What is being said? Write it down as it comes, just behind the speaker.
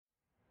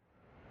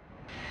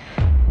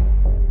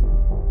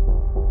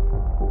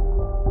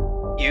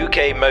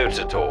UK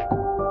Motor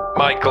Talk.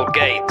 Michael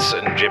Gates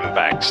and Jim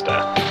Baxter.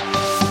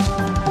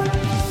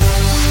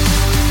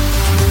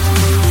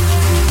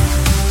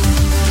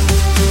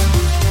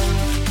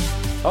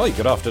 Hi,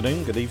 good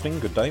afternoon, good evening,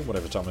 good day,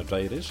 whatever time of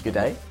day it is. Good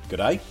day. Good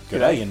day. Good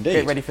day indeed.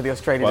 Get ready for the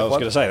Australian Well, I was one.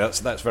 going to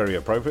say, that's very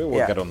appropriate.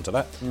 We'll get on to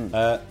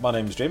that. My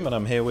name's Jim and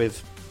I'm here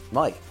with...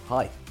 Mike,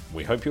 hi.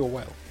 We hope you're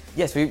well.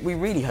 Yes, we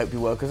really hope you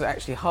will, because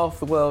actually half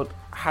the world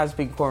has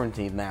been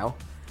quarantined now.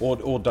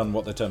 Or done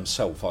what they term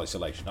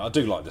self-isolation. I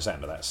do like the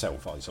sound of that,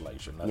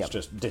 self-isolation. That's Yep.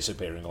 just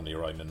disappearing on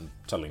your own and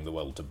telling the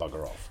world to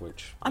bugger off,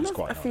 which I is know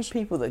quite a few nice.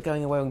 people that are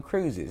going away on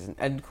cruises,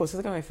 and of course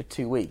they're going away for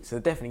 2 weeks, so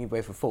they're definitely going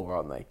away for 4,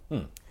 aren't they?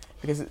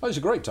 Because Oh, it's a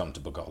great time to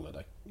book a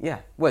holiday. yeah,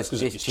 well,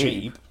 'Cause it's it's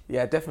cheap. cheap.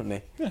 Yeah,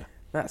 definitely. Yeah.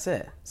 That's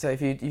it. So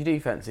if you do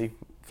fancy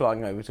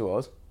flying over to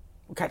Oz,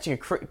 or catching a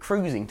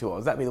cruising to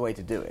Oz, that'd be the way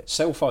to do it.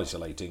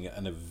 Self-isolating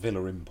in a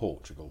villa in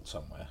Portugal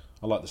somewhere.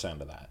 I like the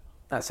sound of that.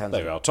 That sounds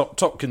There we are.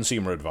 Top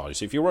consumer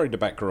advice. If you're worried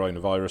about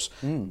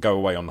coronavirus, go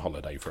away on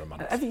holiday for a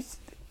month. Have you?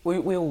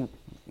 We all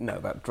know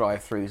about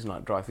drive-throughs and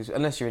like drive-throughs,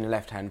 unless you're in a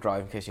left-hand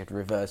drive in case you have to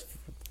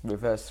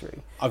reverse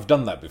through. I've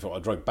done that before. I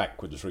drove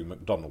backwards through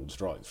McDonald's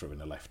drive-through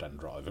in a left-hand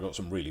drive. I got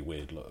some really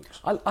weird looks.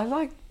 I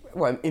like,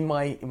 well, in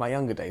my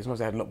younger days,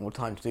 when I had a lot more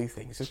time to do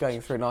things, just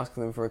going through and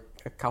asking them for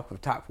a cup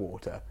of tap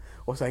water,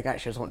 or saying,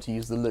 actually, I just want to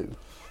use the loo.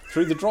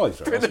 Through the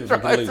drive-through. Through the Asking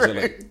people to lose their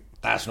drive-through. loo.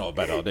 That's not a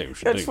bad idea. We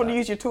should I do just want to that.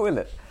 use your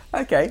toilet.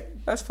 Okay,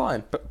 that's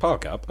fine. But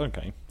park up.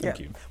 Okay. Thank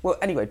you. Well,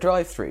 anyway,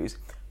 drive-throughs.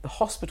 The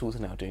hospitals are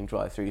now doing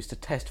drive-throughs to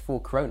test for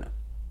corona.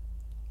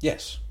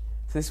 Yes.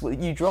 So this is what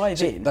you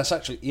drive in. That's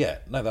actually,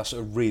 that's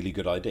a really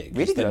good idea. 'Cause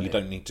Really good then you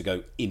idea. don't need to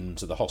go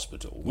into the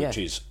hospital, which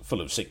Yeah. is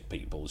full of sick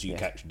people, so you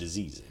catch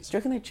diseases. Do you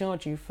reckon they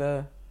charge you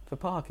for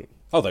parking?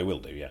 Oh, they will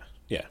do, yeah.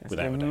 Yeah, There's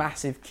without a a doubt.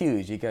 massive queue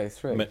as you go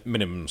through.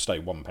 Minimum stay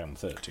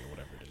 £1.30 or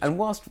whatever it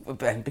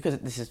is. And because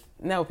this is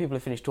now people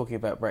have finished talking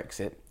about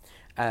Brexit,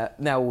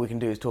 now all we can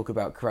do is talk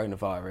about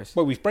coronavirus.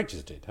 Well, we've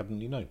Brexited, haven't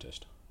you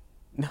noticed?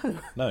 No,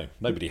 No,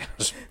 nobody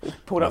has.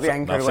 pulled up the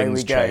anchor and away we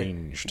Nothing's go.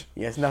 changed.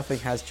 Yes, nothing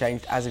has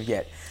changed as of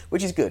yet,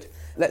 which is good.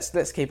 Let's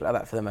keep it like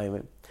that for the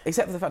moment.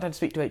 Except for the fact I had to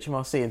speak to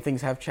HMRC and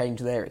things have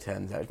changed there. It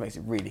turns out, which makes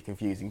it really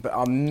confusing. But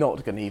I'm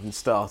not going to even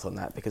start on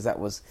that because that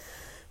would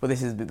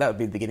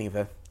be the beginning of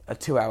a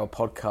 2-hour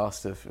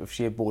podcast of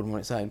sheer boredom on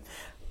its own.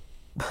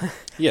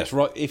 Yes,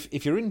 right.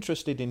 If you're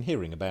interested in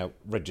hearing about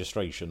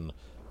registration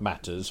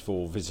matters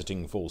for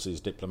visiting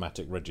forces,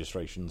 diplomatic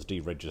registrations,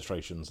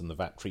 deregistrations, and the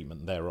VAT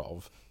treatment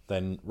thereof,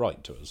 then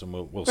write to us and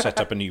we'll set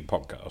up a new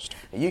podcast.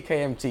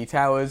 UKMT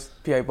Towers,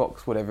 PO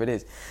Box, whatever it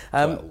is.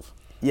 12.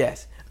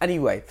 Yes.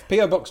 Anyway,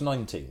 PO Box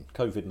 19,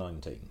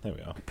 COVID-19. There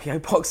we are. PO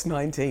Box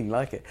 19,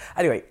 like it.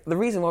 Anyway, the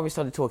reason why we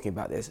started talking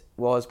about this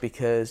was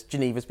because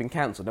Geneva's been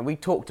cancelled. And we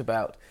talked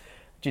about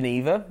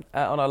Geneva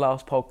on our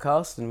last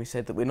podcast, and we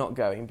said that we're not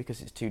going because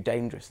it's too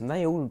dangerous. And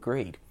they all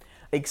agreed,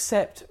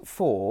 except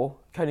for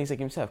Koenigsegg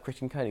himself,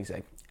 Christian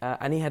Koenigsegg.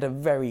 And he had a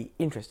very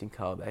interesting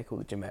car there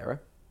called the Gemera,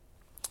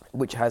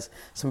 which has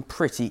some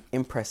pretty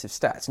impressive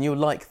stats. And you'll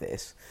like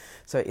this.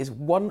 So it is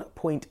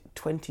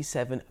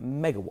 1.27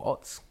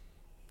 megawatts.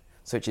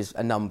 So which is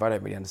a number, I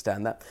don't really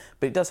understand that.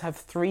 But it does have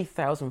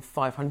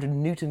 3,500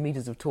 newton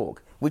meters of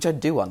torque, which I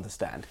do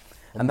understand.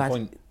 And that's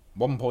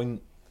 1.27.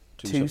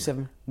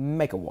 27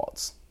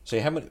 megawatts. So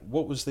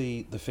what was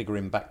the figure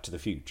in Back to the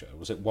Future?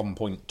 Was it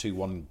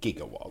 1.21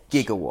 gigawatts?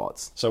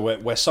 Gigawatts. So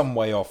we're some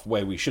way off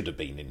where we should have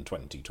been in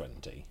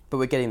 2020. But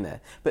we're getting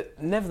there.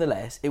 But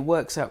nevertheless, it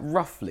works out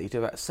roughly to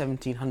about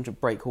 1,700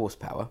 brake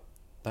horsepower.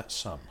 That's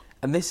some.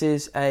 And this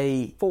is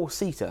a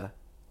 4-seater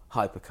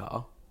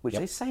hypercar, which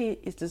Yep. they say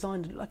is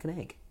designed like an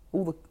egg.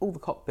 All the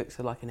cockpits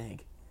are like an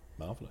egg.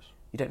 Marvellous.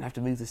 You don't have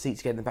to move the seats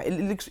to get in the back. It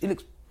looks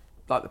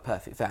like the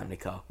perfect family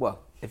car. Well,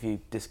 if you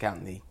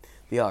discount the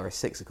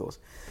RS6, of course.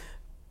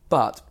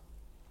 But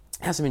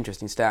it has some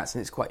interesting stats,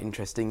 and it's quite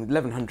interesting.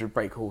 1,100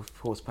 brake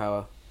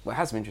horsepower. Well, it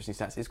has some interesting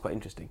stats. It's quite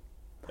interesting.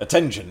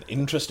 Attention,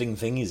 interesting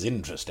thing is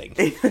interesting.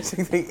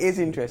 Interesting thing is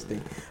interesting.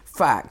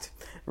 Fact.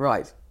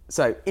 Right.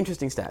 So,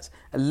 interesting stats.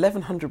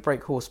 1,100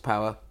 brake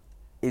horsepower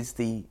is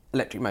the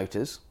electric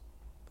motors.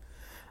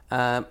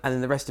 And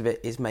then the rest of it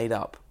is made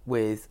up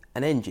with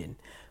an engine.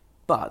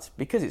 But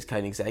because it's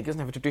Koenigsegg, it doesn't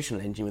have a traditional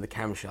engine with a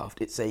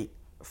camshaft. It's a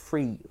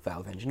free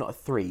valve engine, not a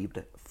 3,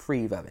 but a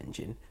free valve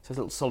engine. So there's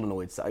little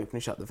solenoids that open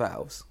and shut the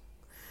valves.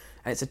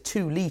 And it's a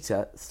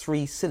 2-litre,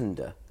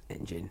 3-cylinder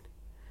engine,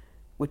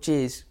 which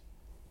is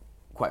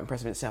quite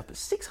impressive in itself. But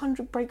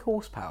 600 brake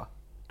horsepower,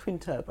 twin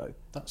turbo.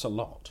 That's a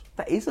lot.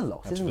 That is a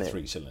lot, That's isn't for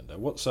it? 3-cylinder.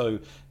 So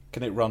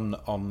can it run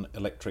on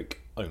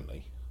electric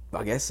only?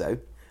 I guess so.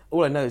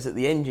 All I know is that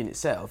the engine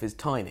itself is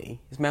tiny,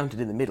 it's mounted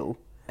in the middle,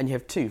 and you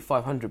have two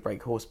 500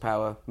 brake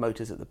horsepower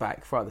motors at the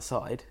back for either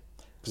side.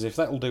 Because if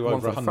that'll do One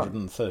over for the front.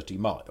 130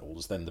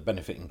 miles, then the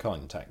benefit in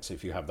kind tax,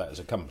 if you have that as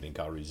a company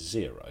car, is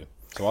 0.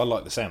 So I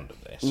like the sound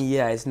of this.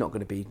 Yeah, it's not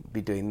going to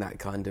be doing that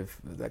kind of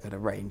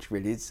range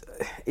really.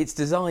 It's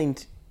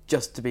designed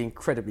just to be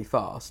incredibly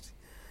fast.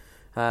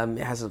 It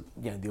has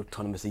the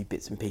autonomous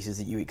bits and pieces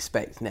that you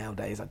expect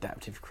nowadays, like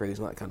adaptive cruise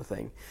and that kind of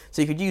thing.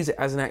 So you could use it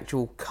as an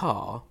actual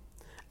car,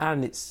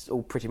 And it's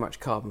all pretty much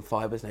carbon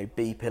fibre, there's no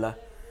B-pillar.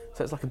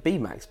 So it's like a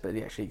B-Max, but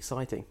actually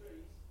exciting.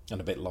 And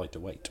a bit lighter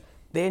weight.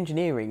 The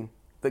engineering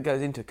that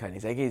goes into a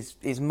Koenigsegg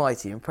is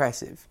mighty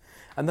impressive.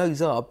 And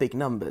those are big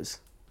numbers.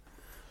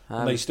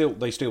 And they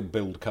still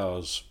build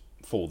cars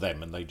for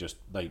them, and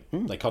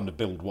they kind of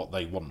build what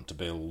they want to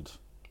build.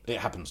 It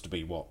happens to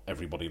be what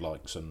everybody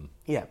likes and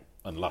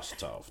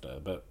lusts after,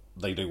 but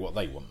they do what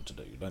they want to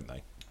do, don't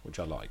they? Which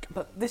I like.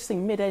 But this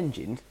thing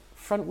mid-engine,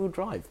 front-wheel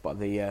drive by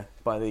the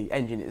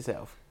engine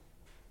itself.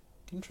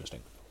 Interesting.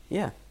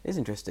 Yeah, it's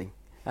interesting.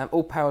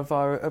 All powered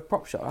via a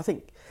prop shot. I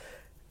think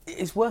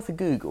it's worth a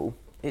Google.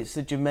 It's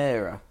the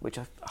Gemera, which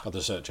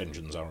Other search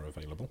engines are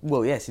available.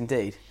 Well, yes,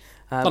 indeed.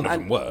 None of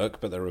them work,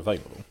 but they're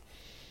available.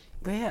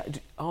 But yeah,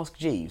 ask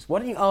Jeeves. Why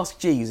don't you ask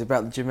Jeeves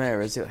about the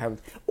Gemera? See what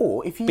happens.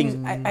 Or if you use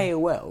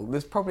AOL,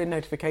 there's probably a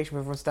notification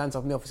when everyone stands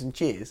up in the office and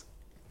cheers.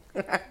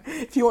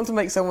 If you want to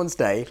make someone's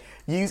day,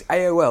 use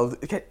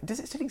AOL. Okay, does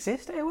it still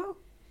exist, AOL?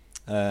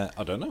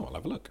 I don't know. I'll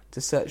have a look.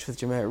 To search for the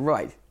Gemera.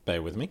 Right.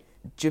 Bear with me.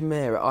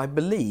 Gemera. I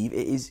believe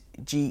it is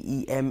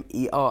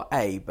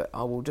Gemera, but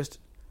I will just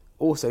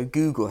also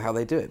Google how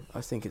they do it.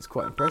 I think it's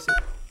quite impressive.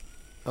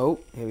 Oh,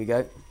 here we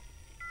go.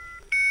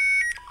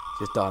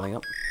 Just dialing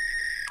up.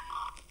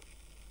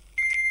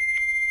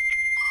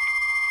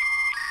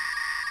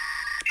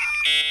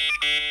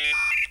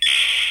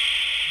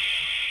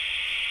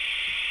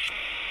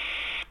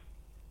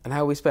 And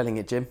how are we spelling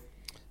it, Jim?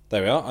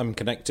 There we are. I'm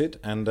connected,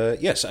 and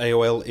yes,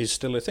 AOL is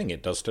still a thing.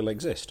 It does still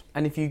exist.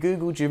 And if you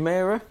Google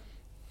Gemera...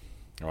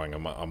 Oh, hang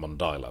on, I'm on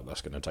dial-up.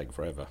 That's going to take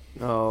forever.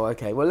 Oh,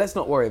 okay. Well, let's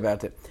not worry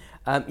about it.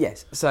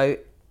 Yes, so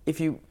if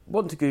you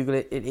want to Google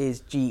it, it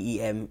is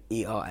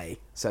Gemera.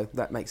 So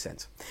that makes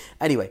sense.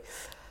 Anyway,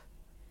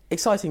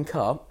 exciting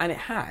car, and it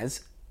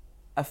has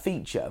a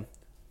feature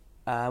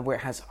where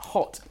it has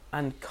hot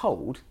and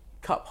cold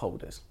cup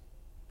holders,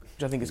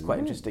 which I think is quite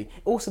interesting.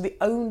 Also, the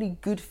only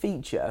good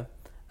feature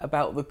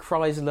about the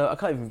Chrysler, I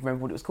can't even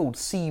remember what it was called,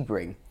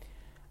 Sebring.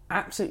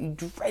 Absolutely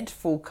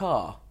dreadful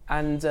car.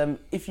 And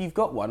if you've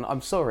got one,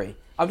 I'm sorry.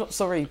 I'm not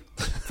sorry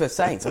for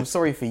Saints, I'm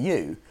sorry for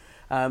you.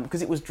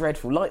 Because it was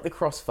dreadful, like the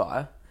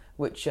Crossfire,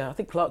 which I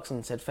think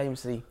Clarkson said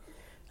famously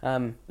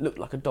looked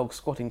like a dog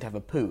squatting to have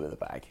a poo at the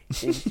back.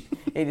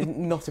 It is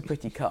not a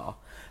pretty car.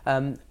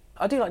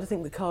 I do like to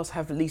think that cars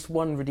have at least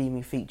one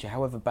redeeming feature,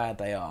 however bad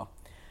they are.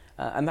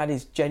 And that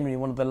is generally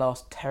one of the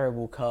last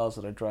terrible cars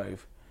that I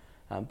drove.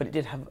 But it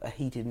did have a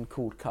heated and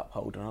cooled cup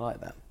holder, and I like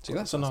that. See,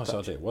 that's a nice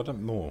idea. Why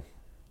don't more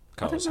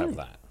cars have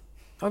that?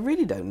 I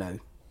really don't know.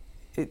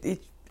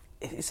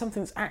 It's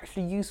something that's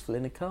actually useful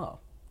in a car.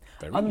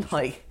 Very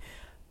Unlike useful.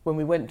 when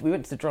we went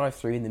to the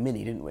drive-thru in the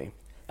Mini, didn't we?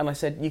 And I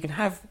said, you can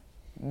have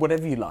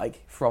whatever you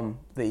like from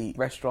the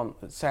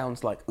restaurant that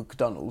sounds like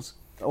McDonald's,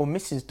 or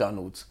Mrs.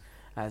 Donald's,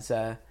 as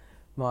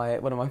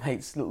one of my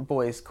mates' little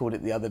boys called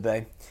it the other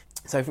day.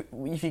 So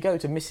if you go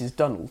to Mrs.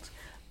 Donald's,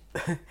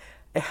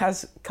 it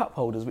has cup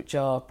holders which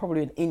are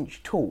probably an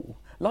inch tall,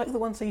 like the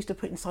ones they used to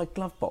put inside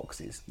glove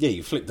boxes. Yeah,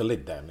 you flip the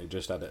lid down, it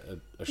just had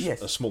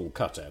Yes. a small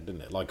cutout, didn't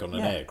it? Like on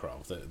an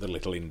aircraft, the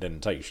little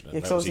indentation. And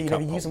Yeah, because obviously you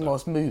never use them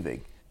whilst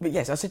moving. But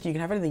yes, I said you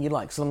can have anything you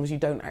like, so long as you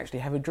don't actually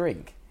have a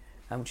drink,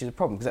 which is a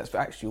problem, because that's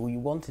actually all you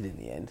wanted in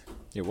the end.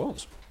 It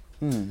was.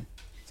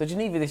 So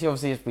Geneva this year,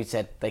 obviously, as we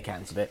said, they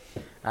cancelled it,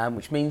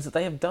 which means that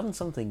they have done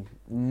something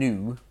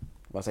new.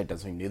 Well, I say done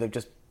something new, they've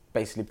just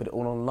basically put it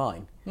all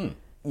online.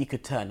 You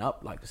could turn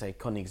up, like, say,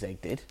 Koenigsegg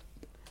did,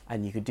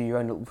 and you could do your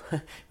own little...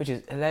 which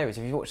is hilarious.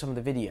 If you watch some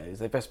of the videos,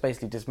 they're just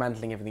basically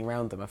dismantling everything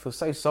around them. I feel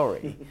so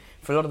sorry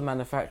for a lot of the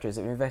manufacturers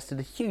that have invested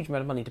a huge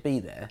amount of money to be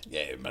there.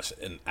 Yeah, it must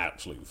an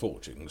absolute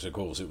fortune, because, of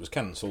course, it was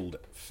cancelled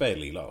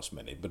fairly last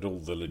minute, but all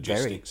the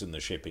logistics and the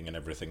shipping and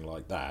everything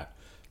like that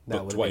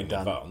booked way in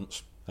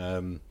advance.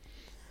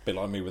 Bit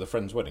like me with a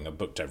friend's wedding. I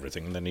booked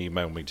everything, and then he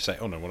emailed me to say,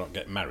 oh, no, we're not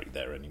getting married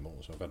there anymore,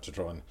 so I've had to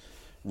try and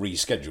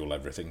reschedule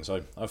everything,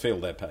 so I feel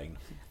their pain.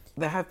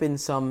 There have been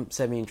some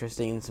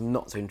semi-interesting and some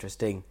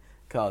not-so-interesting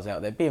cars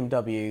out there.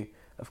 BMW,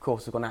 of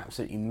course, have gone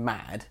absolutely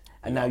mad,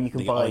 and now you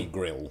can buy... The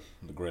iGrill,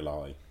 the Grill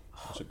I,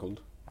 what's it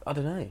called? I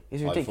don't know.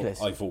 It's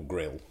ridiculous. Eiffel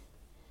Grill.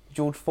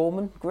 George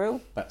Foreman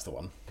grill? That's the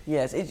one.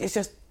 Yes, it's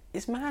just...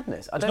 It's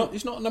madness.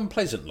 It's not an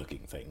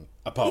unpleasant-looking thing,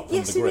 apart from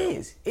the grill.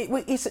 Yes, it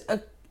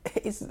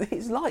is.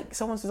 It's like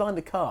someone's designed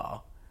a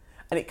car,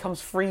 and it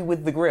comes free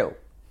with the grill.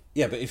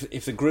 Yeah, but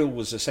if the grill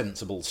was a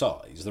sensible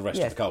size, the rest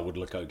of the car would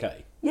look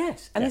okay.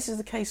 Yes, and this is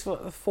the case for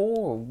the 4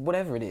 or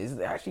whatever it is.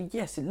 Actually,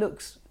 yes, it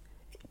looks...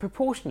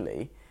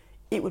 Proportionally,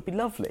 it would be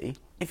lovely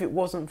if it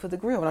wasn't for the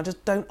grill, and I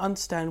just don't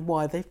understand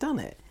why they've done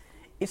it.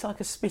 It's like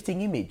a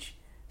spitting image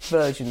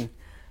version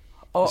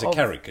It's a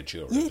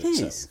caricature of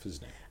itself,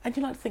 isn't it? And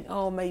you like to think,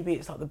 oh, maybe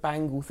it's like the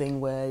Bangle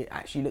thing where you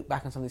actually look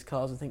back on some of these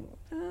cars and think,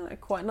 they're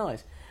quite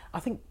nice. I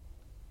think,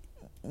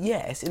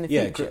 yes, in the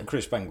future... Yeah,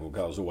 Chris Bangle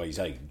cars always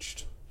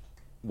aged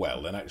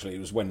well, and actually it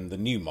was when the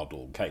new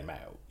model came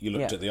out, you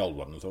looked at the old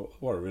one and thought,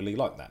 oh, I really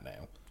like that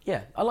now.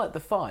 Yeah, I like the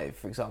 5,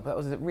 for example. That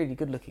was a really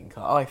good-looking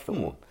car, I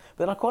thought.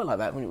 But I quite like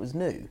that when it was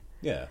new.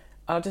 Yeah.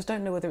 I just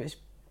don't know whether it's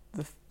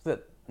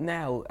that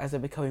now, as they're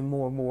becoming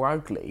more and more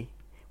ugly,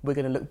 we're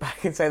going to look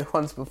back and say the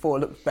ones before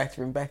looked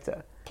better and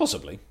better.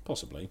 Possibly.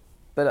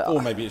 But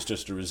Or maybe it's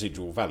just a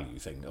residual value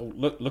thing. Oh,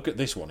 look at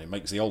this one. It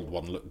makes the old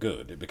one look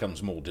good. It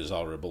becomes more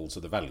desirable,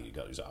 so the value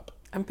goes up.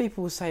 And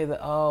people will say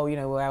that,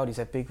 Audis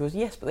have big grills.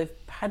 Yes, but they've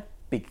had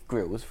big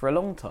grills for a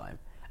long time,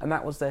 and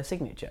that was their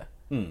signature.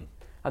 And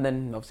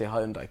then, obviously,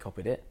 Hyundai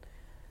copied it.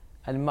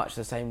 And in much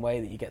the same way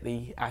that you get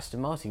the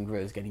Aston Martin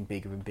grills getting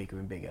bigger and bigger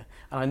and bigger.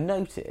 And I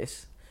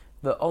notice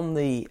that on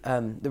the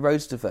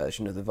Roadster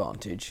version of the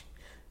Vantage,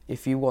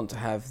 if you want to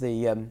have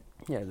the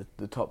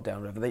top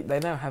down whatever, they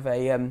now have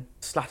a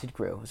slatted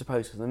grille as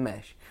opposed to the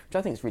mesh, which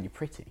I think is really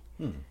pretty.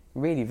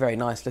 Really very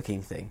nice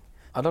looking thing.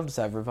 I'd love to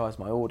say I've revised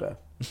my order,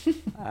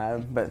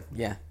 but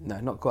yeah, no,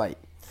 not quite.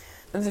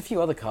 There's a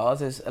few other cars.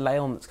 There's a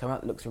Leon that's come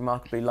out that looks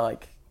remarkably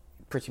like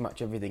pretty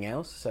much everything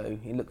else. So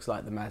it looks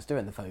like the Mazda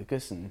and the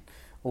Focus and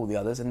all the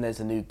others. And there's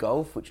a new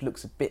Golf which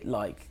looks a bit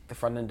like the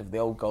front end of the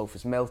old Golf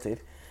was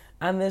melted.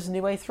 And there's a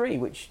new A3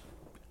 which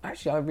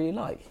actually I really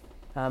like,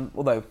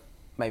 although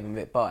maybe I'm a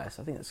bit biased.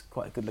 I think it's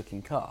quite a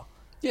good-looking car.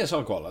 Yes,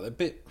 I quite like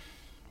it.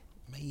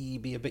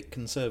 Maybe a bit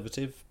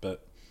conservative,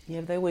 but...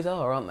 Yeah, they always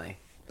are, aren't they?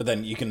 But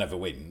then you can never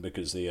win,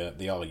 because the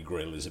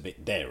iGrill is a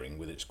bit daring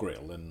with its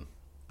grill, and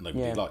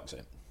nobody likes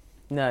it.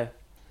 No.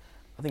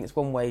 I think it's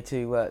one way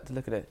to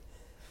look at it.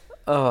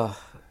 Oh,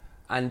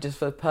 and just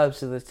for the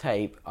purpose of the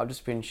tape, I've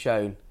just been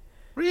shown...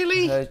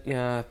 Really?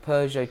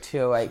 Peugeot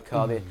 208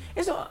 car.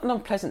 It's not an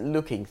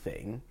unpleasant-looking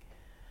thing.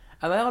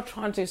 And they are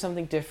trying to do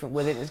something different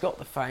with it. It's got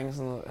the fangs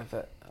and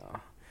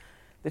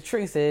the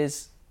truth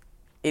is,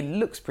 it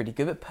looks pretty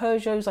good. But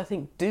Peugeots, I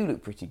think, do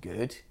look pretty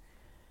good.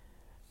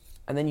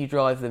 And then you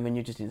drive them and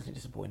you're just instantly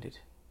disappointed.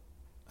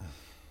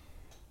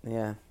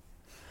 Yeah.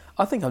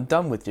 I think I'm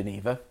done with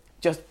Geneva.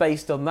 Just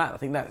based on that, I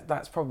think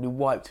that's probably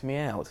wiped me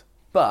out.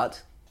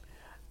 But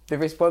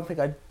there is one thing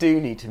I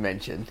do need to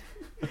mention,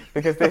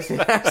 because this is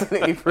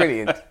absolutely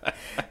brilliant.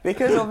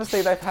 Because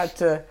obviously they've had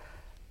to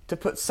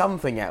put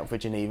something out for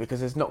Geneva, because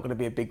there's not going to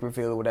be a big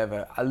reveal or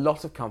whatever. A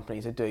lot of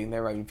companies are doing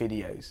their own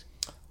videos.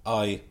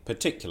 I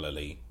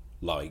particularly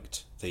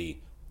liked the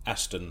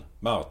Aston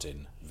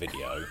Martin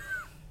video.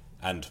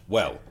 And,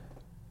 well,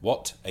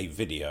 what a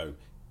video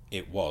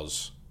it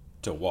was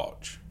to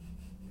watch.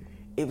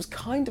 It was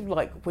kind of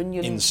like when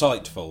you're...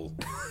 Insightful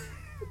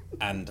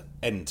and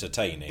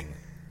entertaining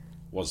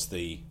was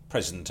the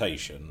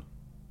presentation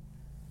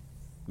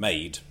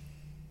made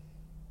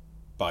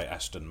by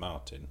Aston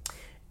Martin.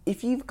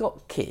 If you've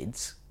got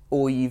kids,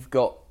 or you've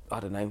got,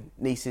 I don't know,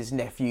 nieces,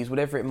 nephews,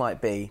 whatever it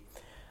might be,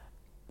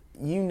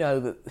 you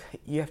know that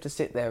you have to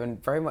sit there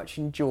and very much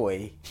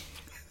enjoy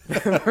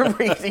them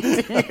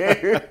reading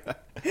to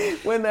you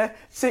when they're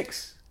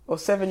 6 or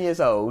 7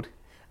 years old,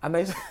 and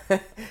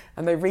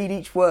they read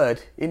each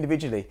word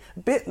individually.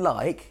 A bit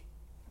like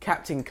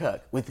Captain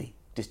Kirk with the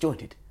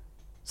disjointed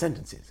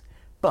sentences,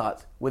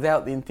 but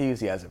without the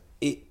enthusiasm.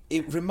 It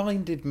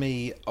reminded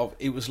me of...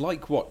 It was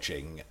like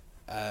watching...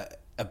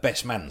 a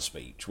best man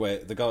speech where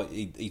the guy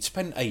he'd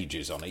spent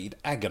ages on it, he'd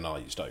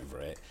agonised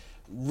over it,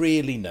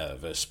 really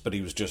nervous, but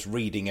he was just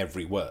reading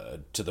every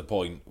word to the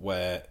point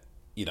where,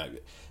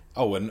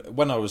 and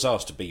when I was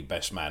asked to be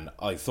best man,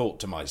 I thought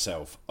to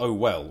myself, oh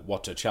well,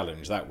 what a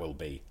challenge that will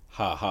be,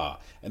 ha ha.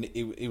 And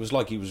it was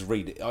like he was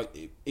reading...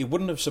 It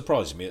wouldn't have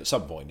surprised me at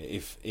some point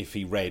if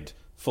he read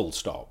full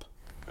stop.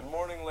 Good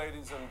morning,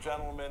 ladies and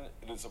gentlemen.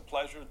 It is a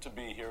pleasure to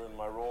be here in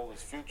my role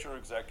as future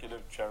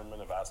executive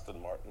chairman of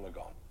Aston Martin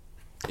Lagon.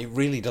 It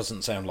really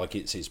doesn't sound like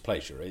it's his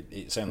pleasure.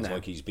 It sounds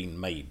like he's been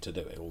made to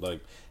do it.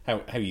 Although,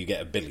 how you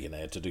get a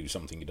billionaire to do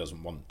something he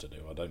doesn't want to do,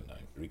 I don't know.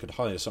 He could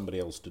hire somebody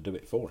else to do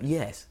it for him.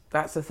 Yes,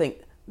 that's the thing.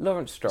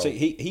 Lawrence Stroll... See,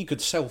 he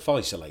could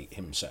self-isolate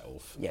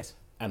himself. Yes.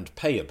 And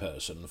pay a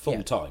person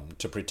full-time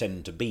to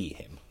pretend to be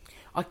him.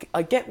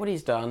 I get what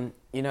he's done.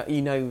 You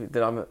know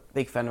that I'm a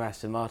big fan of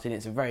Aston Martin.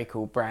 It's a very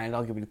cool brand,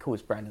 arguably the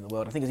coolest brand in the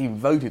world. I think it's even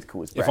voted the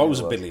coolest brand in the world. If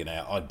I was a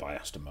billionaire, I'd buy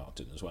Aston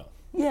Martin as well.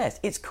 Yes,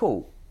 it's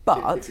cool.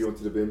 But if you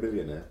wanted to be a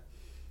millionaire,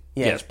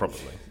 yes,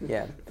 probably.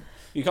 Yeah,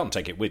 you can't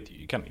take it with you.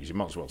 You can't. You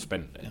might as well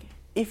spend it.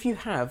 If you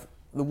have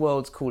the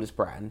world's coolest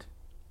brand,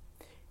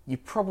 you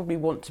probably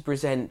want to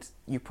present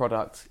your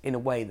product in a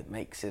way that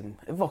makes it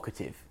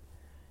evocative,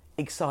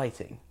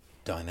 exciting,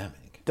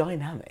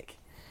 dynamic.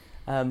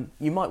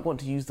 You might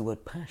want to use the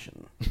word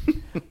passion,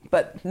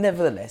 but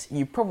nevertheless,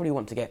 you probably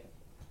want to get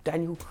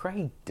Daniel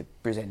Craig to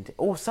present it,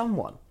 or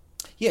someone.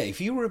 Yeah,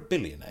 if you were a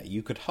billionaire,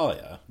 you could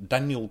hire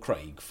Daniel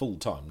Craig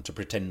full-time to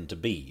pretend to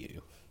be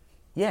you.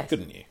 Yes.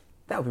 Couldn't you?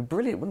 That would be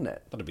brilliant, wouldn't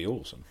it? That'd be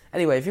awesome.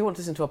 Anyway, if you want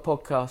to listen to our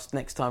podcast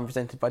next time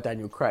presented by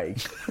Daniel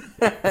Craig.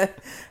 But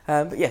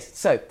yes,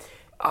 so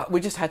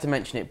we just had to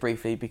mention it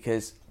briefly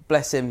because,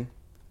 bless him,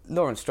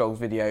 Lawrence Stroll's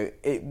video,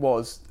 it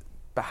was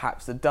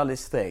perhaps the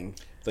dullest thing.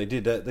 They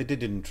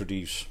did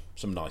introduce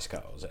some nice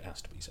cars, it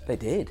has to be said. They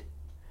did.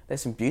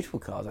 There's some beautiful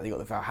cars. They got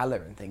the Valhalla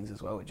and things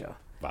as well, which are...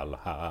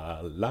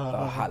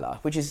 Valhalla,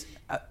 which is,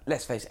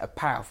 let's face it, a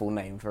powerful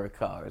name for a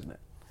car, isn't it?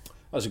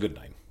 That's a good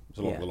name. It's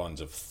along the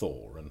lines of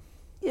Thor and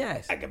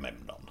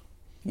Agamemnon.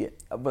 Yeah,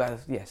 well,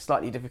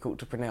 slightly difficult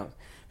to pronounce.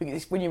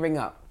 Because when you ring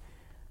up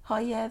Hi,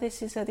 yeah,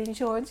 this is the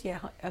insurance. Yeah,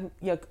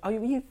 yeah. Are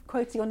you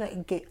quoting on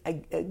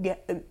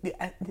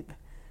that?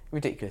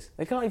 Ridiculous.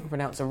 They can't even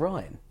pronounce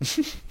Orion.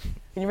 Can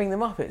you ring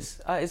them up?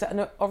 Is that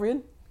an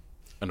Orion?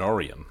 An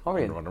Orion.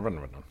 Orion.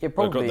 Yeah,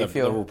 Well, probably.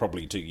 they're all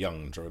probably too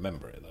young to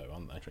remember it, though,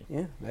 aren't they?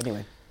 Yeah.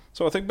 Anyway.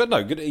 So I think, but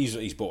no, good.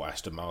 He's bought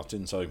Aston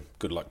Martin, so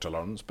good luck to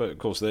Lawrence. But of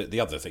course, the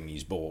other thing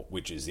he's bought,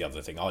 which is the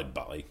other thing I'd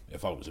buy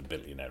if I was a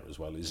billionaire as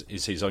well,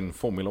 is his own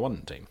Formula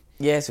One team.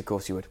 Yes, of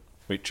course you would.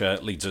 Which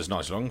leads us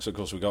nicely along. So of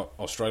course we've got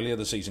Australia.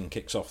 The season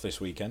kicks off this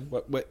weekend.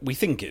 We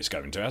think it's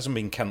going to. It hasn't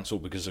been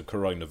cancelled because of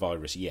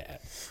coronavirus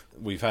yet.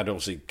 We've had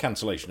obviously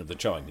cancellation of the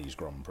Chinese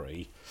Grand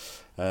Prix.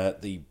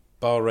 The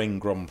Bahrain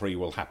Grand Prix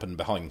will happen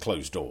behind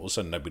closed doors,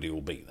 so nobody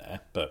will be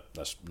there, but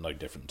that's no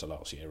different to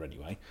last year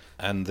anyway.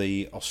 And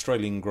the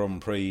Australian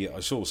Grand Prix, I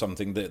saw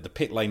something that the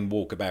pit lane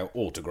walkabout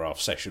autograph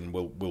session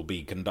will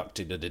be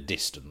conducted at a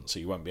distance, so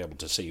you won't be able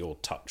to see or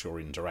touch or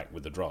interact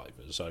with the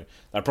drivers. So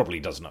that probably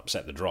doesn't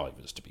upset the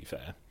drivers, to be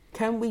fair.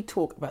 Can we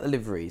talk about the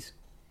liveries?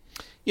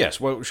 Yes,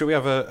 well, shall we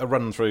have a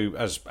run through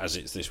as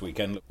it's this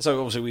weekend? So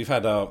obviously we've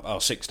had our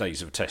 6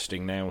 days of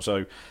testing now,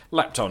 so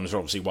lap times are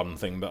obviously one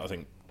thing, but I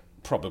think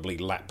probably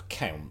lap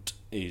count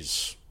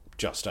is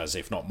just as,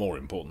 if not more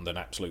important than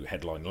absolute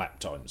headline lap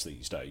times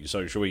these days.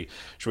 So shall we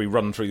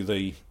run through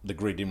the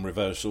grid in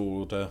reverse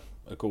order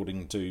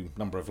according to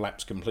number of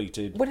laps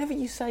completed? Whenever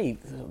you say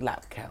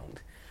lap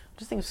count, I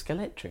just think of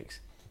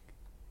Scalextrics.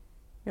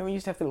 You know, we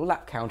used to have the little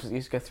lap counters that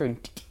used to go through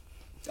and...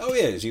 Oh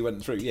yeah, as you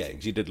went through, yeah,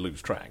 because you did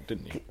lose track,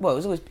 didn't you? Well,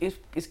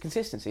 it's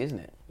consistency, isn't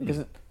it?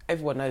 Because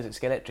everyone knows at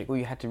Scalextric, all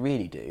you had to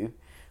really do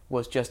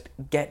was just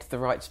get the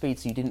right speed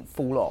so you didn't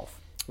fall off.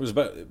 It was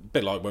a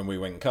bit like when we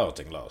went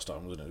karting last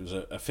time, wasn't it? It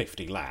was a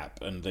 50 lap,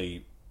 and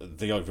the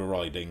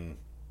overriding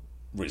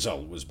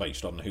result was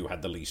based on who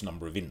had the least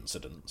number of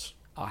incidents.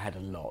 I had a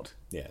lot.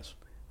 Yes.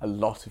 A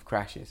lot of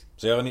crashes.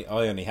 So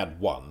I only had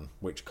one,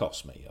 which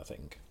cost me, I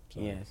think. So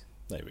Yes.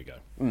 There we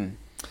go.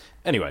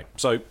 Anyway,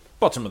 so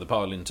bottom of the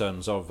pile in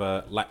terms of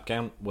lap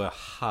count were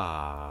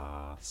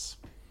Haas.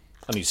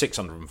 Only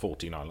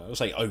 649. I'll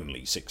say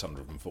only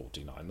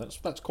 649.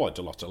 That's quite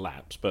a lot of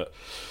laps, but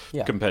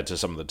Yeah. compared to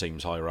some of the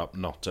teams higher up,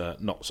 not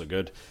so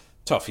good.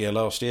 Tough year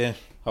last year.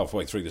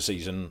 Halfway through the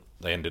season,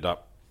 they ended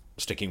up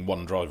sticking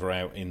one driver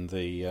out in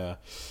the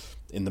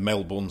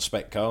Melbourne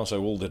spec car.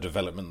 So all the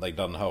development they'd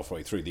done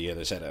halfway through the year,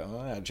 they said,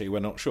 "Oh, actually, we're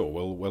not sure.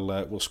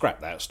 We'll scrap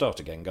that, start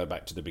again, go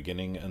back to the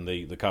beginning." And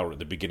the car at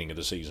the beginning of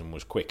the season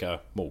was quicker,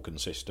 more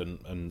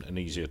consistent, and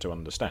easier to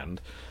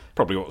understand.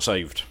 Probably what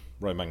saved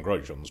Romain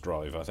Grosjean's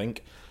drive, I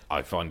think.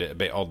 I find it a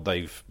bit odd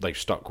they've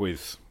stuck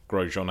with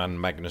Grosjean and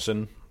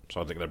Magnussen,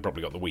 so I think they've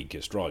probably got the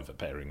weakest driver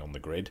pairing on the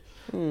grid.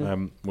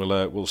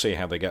 We'll see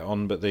how they get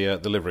on, but the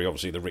livery,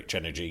 obviously the Rich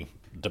Energy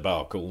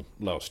debacle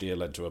last year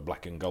led to a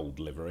black and gold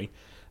livery.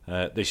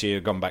 This year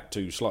gone back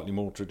to slightly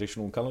more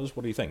traditional colours.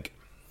 What do you think?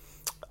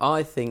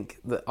 I think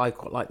that I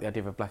quite like the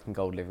idea of a black and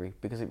gold livery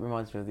because it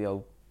reminds me of the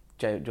old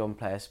John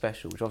Player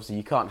special, which obviously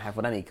you can't have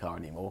on any car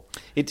anymore.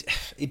 It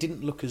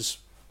didn't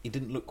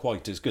look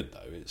quite as good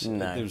though.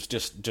 No. There was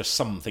just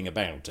something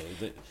about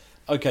it.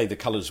 Okay, the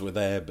colours were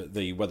there, but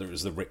whether it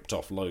was the ripped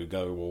off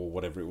logo or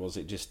whatever it was,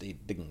 it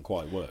didn't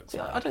quite work. See,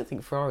 I don't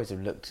think Ferraris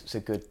have looked so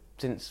good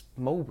since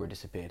Marlboro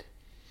disappeared.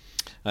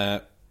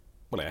 Well,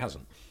 it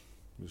hasn't.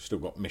 We've still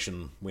got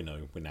Mission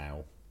Winnow,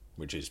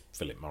 which is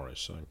Philip Morris.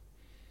 So,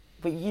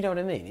 But you know what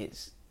I mean?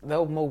 It's the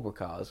old Marlboro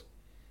cars.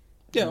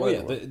 yeah, well,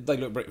 yeah, Well, they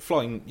look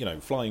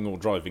flying or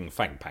driving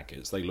fag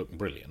packets. They look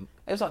brilliant.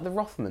 It was like the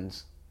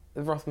Rothmans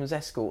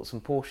Escorts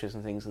and Porsches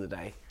and things of the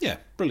day. Yeah,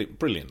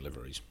 brilliant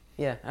liveries.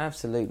 Yeah,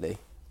 absolutely.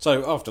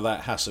 So after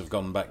that, Haas have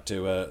gone back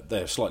to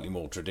their slightly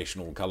more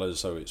traditional colours.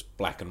 So it's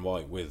black and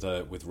white with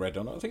red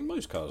on it. I think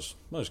most cars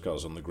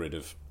on the grid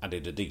have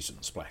added a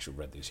decent splash of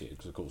red this year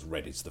because, of course,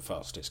 red is the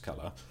fastest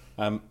colour.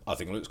 I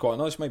think it looks quite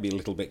nice. Maybe a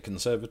little bit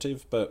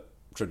conservative, but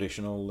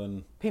traditional.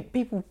 And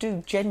People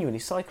do genuinely,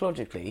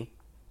 psychologically,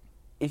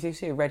 if they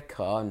see a red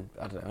car and,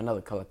 I don't know,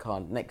 another colour car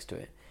next to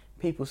it,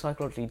 people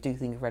psychologically do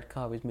think a red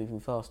car is moving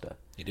faster.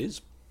 it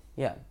is.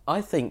 Yeah,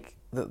 I think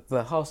that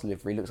the Haas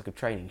livery looks like a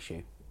training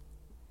shoe.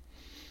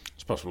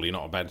 It's possibly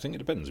not a bad thing. It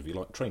depends if you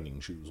like training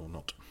shoes or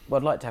not. Well,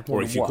 I'd like to have more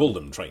Or than if you one. call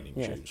them training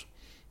Yeah. shoes.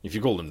 If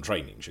you call them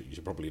training shoes,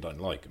 you probably don't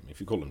like them. If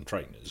you call them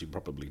trainers, you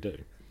probably do.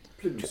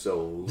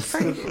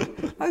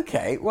 Plimsolls.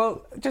 Okay,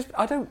 well,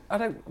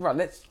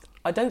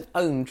 I don't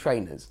own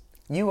trainers.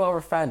 You are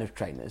a fan of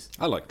trainers.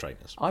 I like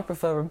trainers. I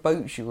prefer a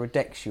boat shoe or a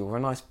deck shoe or a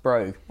nice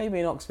brogue. Maybe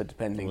in Oxford,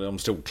 depending. Well, I'm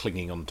still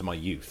clinging on to my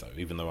youth, though,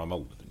 even though I'm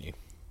older than you.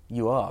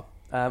 You are.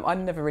 I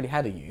never really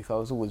had a youth. I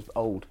was always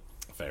old.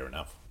 Fair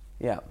enough.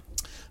 Yeah.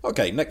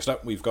 Okay, next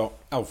up we've got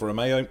Alfa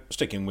Romeo,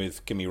 sticking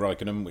with Kimi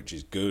Raikkonen, which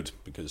is good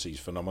because he's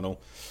phenomenal,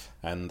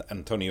 and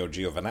Antonio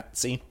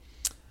Giovinazzi.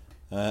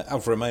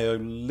 Alfa Romeo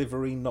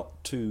livery,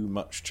 not too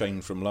much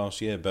change from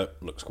last year, but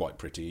looks quite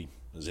pretty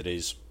as it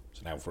is.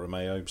 It's an Alfa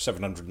Romeo,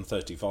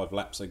 735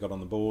 laps they got on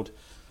the board.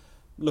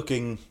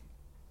 Looking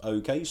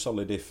okay,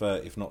 solid if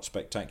not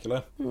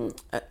spectacular.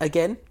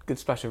 Again, good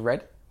splash of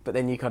red. But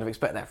then you kind of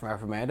expect that from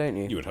Alfa Romeo, don't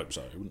you? You would hope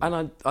so. Wouldn't you?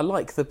 And I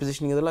like the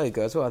positioning of the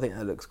logo as well. I think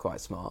that looks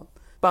quite smart.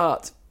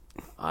 But,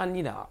 and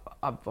you know,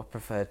 I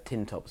prefer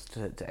tin tops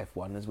to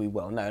F1, as we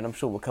well know, and I'm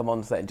sure we'll come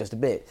on to that in just a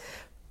bit.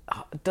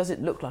 Does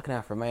it look like an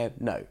Alfa Romeo?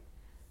 No.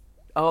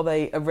 Are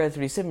they a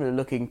relatively similar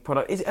looking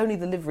product? Is it only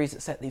the liveries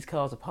that set these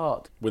cars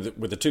apart?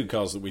 With the two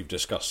cars that we've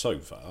discussed so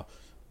far,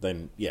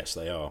 then yes,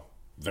 they are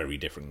very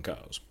different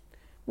cars.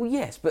 Well,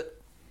 yes,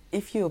 but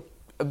if you're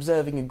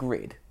observing a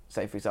grid,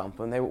 say for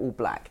example, and they were all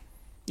black,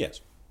 Yes.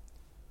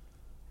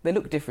 they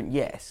look different,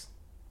 yes.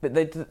 But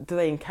do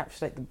they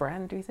encapsulate the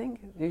brand, do you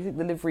think? Do you think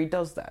the livery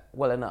does that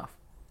well enough?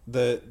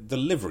 The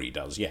livery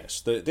does,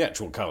 yes. The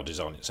actual car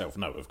design itself,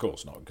 no, of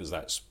course not, because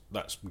that's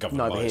governed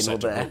Neither by here a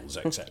set nor of there. rules,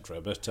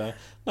 etc. But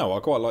no, I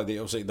quite like the.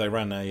 Obviously, they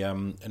ran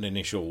an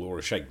initial or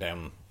a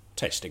shakedown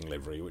testing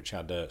livery, which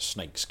had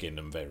snake skin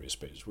and various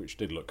bits, which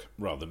did look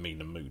rather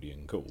mean and moody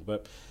and cool.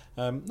 But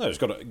no, it's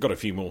got a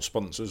few more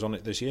sponsors on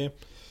it this year.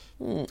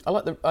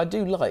 I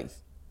do like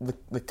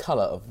the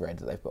colour of red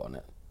that they've put on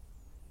it.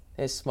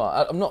 It's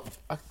smart.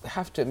 I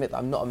have to admit that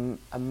I'm not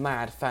a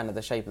mad fan of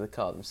the shape of the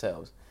car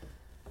themselves.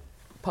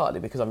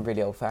 Partly because I'm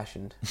really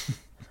old-fashioned,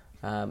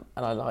 and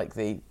I like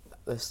the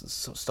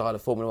sort of style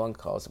of Formula 1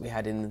 cars that we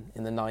had in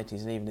the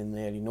 90s and even in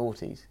the early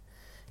noughties.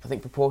 I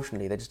think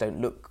proportionally they just don't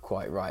look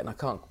quite right, and I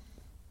can't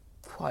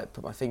quite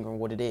put my finger on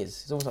what it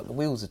is. It's almost like the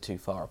wheels are too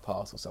far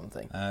apart or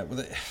something.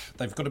 Well,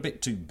 they've got a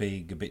bit too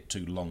big, a bit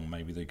too long.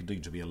 Maybe they could do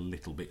to be a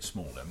little bit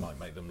smaller. It might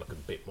make them look a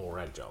bit more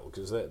agile,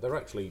 because they're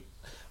actually.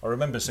 I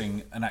remember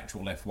seeing an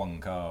actual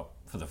F1 car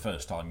for the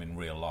first time in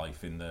real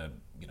life in the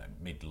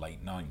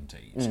mid-late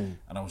 90s,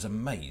 and I was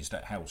amazed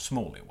at how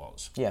small it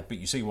was. Yeah. But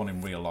you see one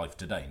in real life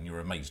today, and you're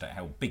amazed at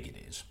how big it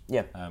is.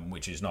 Yeah.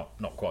 Which is not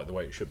quite the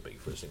way it should be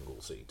for a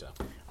single-seater.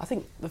 I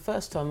think the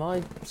first time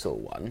I saw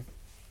one,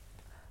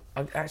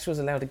 I actually was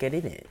allowed to get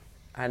in it,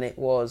 and it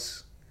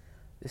was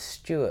the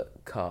Stewart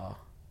car.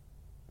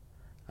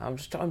 I'm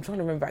trying to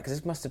remember back,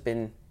 because I must have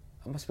been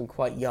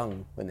quite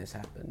young when this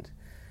happened,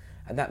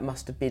 and that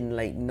must have been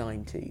late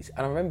 90s.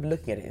 And I remember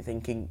looking at it and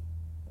thinking,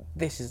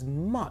 this is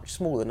much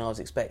smaller than I was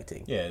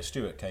expecting. Yeah,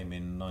 Stewart came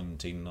in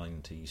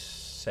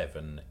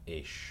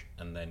 1997-ish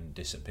and then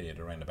disappeared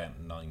around about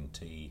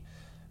 99,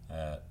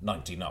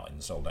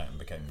 sold out and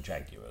became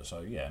Jaguar. So,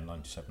 yeah,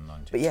 97,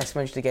 98. But yes,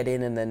 managed to get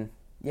in, and then,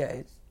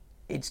 yeah,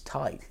 it's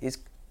tight. It's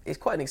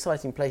quite an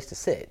exciting place to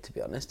sit, to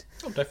be honest.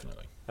 Oh,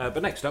 definitely.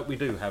 But next up, we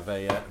do have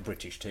a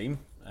British team,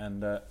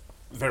 and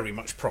very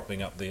much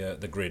propping up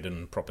the grid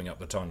and propping up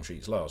the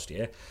timesheets last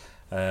year.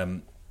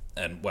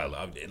 And, well,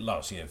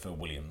 last year for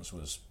Williams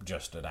was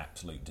just an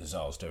absolute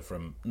disaster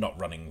from not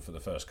running for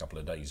the first couple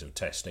of days of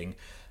testing.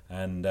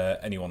 And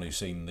anyone who's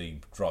seen the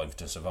Drive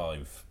to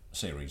Survive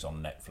series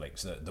on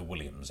Netflix, the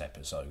Williams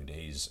episode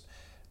is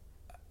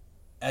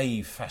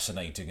A,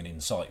 fascinating and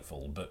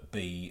insightful, but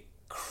B,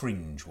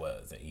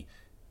 cringeworthy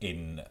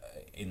in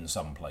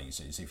some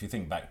places. If you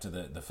think back to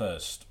the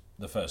first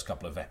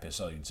couple of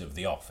episodes of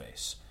The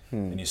Office,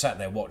 and you sat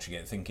there watching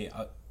it thinking,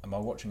 am I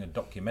watching a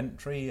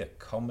documentary, a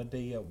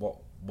comedy,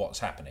 what's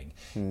happening?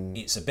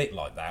 It's a bit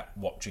like that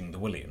watching the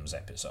Williams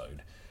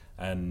episode.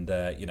 And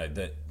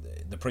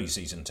the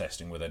pre-season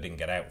testing where they didn't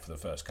get out for the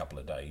first couple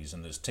of days,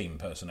 and there's team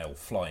personnel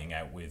flying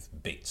out with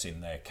bits in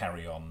their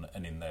carry-on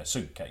and in their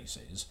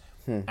suitcases,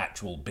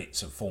 actual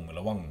bits of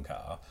Formula 1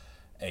 car.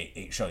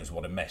 It shows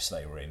what a mess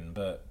they were in.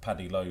 But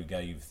Paddy Lowe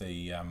gave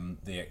the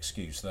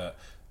excuse that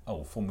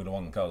Formula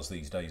 1 cars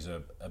these days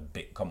are a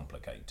bit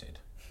complicated,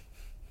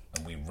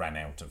 and we ran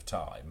out of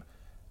time.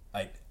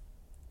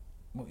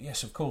 Well,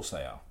 yes, of course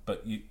they are.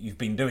 But you've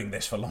been doing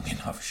this for long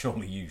enough.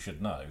 Surely you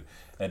should know.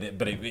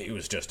 But it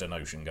was just an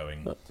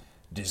ocean-going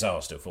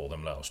disaster for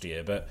them last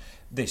year. But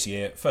this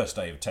year, first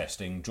day of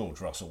testing, George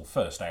Russell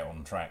first out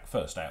on track,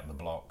 first out of the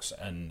blocks,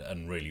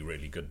 and really,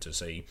 really good to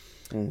see.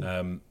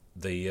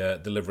 The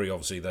livery,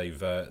 obviously,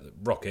 they've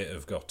Rocket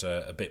have got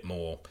a bit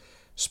more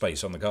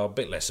space on the car, a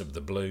bit less of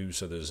the blue.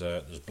 So there's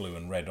blue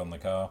and red on the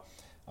car.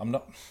 I'm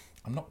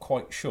not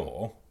quite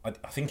sure.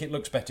 I think it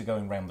looks better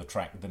going round the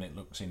track than it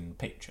looks in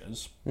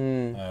pictures.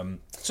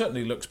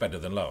 Certainly looks better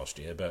than last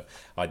year, but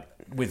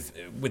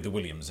with the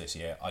Williams this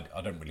year,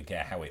 I don't really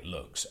care how it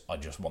looks. I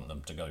just want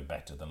them to go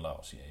better than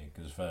last year,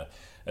 because for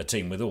a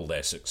team with all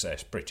their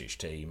success, British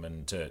team,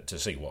 and to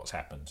see what's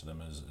happened to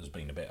them has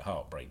been a bit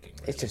heartbreaking,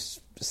 really. It's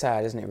just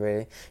sad, isn't it,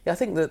 really? Yeah, I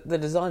think that the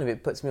design of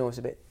it puts me almost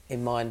a bit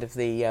in mind of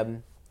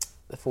the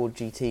Ford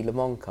GT Le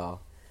Mans car,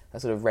 that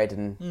sort of red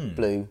and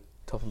blue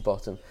top and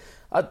bottom.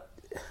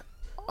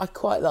 I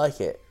quite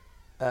like it,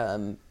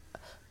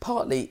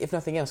 partly, if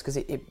nothing else, because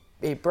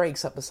it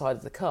breaks up the side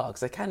of the car, because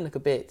they can look a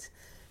bit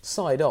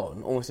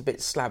side-on, almost a bit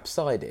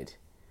slab-sided.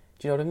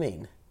 Do you know what I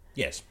mean?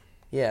 Yes.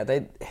 Yeah,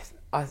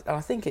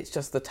 I think it's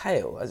just the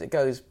tail, as it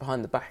goes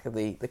behind the back of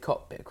the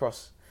cockpit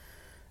across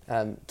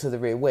to the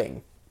rear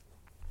wing.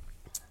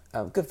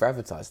 Good for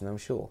advertising, I'm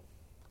sure,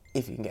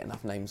 if you can get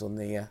enough names on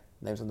the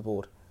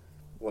board.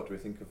 What do we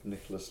think of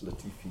Nicholas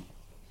Latifi?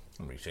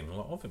 I've seen a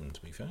lot of him,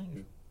 to be fair.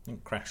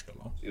 It crashed a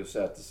lot. You're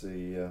sad to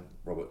see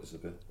Robert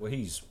disappear. Well,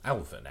 he's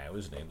alpha now,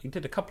 isn't he? He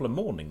did a couple of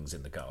mornings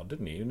in the car,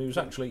 didn't he? And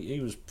he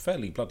was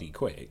fairly bloody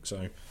quick.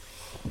 So,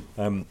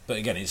 but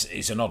again,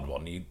 it's an odd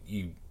one.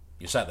 You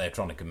sat there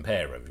trying to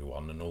compare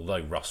everyone, and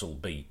although Russell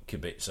beat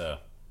Kubica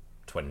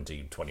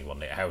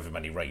 21, however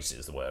many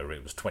races there were,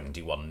 it was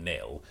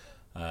 21-0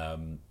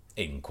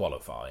 in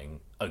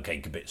qualifying.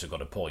 Okay, Kubica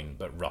got a point,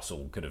 but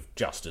Russell could have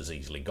just as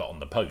easily got on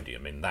the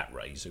podium in that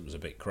race. It was a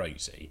bit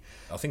crazy.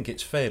 I think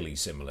it's fairly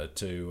similar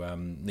to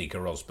Nico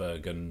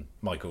Rosberg and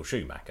Michael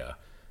Schumacher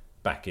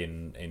back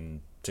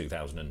in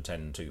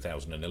 2010,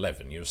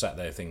 2011. You were sat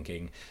there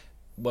thinking,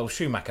 well,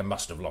 Schumacher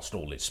must have lost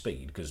all his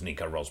speed because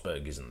Nico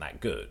Rosberg isn't that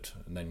good.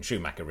 And then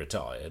Schumacher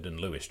retired and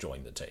Lewis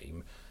joined the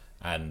team.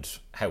 And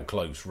how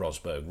close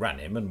Rosberg ran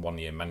him, and 1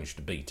 year managed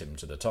to beat him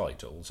to the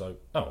title. So,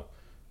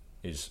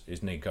 is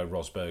Nico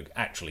Rosberg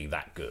actually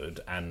that good?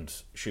 And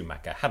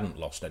Schumacher hadn't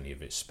lost any of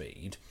his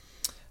speed.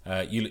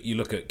 You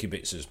look at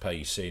Kubica's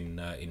pace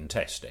in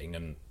testing,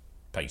 and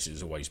pace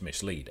is always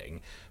misleading.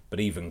 But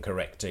even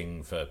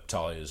correcting for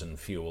tyres and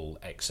fuel,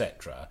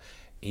 etc.,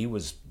 he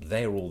was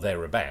there or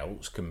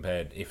thereabouts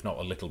compared, if not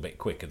a little bit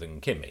quicker than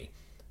Kimi.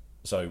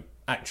 So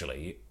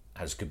actually,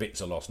 has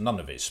Kubica lost none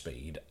of his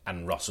speed,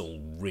 and Russell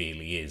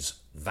really is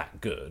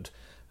that good?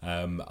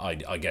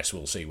 I guess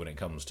we'll see when it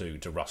comes to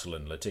Russell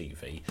and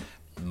Latifi.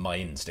 My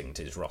instinct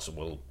is Russell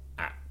will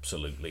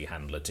absolutely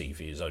hand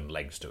Latifi his own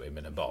legs to him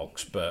in a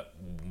box, but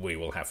we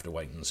will have to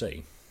wait and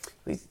see.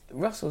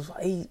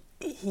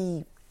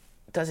 He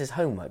does his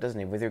homework, doesn't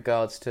he, with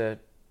regards to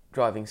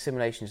driving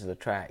simulations of the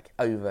track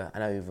over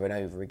and over and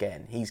over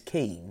again. He's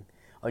keen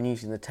on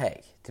using the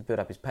tech to build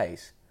up his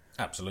pace.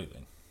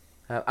 Absolutely.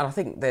 And I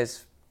think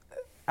there's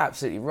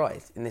absolutely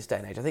right in this day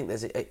and age. I think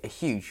there's a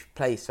huge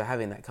place for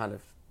having that kind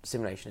of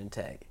simulation and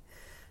tech.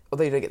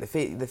 Although you don't get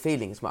the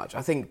feeling as much,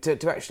 I think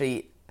to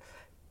actually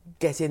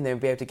get in there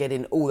and be able to get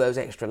in all those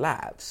extra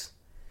laps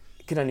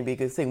can only be a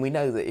good thing. We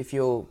know that if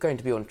you're going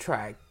to be on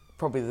track,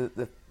 probably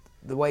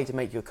the way to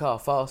make your car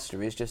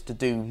faster is just to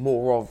do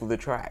more of the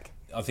track.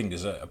 I think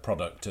as a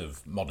product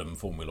of modern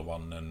Formula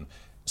One and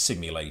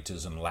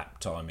simulators and lap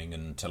timing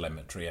and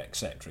telemetry,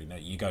 etc.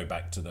 You go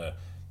back to the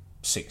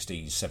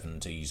 60s,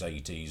 70s,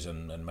 80s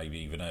and maybe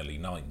even early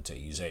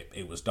 90s,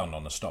 it was done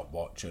on a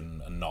stopwatch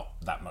and not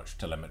that much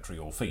telemetry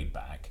or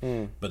feedback.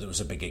 But there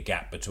was a bigger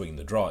gap between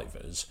the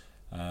drivers.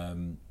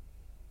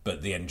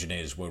 But the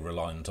engineers were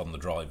reliant on the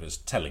drivers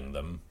telling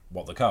them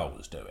what the car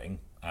was doing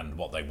and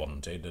what they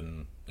wanted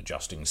and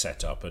adjusting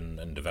setup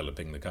and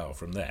developing the car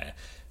from there.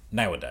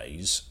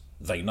 Nowadays,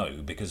 they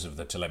know, because of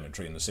the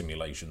telemetry and the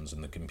simulations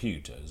and the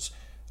computers,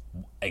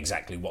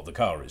 exactly what the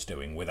car is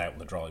doing without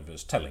the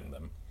drivers telling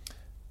them.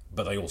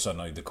 But they also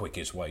know the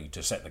quickest way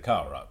to set the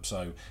car up.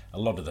 So a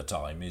lot of the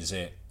time, is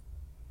it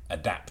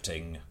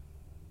adapting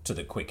to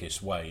the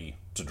quickest way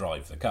to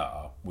drive the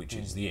car, which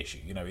is the issue.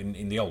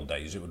 In the old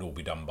days, it would all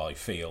be done by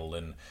feel,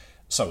 and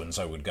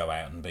so would go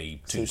out and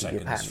be 2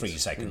 seconds, 3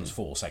 seconds,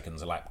 4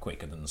 seconds a lap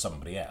quicker than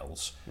somebody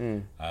else.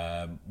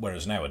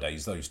 Whereas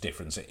nowadays, those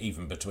differences,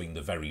 even between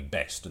the very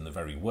best and the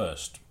very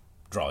worst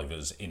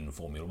drivers in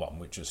Formula One,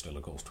 which are still,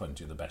 of course,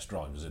 20 of the best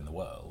drivers in the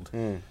world,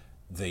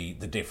 the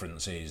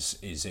difference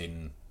is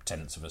in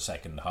tenths of a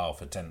second,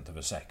 half a tenth of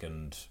a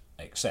second,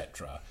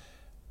 etc.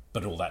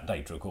 But all that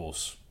data, of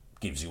course,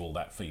 gives you all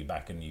that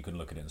feedback, and you can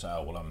look at it and say,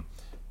 I'm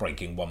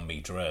braking 1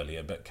 metre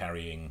earlier but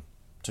carrying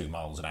 2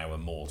 miles an hour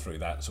more through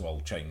that, so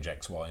I'll change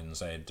X, Y and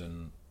Z,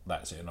 and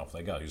that's it, and off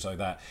they go. So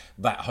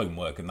that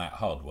homework and that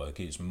hard work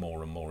is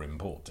more and more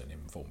important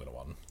in Formula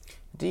One.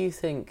 Do you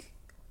think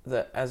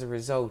that as a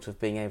result of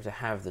being able to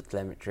have the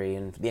telemetry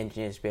and the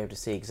engineers to be able to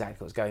see exactly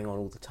what's going on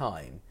all the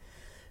time,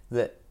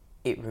 that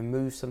it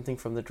removes something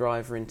from the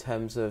driver in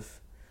terms of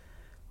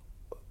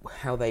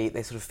how they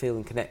sort of feel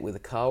and connect with the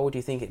car, or do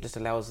you think it just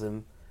allows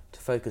them to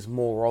focus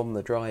more on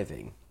the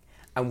driving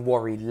and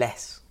worry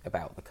less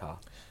about the car?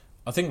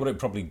 I think what it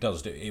probably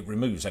does, it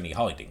removes any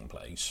hiding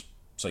place.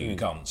 So you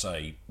can't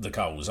say the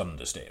car was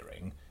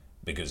understeering,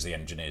 because the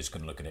engineers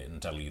can look at it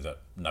and tell you that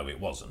no, it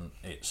wasn't.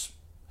 It's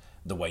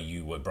the way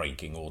you were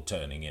braking or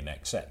turning in,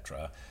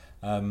 etc.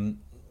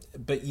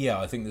 But yeah,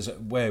 I think there's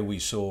where we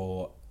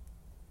saw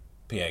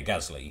Pierre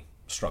Gasly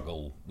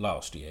struggle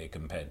last year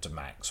compared to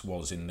Max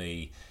was in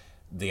the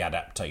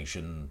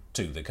adaptation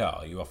to the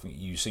car.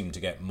 You seem to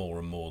get more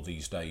and more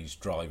these days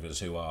drivers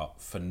who are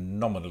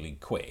phenomenally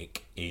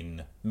quick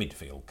in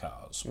midfield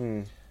cars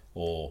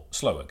or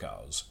slower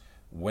cars.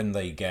 When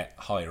they get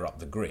higher up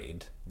the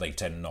grid, they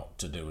tend not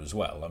to do as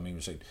well. I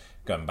mean,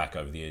 going back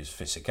over the years,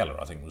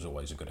 Fisichella, I think, was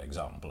always a good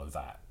example of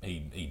that.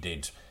 He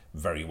did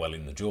very well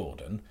in the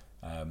Jordan,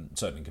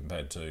 certainly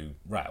compared to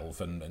Ralph,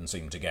 and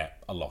seemed to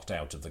get a lot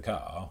out of the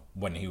car.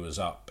 When he was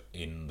up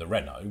in the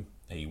Renault,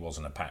 he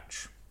wasn't a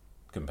patch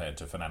compared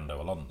to Fernando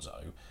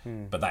Alonso,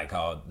 but that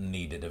car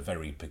needed a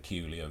very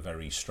peculiar,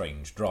 very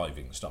strange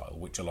driving style,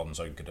 which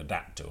Alonso could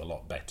adapt to a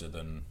lot better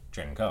than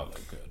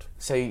Giancarlo could.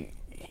 So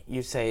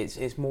you say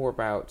it's more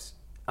about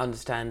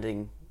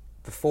understanding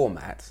the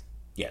format,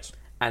 yes,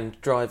 and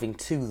driving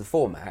to the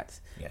format,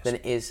 yes, than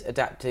it is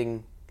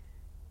adapting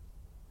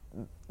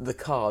the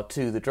car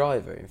to the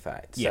driver, in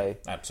fact. Yeah, So,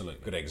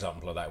 absolutely. Good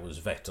example of that was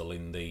Vettel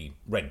in the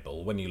Red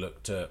Bull. When you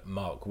looked at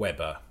Mark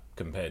Webber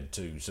compared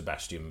to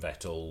Sebastian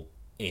Vettel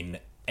in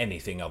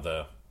anything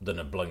other than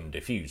a blown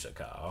diffuser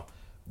car,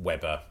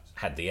 Webber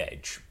had the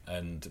edge.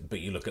 But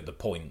you look at the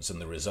points and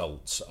the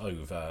results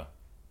over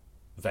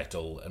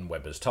Vettel and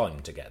Webber's time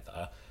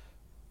together,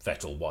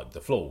 Vettel wiped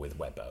the floor with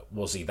Webber.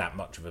 Was he that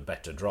much of a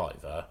better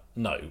driver?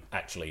 No,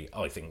 actually,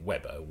 I think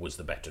Webber was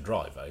the better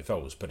driver. If I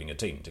was putting a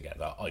team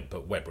together, I'd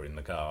put Webber in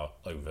the car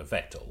over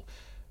Vettel.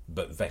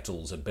 But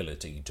Vettel's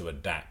ability to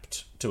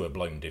adapt to a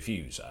blown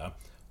diffuser,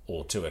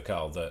 or to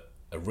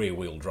a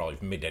rear-wheel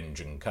drive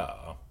mid-engine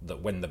car,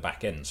 that when the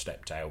back end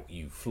stepped out,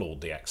 you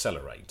floored the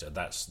accelerator.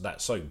 That's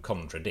so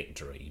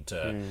contradictory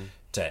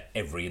to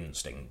every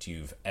instinct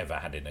you've ever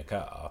had in a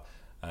car.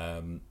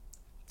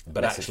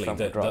 But actually,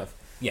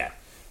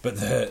 but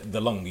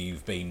the longer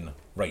you've been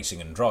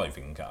racing and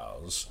driving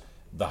cars,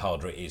 the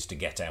harder it is to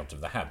get out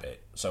of the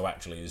habit. So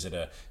actually, is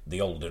it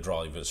the older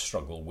drivers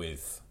struggle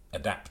with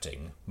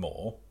adapting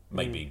more?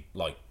 Maybe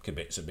like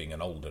Kubica being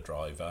an older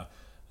driver.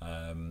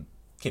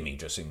 Kimi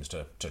just seems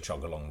to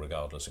chug along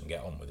regardless and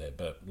get on with it.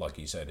 But like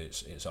he said,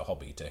 it's a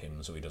hobby to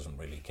him, so he doesn't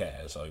really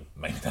care. So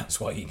maybe that's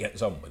why he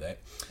gets on with it.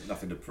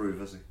 Nothing to prove,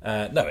 has he?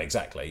 No,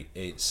 exactly.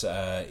 It's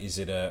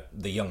the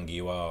younger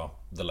you are,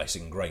 the less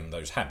ingrained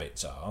those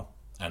habits are,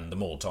 and the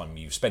more time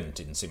you've spent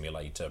in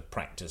simulator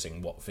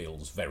practicing what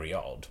feels very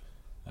odd.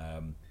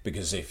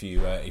 Because if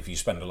you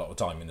spend a lot of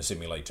time in the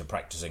simulator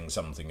practicing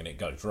something and it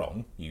goes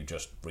wrong, you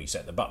just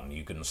reset the button.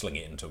 You can sling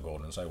it into a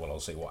corner and say, well, I'll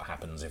see what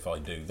happens if I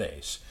do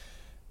this.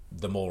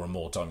 The more and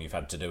more time you've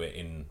had to do it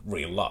in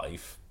real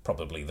life,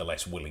 probably the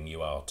less willing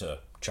you are to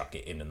chuck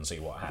it in and see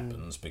what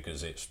happens,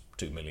 because it's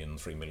 £2 million,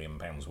 £3 million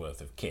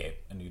worth of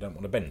kit and you don't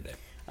want to bend it.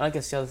 and I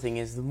guess the other thing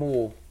is, the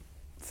more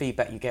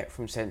feedback you get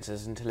from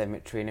sensors and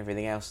telemetry and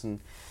everything else,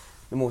 and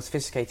the more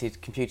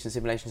sophisticated computers and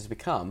simulations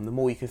become, the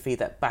more you can feed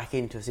that back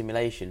into a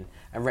simulation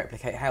and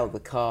replicate how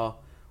the car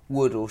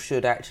would or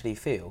should actually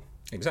feel.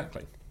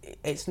 Exactly.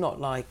 It's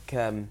not like,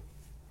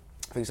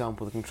 for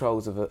example, the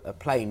controls of a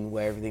plane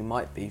where everything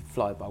might be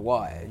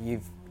fly-by-wire.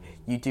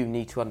 You do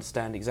need to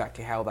understand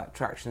exactly how that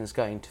traction is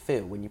going to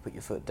feel when you put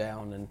your foot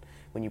down and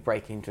when you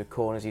brake into a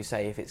corner, as you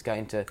say. If it's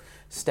going to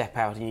step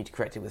out, you need to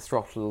correct it with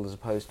throttle as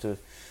opposed to,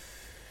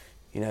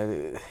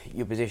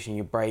 your position,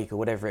 your brake, or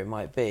whatever it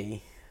might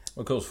be.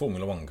 Of course,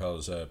 Formula One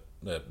cars,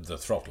 the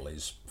throttle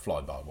is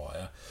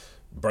fly-by-wire.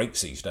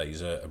 Brakes these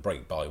days are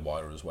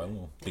brake-by-wire as well,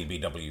 or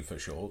BBW for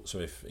short. So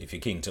if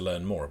you're keen to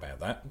learn more about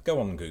that, go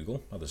on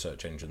Google. Other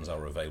search engines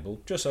are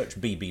available. Just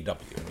search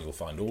BBW and you'll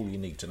find all you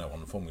need to know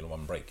on Formula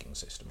One braking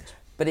systems.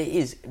 But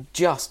it's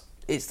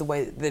the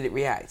way that it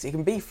reacts. It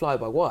can be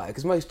fly-by-wire,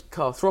 because most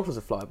car throttles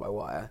are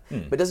fly-by-wire,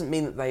 but it doesn't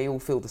mean that they all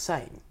feel the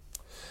same.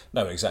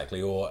 No,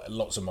 exactly. Or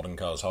lots of modern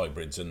cars,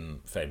 hybrids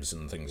and FEVs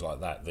and things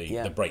like that.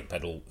 The brake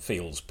pedal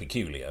feels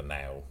peculiar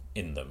now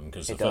in them,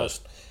 because the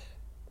first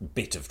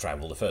bit of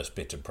travel, the first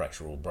bit of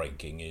pressure or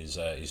braking is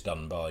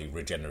done by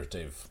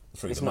regenerative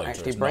through the motor.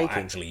 It's not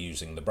actually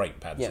using the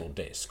brake pads or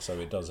discs, so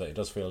it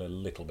does feel a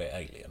little bit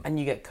alien. And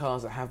you get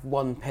cars that have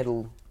one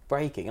pedal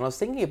braking. And I was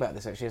thinking about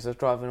this actually as I was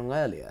driving along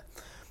earlier,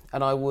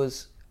 and I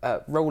was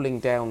rolling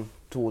down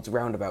towards a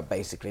roundabout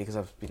basically, because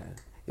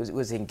it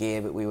was in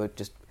gear, but we were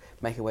just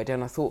making our way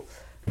down. I thought,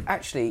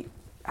 actually,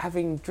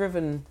 having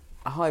driven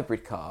a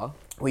hybrid car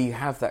where you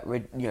have that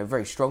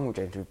very strong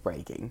regenerative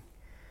braking,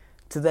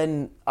 to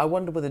then, I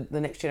wonder whether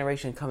the next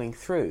generation coming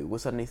through will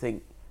suddenly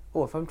think,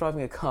 oh, if I'm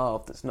driving a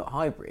car that's not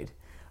hybrid,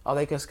 are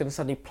they just going to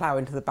suddenly plough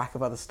into the back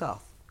of other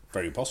stuff?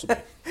 Very possibly.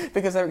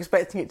 Because they're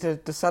expecting it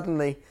to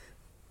suddenly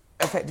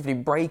effectively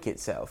brake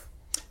itself.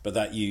 But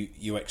that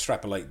you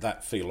extrapolate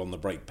that feel on the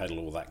brake pedal,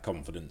 or that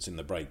confidence in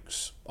the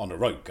brakes on a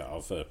road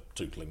car for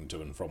tootling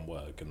to and from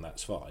work, and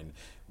that's fine.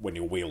 When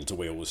you're wheel to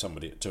wheel with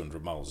somebody at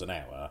 200 miles an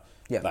hour,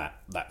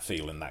 that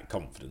feel and that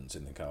confidence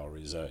in the car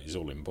is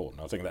all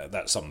important. I think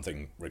that's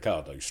something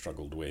Ricciardo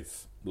struggled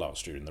with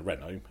last year in the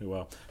Renault, who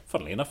are,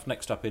 funnily enough,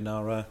 next up in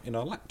our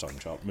lap time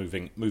chart,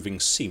 moving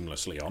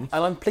seamlessly on.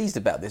 And I'm pleased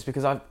about this,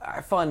 because I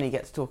finally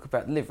get to talk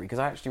about livery, because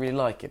I actually really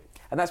like it.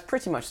 And that's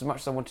pretty much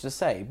as I wanted to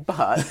say,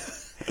 but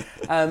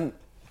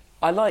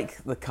I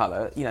like the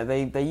colour.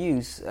 They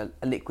use a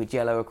liquid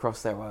yellow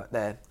across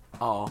their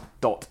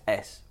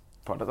R.S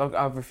product.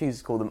 I refuse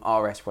to call them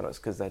RS products,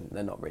 because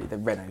they're not really. They're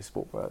Renault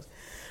Sport products.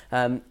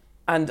 And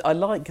I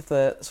like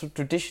the sort of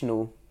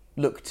traditional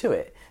look to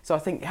it. So I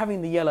think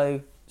having the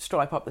yellow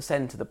stripe up the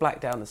centre, the black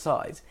down the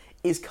sides,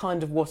 is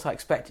kind of what I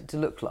expect it to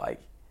look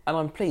like. And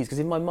I'm pleased, because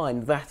in my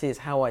mind, that is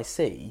how I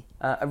see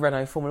a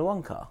Renault Formula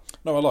One car.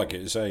 No, I like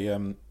it. It's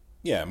a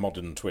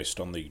modern twist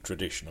on the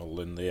traditional,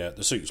 and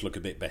the suits look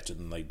a bit better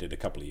than they did a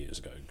couple of years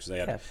ago, because they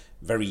had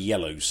very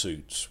yellow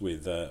suits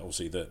with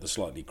obviously the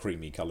slightly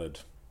creamy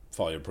coloured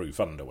fireproof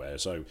underwear,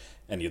 so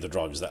any of the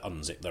drivers that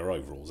unzip their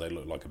overalls, they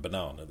look like a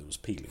banana that was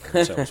peeling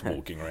themselves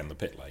walking around the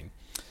pit lane.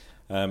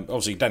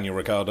 Obviously Daniel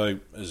Ricciardo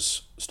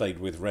has stayed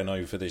with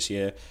Renault for this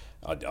year.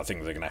 I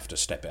think they're going to have to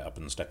step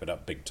it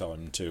up big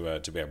time to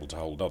be able to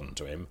hold on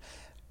to him.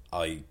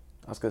 I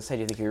I was going to say,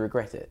 do you think he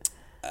regret it?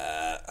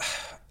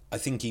 I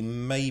think he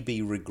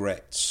maybe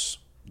regrets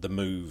the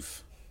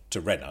move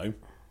to Renault,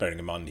 bearing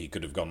in mind he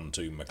could have gone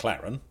to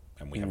McLaren,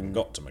 and we haven't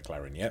got to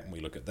McLaren yet, and we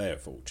look at their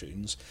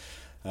fortunes.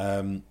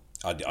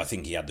 I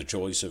think he had the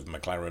choice of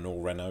McLaren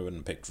or Renault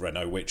and picked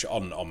Renault, which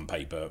on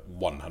paper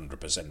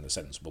 100% a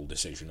sensible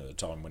decision at the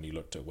time when you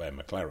looked at where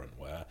McLaren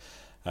were.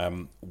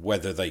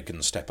 Whether they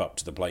can step up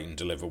to the plate and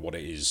deliver what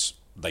it is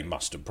they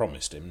must have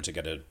promised him to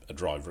get a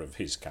driver of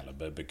his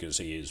calibre, because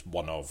he is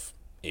one of,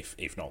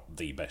 if not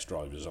the best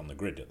drivers on the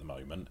grid at the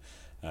moment.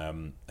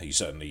 He's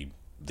certainly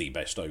the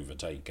best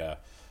overtaker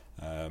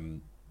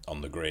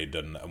on the grid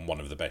and one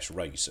of the best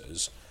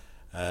racers.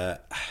 I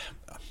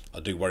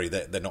do worry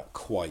that they're not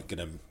quite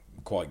going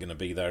to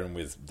be there, and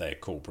with their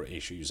corporate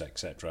issues,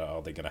 etc.,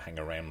 are they going to hang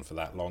around for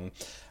that long?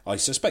 I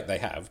suspect they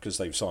have, because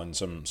they've signed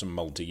some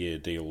multi-year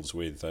deals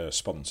with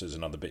sponsors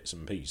and other bits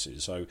and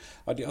pieces. So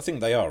I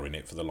think they are in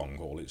it for the long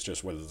haul. It's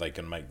just whether they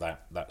can make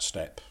that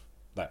step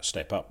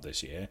up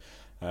this year.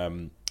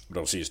 But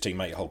obviously his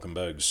teammate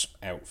Hülkenberg's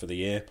out for the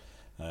year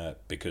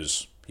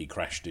because he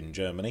crashed in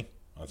Germany.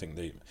 I think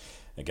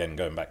again,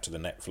 going back to the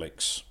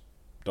Netflix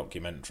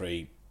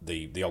documentary,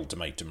 the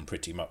ultimatum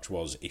pretty much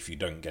was, if you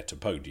don't get a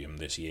podium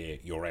this year,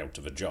 you're out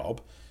of a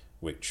job,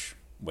 which,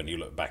 when you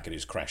look back at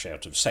his crash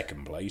out of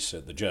second place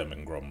at the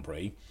German Grand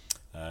Prix,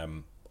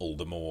 all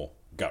the more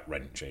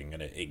gut-wrenching,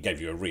 and it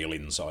gave you a real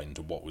insight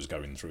into what was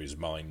going through his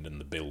mind and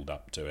the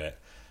build-up to it.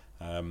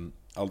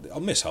 I'll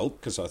miss Hulk,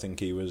 because I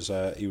think he was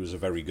a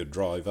very good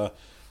driver,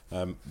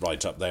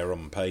 right up there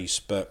on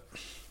pace, but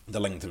the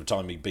length of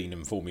time he'd been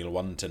in Formula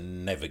 1 to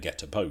never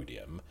get a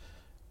podium,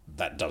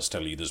 that does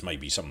tell you there's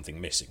maybe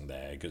something missing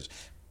there, because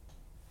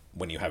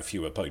when you have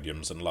fewer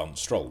podiums than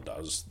Lance Stroll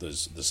does,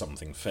 there's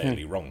something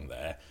fairly wrong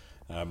there.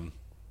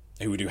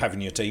 Who would you have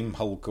in your team,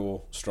 Hulk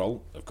or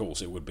Stroll? Of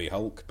course it would be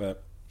Hulk,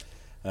 but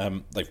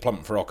they've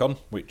plumped for Ocon,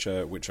 which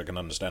I can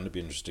understand. It'd be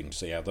interesting to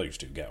see how those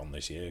two get on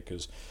this year,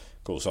 because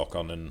of course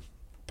Ocon and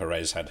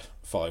Perez had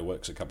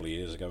fireworks a couple of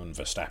years ago, and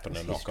Verstappen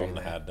and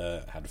Ocon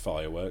had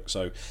fireworks.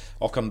 So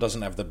Ocon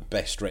doesn't have the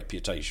best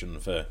reputation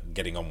for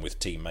getting on with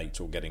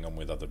teammates or getting on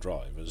with other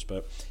drivers,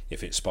 but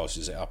if it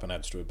spices it up and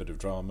adds to a bit of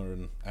drama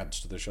and adds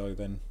to the show,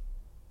 then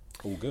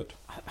all good.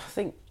 I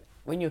think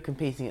when you're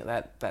competing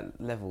at that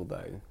level,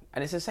 though,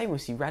 and it's the same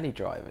with rally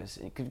drivers,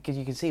 because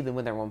you can see them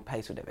when they're on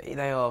pace or whatever,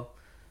 they are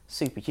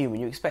superhuman.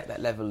 You expect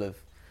that level of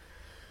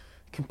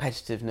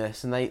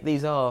competitiveness, and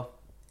these are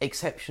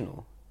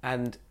exceptional.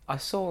 And I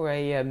saw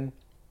a meme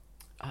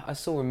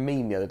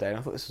the other day, and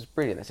I thought this was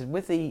brilliant. They said,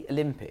 with the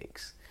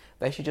Olympics,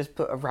 they should just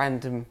put a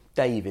random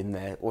Dave in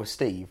there, or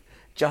Steve,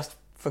 just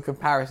for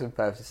comparison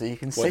purposes, so you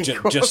can see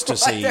just to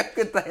see how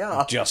good they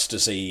are. Just to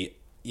see,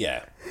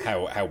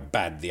 how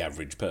bad the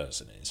average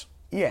person is.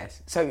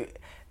 Yes. So,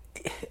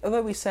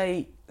 although we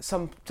say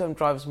some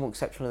drivers are more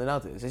exceptional than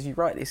others, as you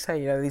rightly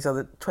say, these are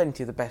the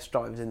 20 of the best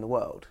drivers in the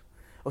world,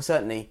 or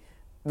certainly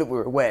that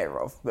we're aware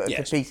of, that are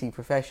competing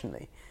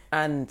professionally,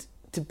 and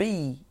to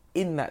be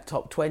in that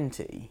top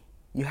 20,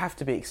 you have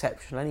to be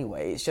exceptional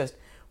anyway. It's just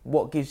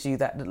what gives you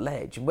that little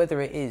edge. And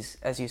whether it is,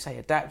 as you say,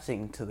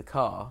 adapting to the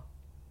car,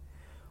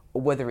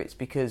 or whether it's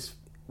because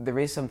there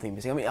is something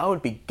missing. I mean, I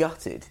would be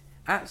gutted,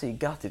 absolutely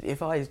gutted,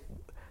 if I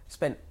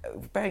spent,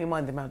 bearing in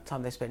mind the amount of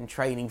time they spend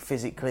training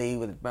physically,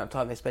 with the amount of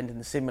time they spend in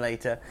the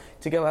simulator,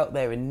 to go out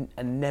there and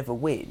never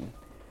win.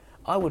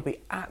 I would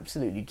be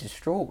absolutely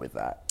distraught with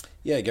that.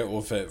 Yeah,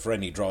 well, for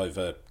any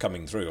driver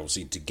coming through,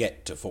 obviously, to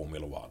get to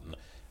Formula 1,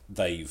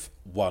 they've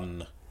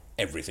won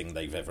everything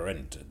they've ever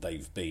entered.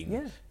 They've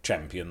been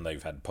champion,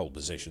 they've had pole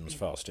positions,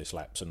 fastest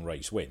laps and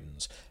race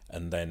wins,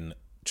 and then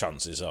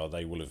chances are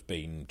they will have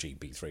been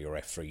GP3 or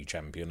F3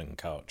 champion and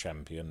kart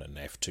champion and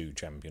F2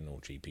 champion or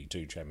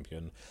GP2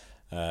 champion,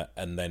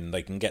 and then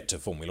they can get to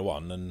Formula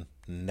 1 and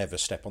never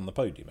step on the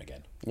podium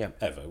again,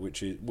 ever,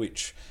 which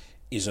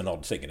is an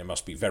odd thing, and it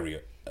must be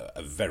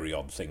a very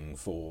odd thing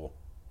for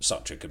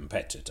such a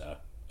competitor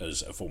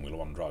as a Formula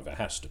 1 driver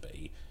has to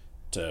be,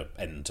 to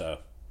enter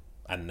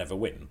and never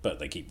win, but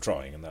they keep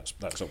trying, and that's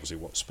obviously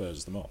what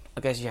spurs them on.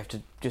 I guess you have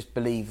to just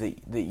believe that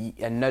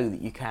and know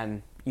that you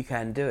can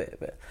do it.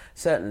 But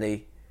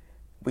certainly,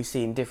 we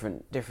see in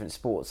different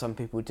sports, some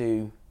people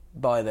do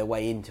buy their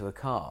way into a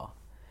car,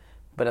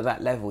 but at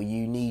that level,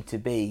 you do need to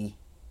be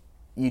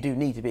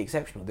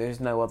exceptional. There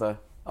is no other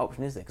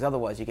option, is there? Because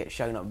otherwise, you get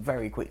shown up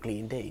very quickly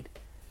indeed.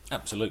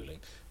 Absolutely,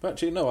 but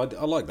actually, no, I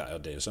like that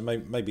idea. So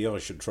maybe I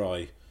should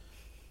try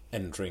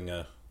entering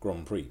a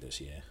Grand Prix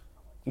this year.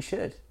 You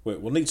should.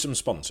 We'll need some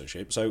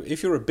sponsorship. So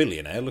if you're a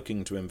billionaire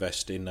looking to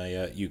invest in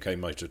a UK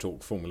Motor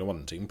Talk Formula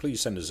 1 team,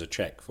 please send us a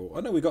cheque for... I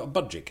know we've got a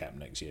budget cap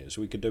next year,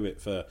 so we could do it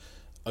for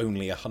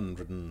only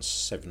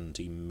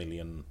 $170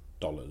 million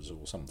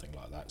or something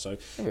like that. So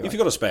if you've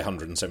got a spare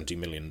 $170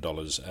 million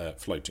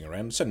floating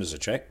around, send us a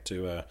cheque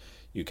to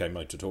UK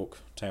Motor Talk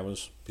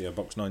Towers, PO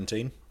Box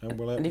 19, and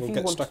we'll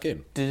get stuck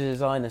in. To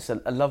design us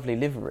a lovely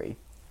livery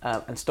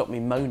and stop me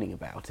moaning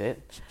about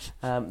it,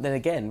 then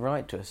again,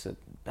 write to us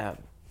at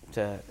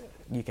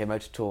UK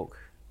Motor Talk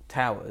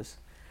Towers,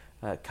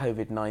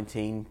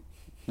 COVID-19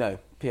 No,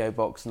 PO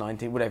Box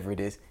 19, whatever it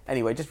is.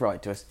 Anyway, just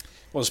write to us.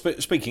 Well,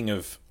 speaking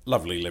of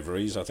lovely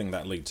liveries, I think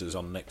that leads us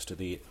on next to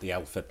the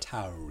Alpha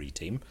Tauri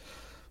team,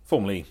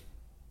 formerly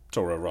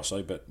Toro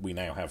Rosso, but we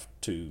now have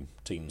 2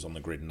 teams on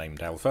the grid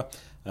named Alpha.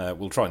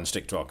 We'll try and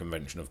stick to our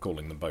convention of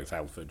calling them both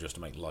Alpha just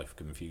to make life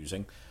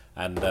confusing.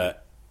 And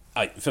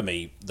for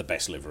me, the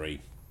best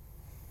livery,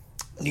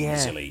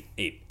 easily,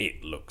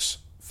 it looks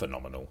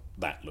phenomenal.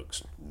 That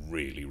looks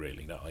really,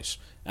 really nice,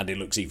 and it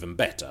looks even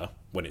better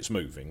when it's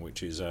moving,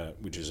 which is a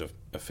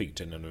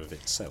feat in and of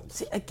itself.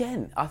 See,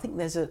 again, I think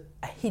there's a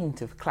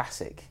hint of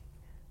classic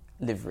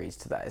liveries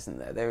to that, isn't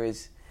there? There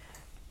is.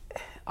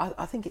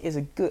 I think it is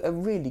a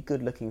really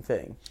good looking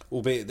thing.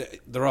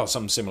 Albeit there are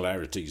some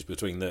similarities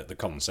between the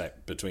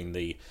concept between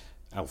the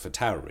Alpha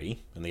Tauri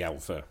and the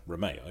Alfa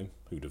Romeo.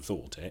 Who'd have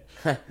thought it?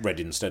 Red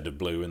instead of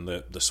blue, and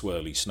the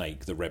swirly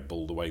snake, the Red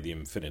Bull, the way the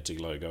Infinity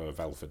logo of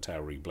Alpha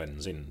Tauri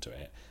blends into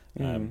it.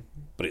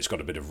 But it's got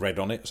a bit of red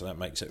on it, so that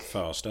makes it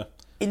faster.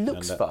 It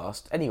looks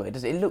fast anyway,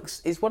 does it?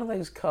 It's one of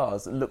those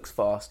cars that looks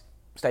fast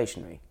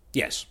stationary.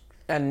 Yes.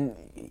 And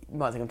you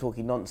might think I'm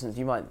talking nonsense,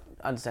 you might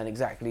understand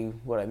exactly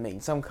what I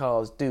mean. Some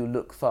cars do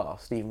look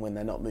fast even when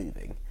they're not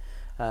moving.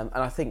 And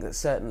I think that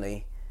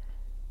certainly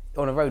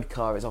on a road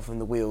car it's often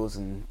the wheels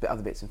and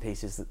other bits and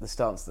pieces, the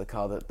stance of the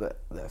car that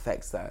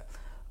affects that.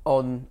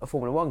 On a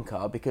Formula 1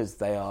 car, because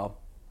they are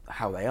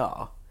how they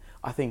are,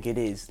 I think it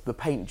is the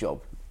paint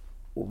job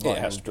or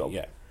vinyl job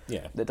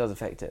that does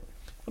affect it.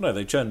 Well, no,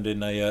 they churned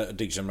in a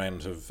decent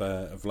amount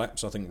of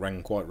laps. I think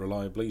ran quite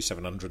reliably,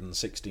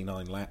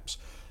 769 laps.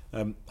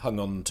 Hung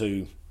on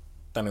to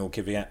Daniel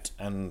Kvyat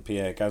and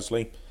Pierre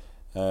Gasly.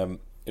 It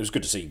was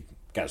good to see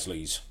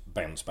Gasly's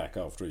bounce back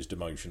after his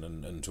demotion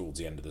and towards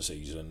the end of the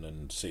season,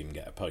 and see him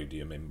get a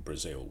podium in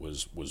Brazil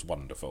was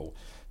wonderful.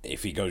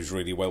 If he goes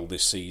really well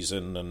this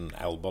season and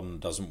Albon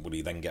doesn't, will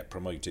he then get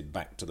promoted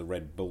back to the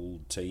Red Bull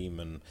team,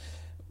 and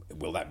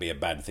will that be a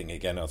bad thing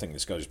again? I think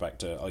this goes back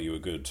to, are you a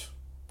good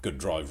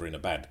driver in a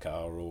bad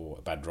car or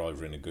a bad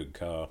driver in a good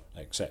car,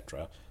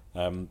 etc.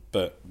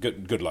 But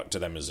good luck to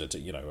them as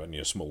only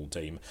a small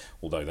team.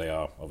 Although they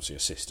are obviously a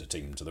sister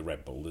team to the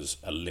Red Bull, there's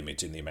a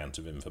limit in the amount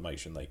of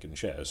information they can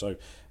share. So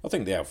I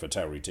think the Alpha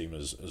Tauri team,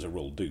 as a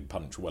rule, do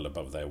punch well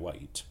above their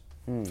weight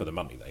for the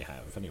money they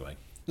have. Anyway,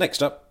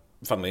 next up,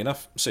 funnily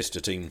enough, sister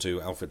team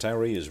to Alpha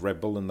Tauri is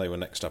Red Bull, and they were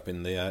next up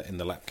in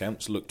the lap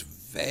counts. Looked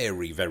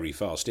very, very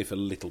fast, if a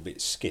little bit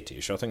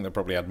skittish. I think they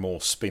probably had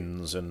more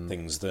spins and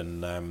things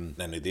than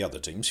any of the other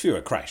teams.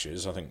 Fewer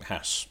crashes. I think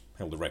Haas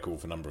held the record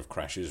for number of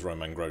crashes.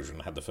 Romain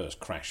Grosjean had the first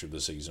crash of the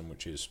season,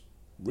 which is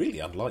really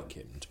unlike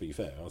him, to be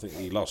fair. I think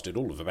he lasted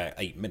all of about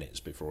 8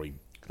 minutes before he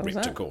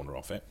ripped a corner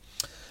off it.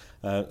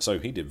 So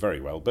he did very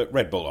well. But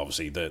Red Bull,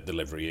 obviously, the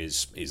livery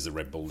is the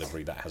Red Bull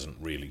livery. That hasn't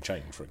really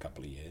changed for a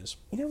couple of years.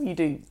 You know when you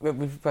do,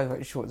 we've spoken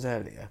about shorts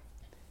earlier,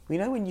 you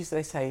know when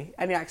they say,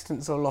 any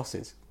accidents or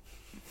losses?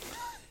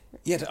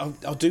 Yeah,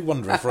 I do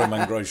wonder if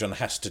Romain Grosjean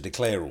has to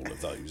declare all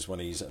of those when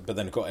he's... But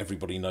then, of course,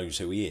 everybody knows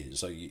who he is,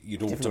 so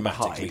you'd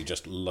automatically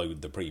just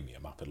load the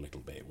premium up a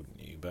little bit,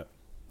 wouldn't you? But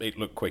it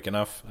looked quick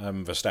enough.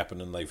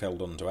 Verstappen, and they've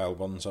held on to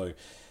Albon, so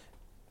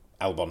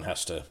Albon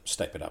has to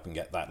step it up and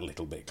get that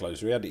little bit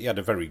closer. He had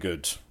a very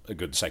good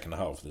second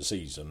half of the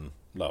season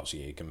last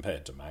year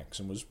compared to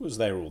Max, and was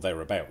there or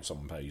thereabouts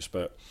on pace.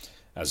 But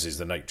as is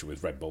the nature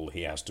with Red Bull,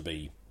 he has to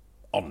be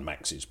on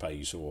Max's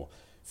pace or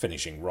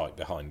finishing right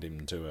behind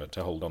him to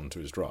hold on to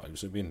his drive.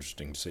 So it'd be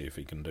interesting to see if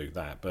he can do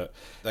that. But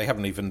they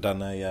haven't even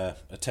done a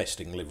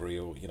testing livery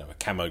or a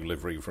camo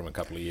livery from a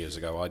couple of years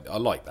ago. I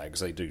like that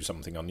because they do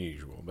something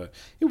unusual. But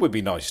it would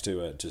be nice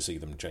to see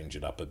them change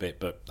it up a bit.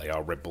 But they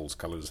are Red Bull's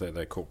colours. They're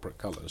their corporate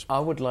colours. I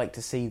would like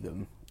to see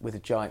them with a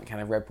giant can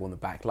of Red Bull in the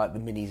back, like the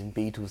Minis and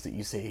Beetles that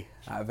you see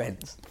at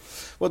events.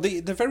 Well,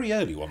 the very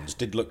early ones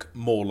did look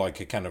more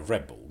like a can of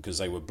Red Bull because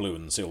they were blue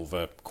and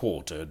silver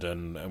quartered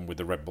and with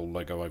the Red Bull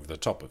logo over the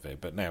top of it.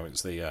 But now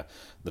it's the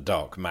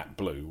dark matte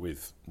blue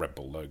with Red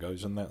Bull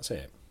logos, and that's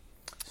it.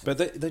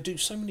 But they do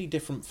so many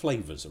different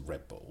flavours of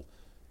Red Bull.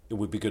 It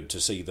would be good to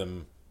see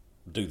them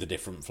do the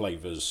different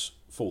flavours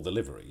for the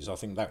liveries. I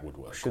think that would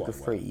work quite well.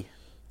 Sugar-free.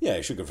 Yeah,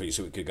 sugar-free,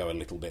 so it could go a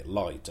little bit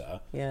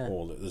lighter. Yeah.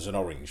 Or there's an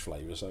orange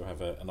flavour, so have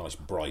a nice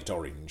bright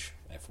orange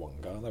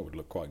F1 car. That would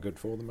look quite good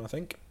for them, I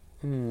think.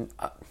 It's an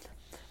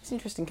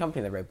interesting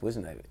company, the Red Bull,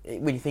 isn't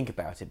it? When you think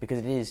about it, because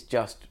it is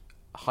just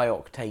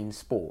high-octane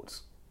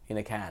sports in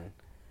a can.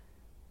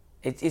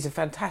 It's a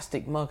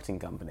fantastic marketing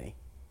company.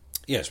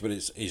 Yes, but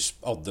it's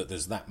odd that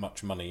there's that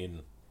much money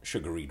in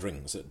sugary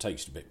drinks that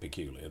taste a bit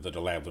peculiar, that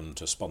allow them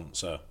to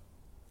sponsor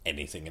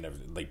anything and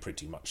everything. They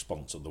pretty much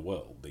sponsor the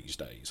world these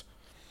days.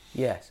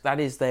 Yes, that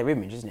is their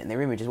image, isn't it? And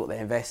their image is what they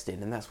invest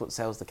in, and that's what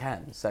sells the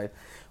cans. So,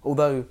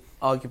 although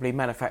arguably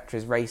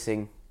manufacturers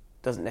racing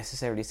doesn't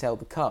necessarily sell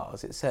the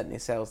cars, it certainly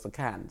sells the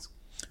cans.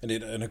 And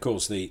of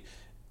course,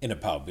 in a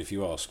pub, if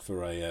you ask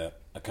for a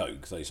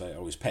Coke, they say,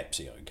 "Oh, is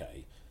Pepsi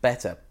okay?"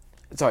 Better.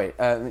 Sorry,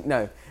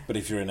 no. But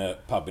if you're in a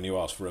pub and you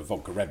ask for a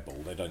vodka Red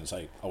Bull, they don't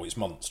say, "Oh, it's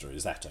Monster,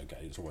 is that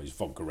okay?" It's always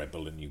vodka Red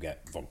Bull, and you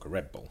get vodka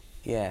Red Bull.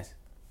 Yes,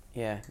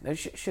 yeah. No,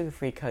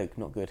 sugar-free Coke,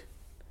 not good.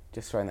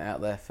 Just throwing that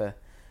out there for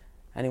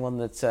anyone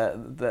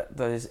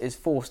that is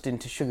forced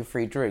into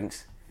sugar-free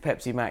drinks,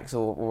 Pepsi Max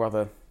or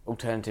other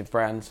alternative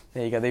brands.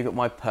 There you go. They've got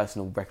my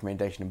personal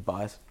recommendation and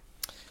bias.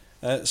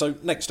 So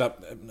next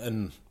up,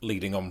 and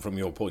leading on from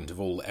your point of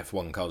all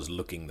F1 cars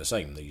looking the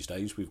same these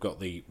days, we've got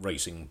the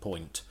Racing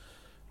Point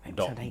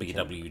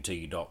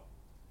 .bwt.Team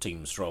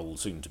Stroll,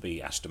 soon to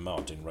be Aston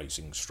Martin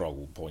Racing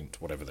Stroll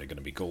Point, whatever they're going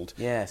to be called.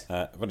 Yes.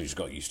 I've only just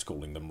got used to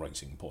calling them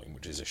Racing Point,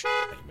 which is a shit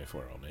name if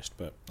we're honest,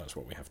 but that's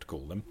what we have to call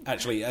them.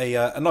 Actually,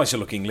 a nicer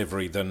looking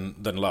livery than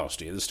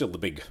last year. There's still the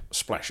big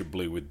splash of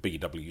blue with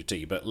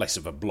BWT, but less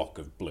of a block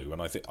of blue, and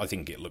I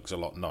think it looks a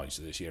lot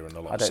nicer this year and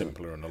a lot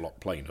simpler and a lot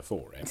plainer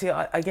for it. See,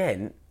 I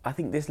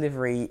think this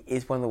livery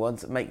is one of the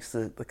ones that makes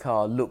the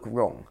car look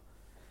wrong,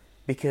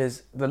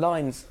 because the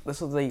lines,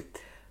 the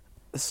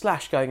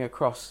slash going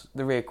across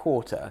the rear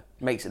quarter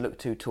makes it look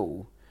too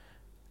tall,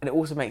 and it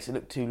also makes it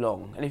look too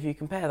long. And if you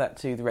compare that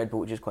to the Red Bull,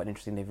 which is quite an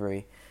interesting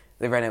livery,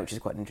 the Renault, which is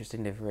quite an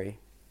interesting livery,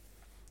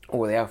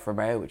 or the Alfa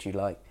Romeo, which you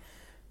like,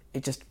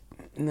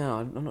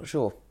 I'm not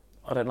sure.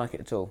 I don't like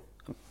it at all.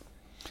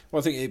 Well,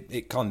 I think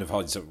it kind of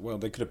hides it. Well,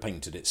 they could have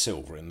painted it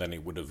silver, and then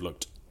it would have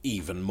looked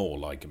even more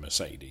like a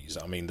Mercedes.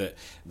 I mean,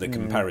 the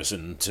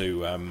comparison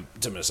to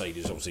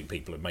Mercedes, obviously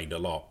people have made a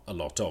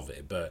lot of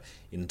it, but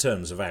in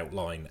terms of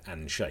outline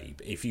and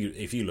shape, if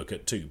you look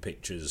at two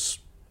pictures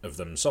of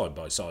them side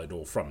by side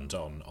or front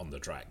on the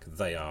track,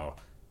 they are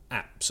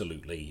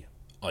absolutely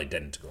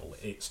identical.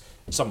 It's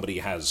somebody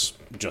has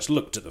just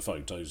looked at the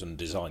photos and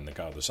designed the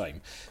car the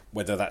same.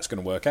 Whether that's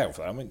going to work out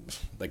for them, I mean,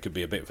 they could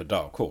be a bit of a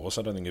dark horse.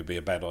 I don't think it'd be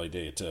a bad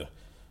idea to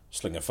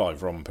sling a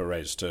fiver on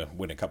Perez to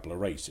win a couple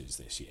of races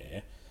this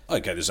year.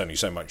 Okay, there's only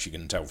so much you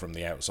can tell from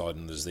the outside,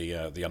 and there's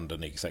the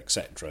underneath,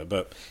 etc.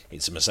 But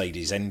it's a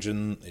Mercedes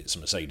engine, it's a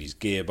Mercedes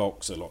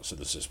gearbox, so lots of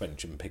the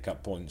suspension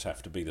pickup points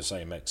have to be the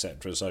same,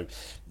 etc. So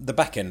the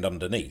back end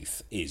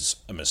underneath is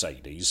a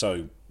Mercedes,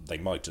 so they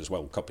might as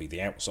well copy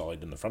the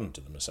outside and the front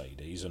of the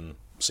Mercedes and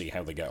see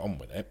how they get on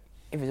with it.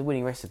 If it's a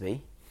winning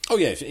recipe... Oh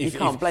yeah, you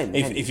can't blame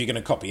them. If you're going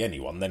to copy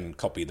anyone, then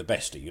copy the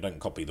best team. You don't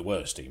copy the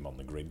worst team on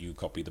the grid, you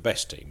copy the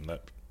best team.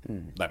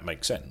 That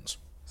makes sense.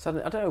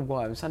 Suddenly, I don't know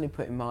why, I'm suddenly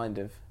put in mind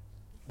of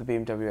the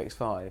BMW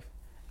X5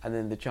 and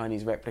then the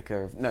Chinese replica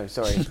of... No,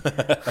 sorry.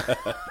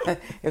 It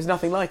was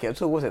nothing like it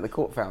at all, was it? The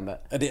court found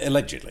that.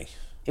 Allegedly.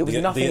 It was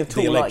nothing at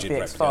all like the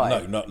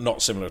X5. No,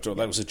 not similar at all.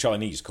 That was a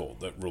Chinese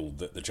court that ruled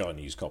that the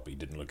Chinese copy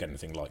didn't look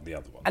anything like the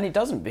other one. And it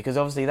doesn't, because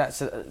obviously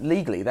that's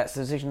legally that's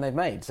the decision they've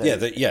made. So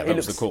that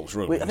was the court's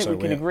ruling. I think we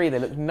can agree they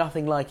look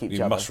nothing like each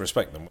other. You must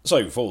respect them.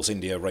 So, Force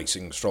India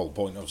Racing Stroll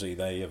Point, obviously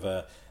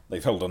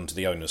they've held on to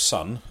the owner's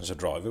son as a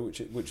driver,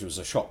 which was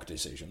a shock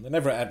decision. They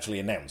never actually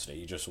announced it.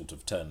 He just sort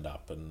of turned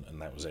up, and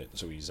that was it.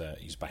 So he's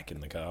back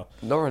in the car.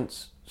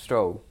 Lawrence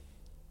Stroll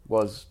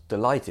was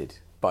delighted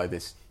by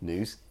this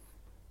news.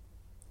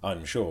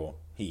 I'm sure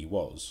he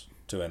was,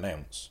 to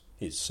announce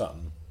his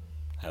son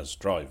as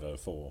driver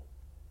for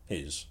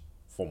his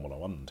Formula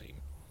One team.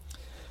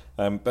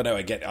 But no,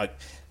 again,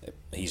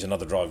 he's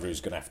another driver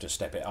who's going to have to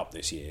step it up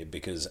this year,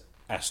 because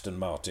Aston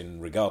Martin,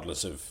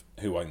 regardless of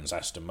who owns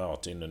Aston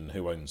Martin and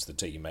who owns the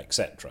team,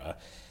 etc.,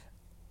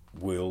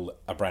 will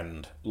a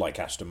brand like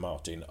Aston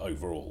Martin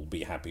overall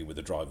be happy with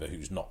a driver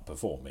who's not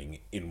performing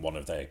in one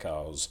of their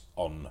cars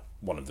on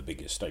one of the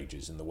biggest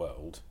stages in the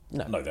world?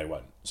 No, they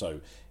won't. So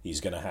he's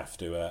going to have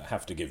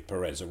to give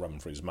Perez a run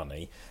for his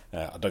money.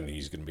 I don't think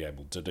he's going to be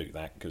able to do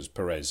that, because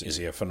Perez, is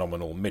he a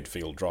phenomenal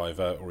midfield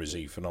driver or is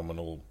he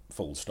phenomenal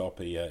full stop?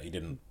 He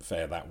didn't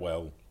fare that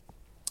well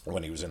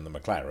when he was in the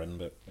McLaren,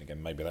 but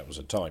again, maybe that was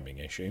a timing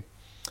issue.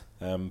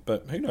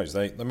 But who knows?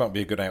 They might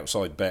be a good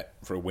outside bet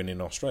for a win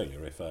in Australia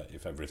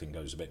if everything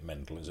goes a bit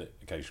mental, as it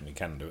occasionally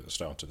can do at the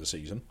start of the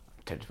season.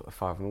 Tend to put a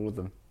fiver on all of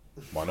them.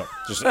 Why not?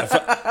 Just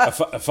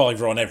a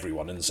fiver on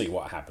everyone and see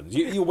what happens.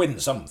 You'll win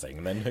something,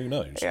 and then who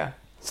knows? Yeah.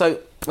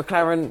 So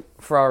McLaren,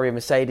 Ferrari, and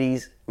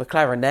Mercedes.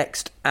 McLaren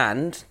next,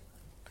 and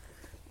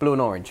blue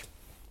and orange.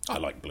 I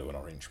like blue and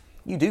orange.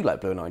 You do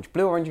like blue and orange.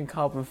 Blue, orange, and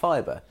carbon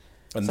fibre.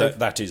 And so,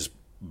 that is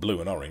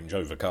blue and orange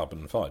over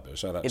carbon fibre,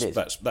 so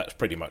that's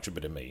pretty much a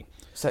bit of me.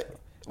 So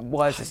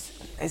why is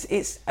this?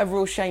 It's a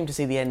real shame to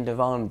see the end of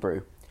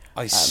Arnbrew.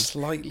 I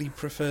slightly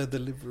prefer the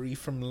livery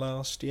from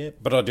last year,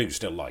 but I do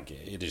still like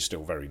it. It is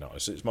still very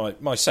nice. It's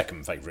my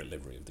second favourite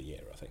livery of the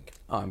year, I think.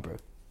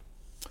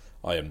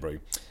 Irn-Bru.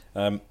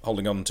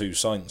 Holding on to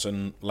Sainz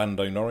and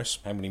Lando Norris.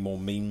 How many more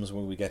memes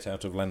will we get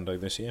out of Lando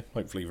this year?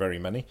 Hopefully very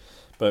many.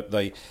 But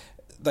they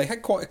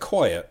had quite a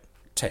quiet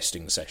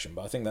testing session,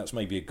 but I think that's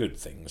maybe a good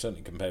thing,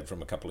 certainly compared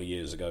from a couple of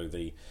years ago,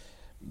 the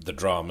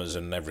dramas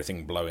and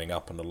everything blowing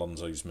up and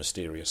Alonso's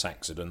mysterious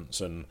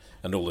accidents and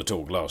all the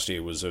talk last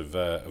year was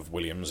of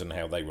Williams and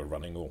how they were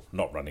running, or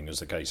not running as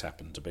the case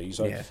happened to be.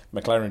 So yeah.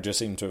 McLaren just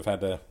seemed to have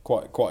had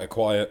quite a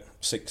quiet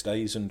 6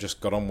 days and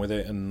just got on with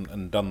it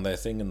and done their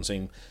thing and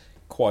seemed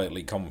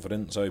quietly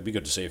confident. So it'd be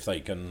good to see if they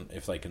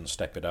can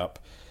step it up,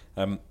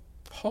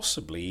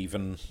 possibly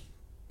even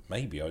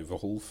maybe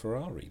overhaul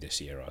Ferrari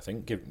this year, I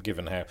think,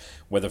 given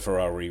whether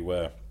Ferrari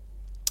were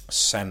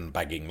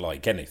sandbagging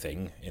like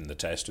anything in the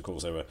test. Of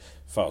course, they were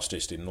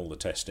fastest in all the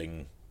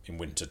testing, in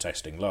winter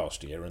testing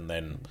last year, and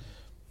then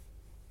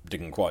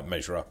didn't quite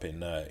measure up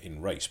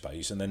in race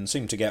pace, and then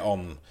seemed to get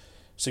on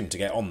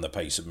the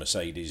pace of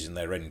Mercedes, and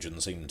their engine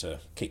seemed to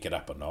kick it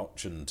up a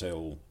notch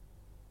until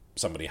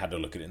somebody had a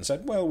look at it and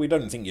said, well, we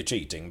don't think you're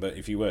cheating, but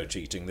if you were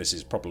cheating, this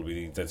is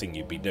probably the thing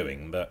you'd be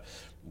doing, but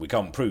we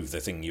can't prove the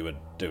thing you were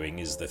doing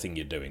is the thing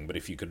you're doing, but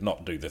if you could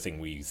not do the thing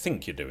we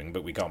think you're doing,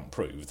 but we can't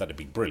prove, that'd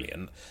be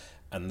brilliant.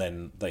 And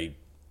then they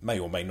may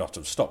or may not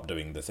have stopped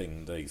doing the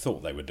thing they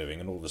thought they were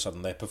doing, and all of a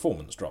sudden their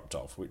performance dropped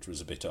off, which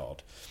was a bit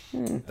odd.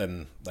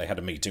 Then they had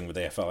a meeting with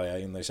the FIA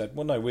and they said,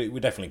 well, no, we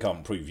definitely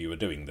can't prove you were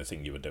doing the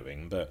thing you were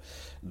doing, but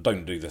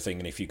don't do the thing,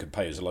 and if you could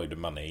pay us a load of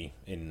money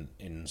in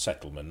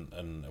settlement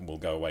and we'll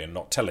go away and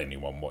not tell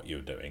anyone what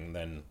you're doing,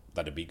 then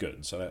that'd be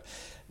good. So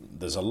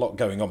there's a lot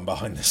going on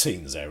behind the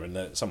scenes there,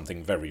 and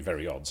something very,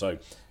 very odd. So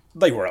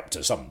they were up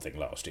to something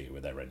last year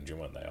with their engine,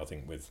 weren't they? I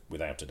think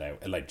without a doubt,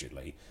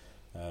 allegedly.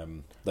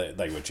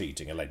 They were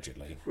cheating,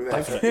 allegedly.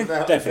 Definitely.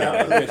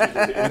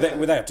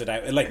 Without a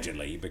doubt,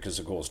 allegedly, because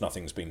of course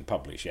nothing's been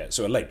published yet.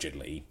 So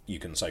allegedly, you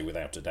can say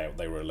without a doubt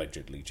they were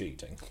allegedly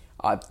cheating.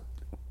 I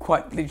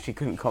quite literally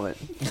couldn't comment.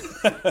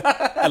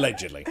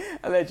 Allegedly.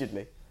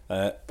 Allegedly.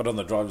 But on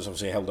the drivers,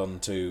 obviously held on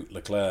to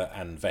Leclerc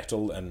and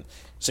Vettel, and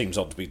seems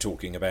odd to be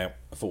talking about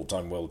a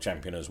full-time world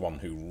champion as one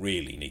who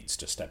really needs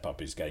to step up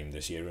his game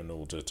this year in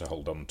order to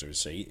hold on to his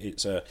seat.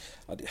 It's do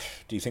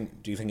you think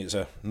it's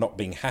a not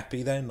being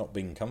happy there, not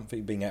being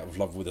comfy, being out of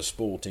love with the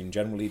sport in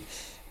general?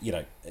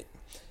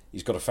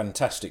 He's got a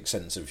fantastic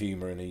sense of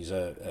humour, and he's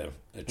a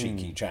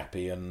cheeky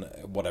chappy and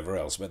whatever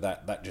else, but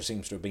that just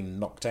seems to have been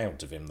knocked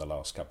out of him the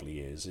last couple of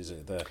years. Is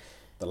it the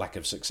lack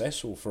of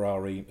success, or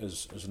Ferrari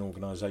as an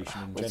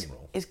organisation in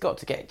general? It's got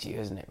to get to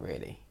you, isn't it,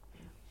 really?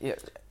 Yeah,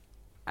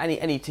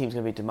 any team's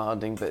going to be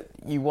demanding, but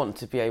you want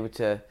to be able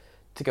to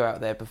go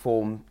out there,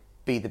 perform,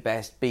 be the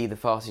best, be the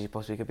fastest you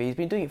possibly could be. He's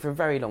been doing it for a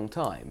very long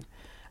time,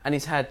 and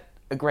he's had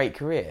a great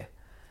career.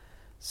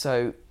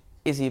 So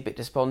is he a bit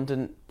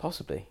despondent?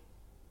 Possibly.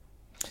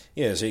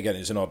 Yeah, so again,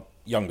 it's an odd.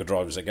 Younger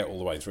drivers that get all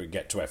the way through,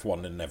 get to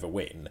F1 and never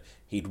win.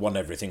 He'd won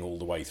everything all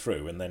the way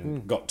through, and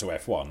then got to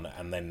F1,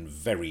 and then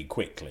very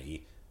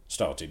quickly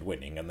started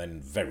winning, and then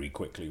very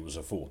quickly was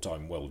a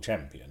 4-time world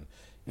champion.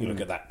 You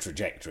look at that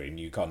trajectory, and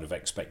you kind of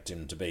expect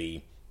him to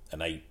be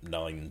an 8,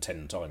 9,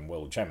 10-time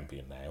world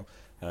champion now.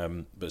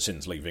 But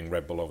since leaving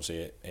Red Bull,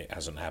 obviously it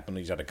hasn't happened.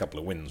 He's had a couple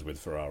of wins with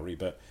Ferrari,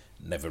 but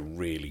never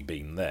really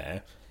been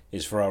there.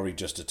 Is Ferrari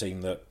just a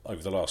team that,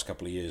 over the last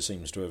couple of years,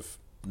 seems to have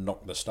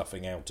knocked the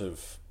stuffing out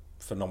of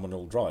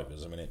phenomenal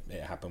drivers? I mean,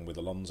 it happened with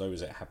Alonso.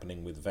 Is it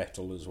happening with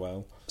Vettel as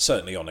well?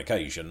 Certainly on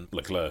occasion,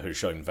 Leclerc has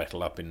shown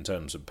Vettel up in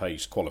terms of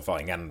pace,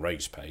 qualifying and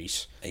race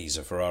pace. He's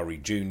a Ferrari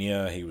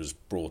junior. He was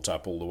brought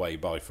up all the way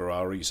by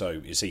Ferrari,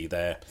 so is he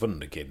their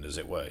wunderkind, as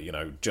it were?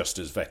 Just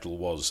as Vettel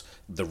was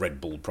the Red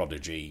Bull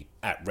prodigy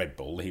at Red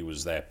Bull, he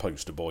was their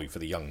poster boy for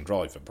the young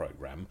driver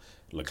programme.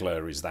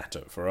 Leclerc is that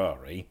at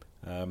Ferrari,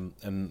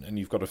 and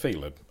you've got to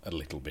feel a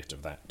little bit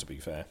of that, to be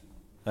fair.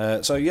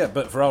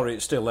 But Ferrari,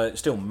 it's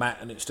still matte,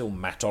 and it's still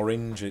matte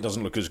orange. It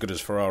doesn't look as good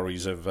as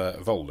Ferraris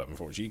of old,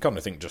 unfortunately. You kind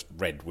of think just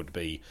red would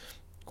be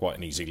quite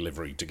an easy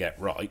livery to get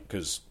right,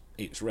 because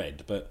it's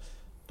red, but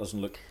it doesn't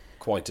look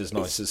quite as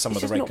nice as some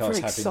of the red cars have in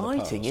the past. It's not very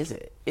exciting, is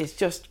it? It's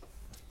just...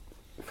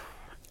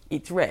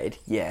 It's red,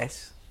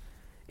 yes.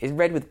 It's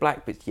red with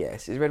black bits,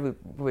 yes. It's red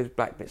with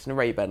black bits and a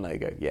Ray-Ban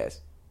logo,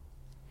 yes.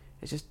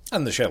 It's just...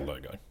 And the Shell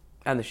logo.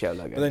 And the Shell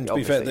logo. But then, to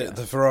be fair,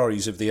 the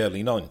Ferraris of the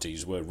early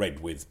 90s were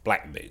red with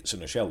black bits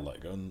and a Shell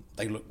logo, and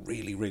they look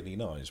really, really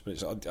nice.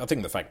 But I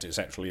think the fact it's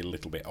actually a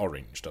little bit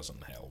orange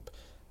doesn't help.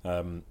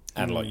 And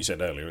like you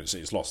said earlier,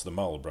 it's lost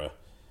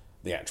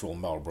the actual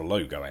Marlboro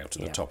logo out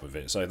of the top of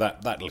it. So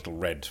that little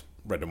red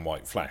and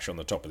white flash on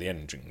the top of the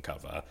engine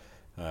cover,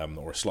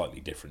 or a slightly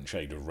different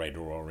shade of red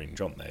or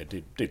orange on there,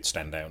 did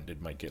stand out and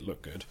did make it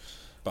look good.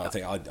 But I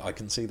think I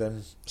can see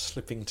them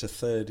slipping to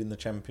third in the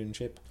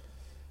championship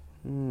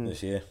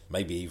this year,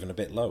 maybe even a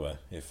bit lower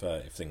if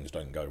things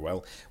don't go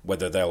well.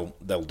 Whether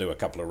they'll do a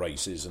couple of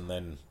races and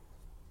then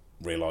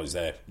realise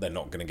they're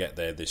not going to get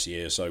there this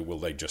year, so will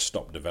they just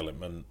stop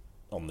development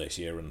on this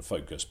year and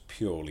focus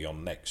purely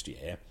on next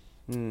year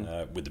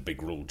with the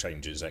big rule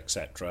changes,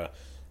 etc.,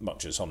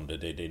 much as Honda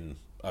did in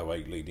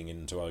 08 leading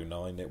into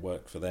 09. It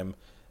worked for them.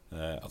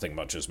 I think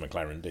much as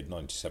McLaren did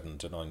 97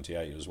 to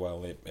 98 as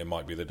well. It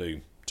might be they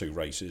do 2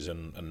 races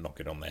and knock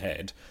it on the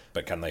head,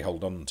 but can they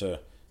hold on to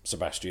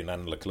Sebastian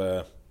and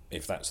Leclerc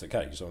if that's the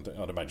case?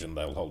 I'd imagine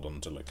they'll hold on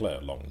to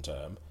Leclerc long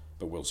term,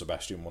 but will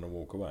Sebastian want to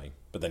walk away?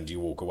 But then do you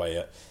walk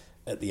away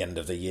at the end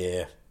of the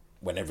year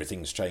when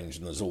everything's changed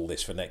and there's all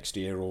this for next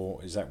year, or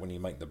is that when you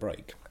make the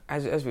break?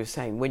 As we were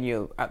saying, when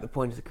you're at the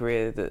point of the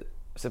career that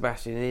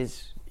Sebastian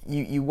is,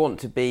 you want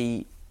to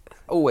be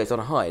always on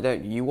a high,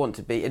 don't you? You want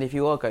to be, and if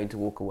you are going to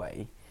walk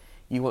away,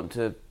 you want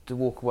to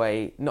walk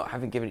away not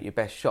having given it your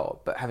best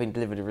shot, but having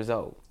delivered a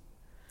result.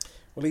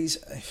 Well, he's,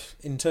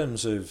 in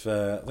terms of,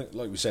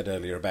 like we said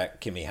earlier about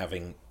Kimi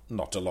having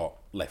not a lot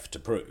left to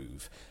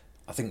prove,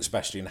 I think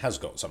Sebastian has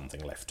got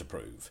something left to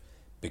prove,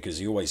 because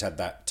he always had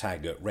that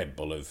tag at Red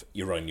Bull of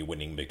you're only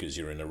winning because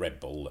you're in a Red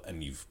Bull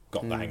and you've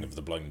got the hang of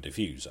the blown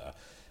diffuser.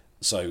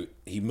 So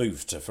he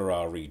moved to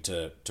Ferrari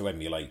to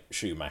emulate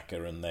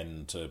Schumacher and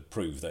then to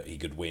prove that he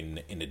could win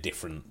in a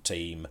different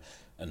team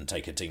and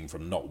take a team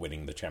from not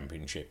winning the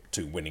championship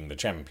to winning the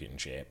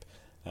championship.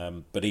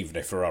 But even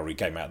if Ferrari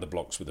came out of the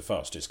blocks with the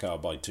fastest car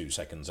by 2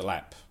 seconds a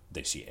lap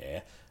this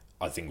year,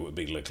 I think it would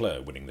be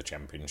Leclerc winning the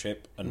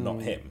championship and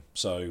not him.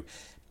 So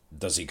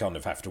does he kind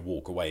of have to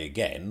walk away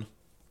again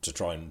to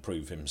try and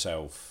prove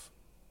himself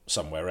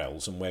somewhere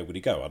else, and where would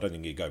he go? I don't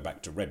think he'd go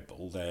back to Red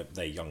Bull.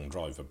 Their young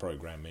driver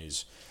programme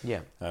is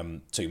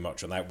too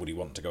much on that. Would he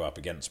want to go up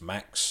against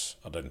Max?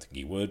 I don't think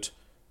he would.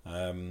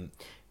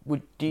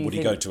 Would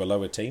he go to a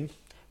lower team?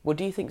 Well,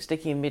 do you think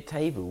sticking in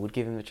mid-table would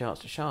give him the chance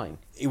to shine?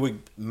 It would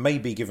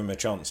maybe give him a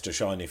chance to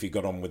shine if he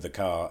got on with the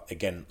car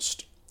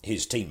against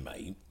his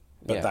teammate,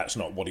 but that's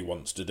not what he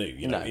wants to do.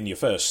 You know, in your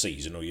first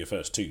season or your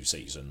first 2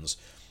 seasons,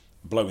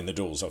 blowing the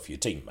doors off your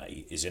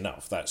teammate is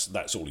enough.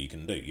 That's all you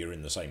can do. You're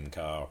in the same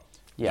car.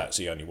 Yeah. That's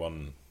the only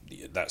one.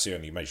 That's the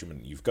only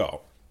measurement you've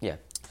got. Yeah.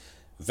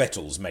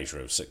 Vettel's measure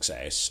of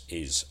success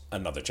is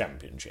another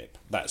championship.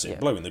 That's it. Yeah.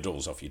 Blowing the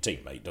doors off your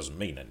teammate doesn't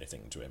mean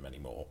anything to him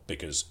anymore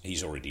because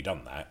he's already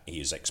done that.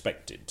 He is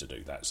expected to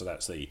do that. So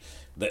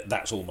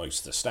that's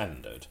almost the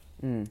standard.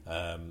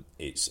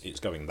 It's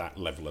going that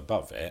level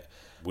above it.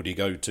 Would he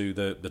go to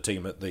the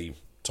team at the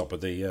top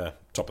of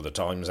the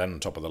times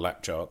and top of the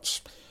lap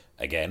charts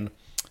again?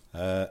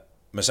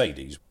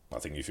 Mercedes. I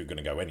think if you're going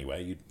to go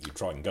anywhere, you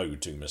try and go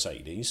to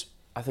Mercedes.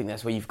 I think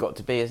that's where you've got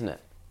to be, isn't it?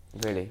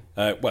 Really?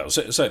 Well,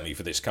 certainly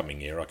for this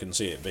coming year, I can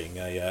see it being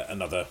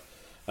another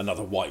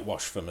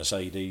whitewash for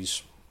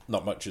Mercedes.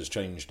 Not much has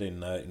changed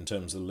in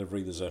terms of the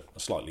livery. There's a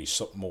slightly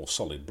more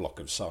solid block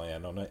of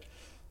cyan on it,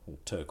 or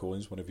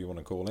turquoise, whatever you want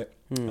to call it.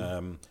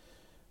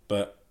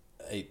 But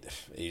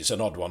it's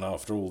an odd one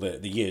after all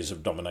the years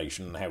of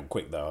domination and how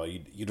quick they are.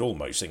 You'd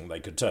almost think they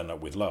could turn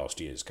up with last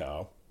year's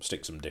car,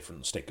 stick some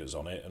different stickers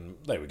on it, and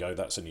there we go,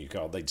 that's a new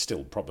car. They'd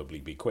still probably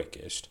be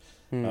quickest.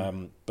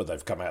 But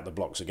they've come out of the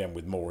blocks again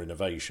with more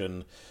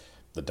innovation,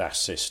 the DAS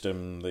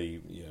system, the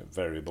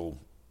variable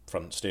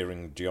front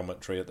steering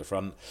geometry at the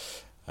front.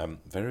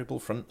 Variable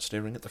front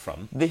steering at the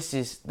front. This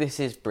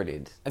is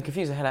brilliant and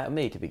confused the hell out of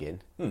me to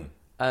begin.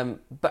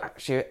 But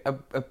actually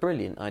a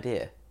brilliant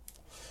idea.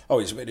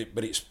 Oh,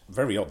 but it's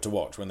very odd to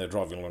watch when they're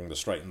driving along the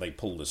straight and they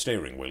pull the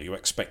steering wheel. You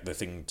expect the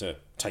thing to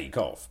take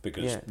off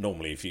because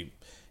normally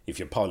if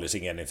you're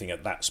piloting anything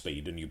at that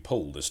speed and you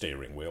pull the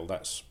steering wheel,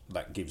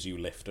 that gives you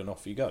lift and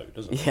off you go,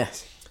 doesn't it?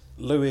 Yes.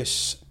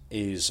 Lewis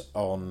is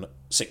on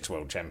 6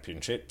 World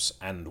Championships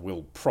and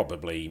will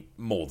probably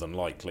more than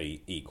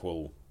likely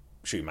equal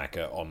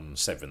Schumacher on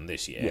 7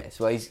 this year. Yes,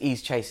 well,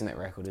 he's chasing that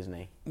record, isn't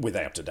he?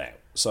 Without a doubt.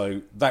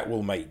 So that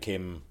will make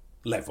him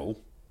level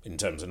in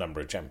terms of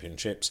number of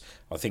championships.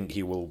 I think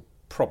he will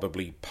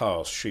probably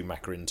pass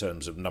Schumacher in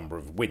terms of number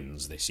of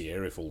wins this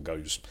year if all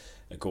goes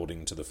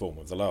according to the form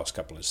of the last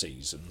couple of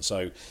seasons.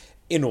 So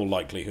in all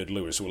likelihood,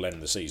 Lewis will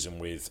end the season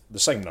with the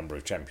same number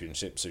of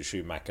championships as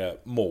Schumacher,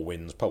 more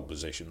wins, pole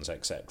positions,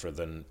 etc.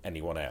 than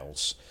anyone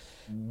else.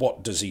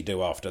 What does he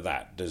do after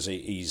that?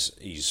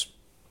 He's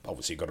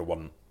obviously got to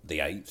want the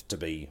 8th to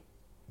be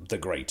the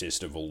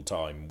greatest of all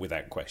time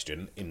without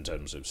question in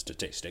terms of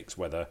statistics,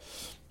 whether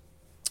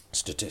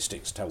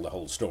statistics tell the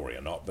whole story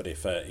or not. But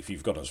if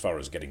you've got as far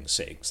as getting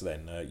 6,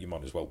 then you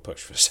might as well push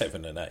for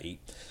 7 and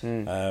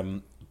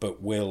 8. But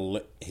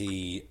will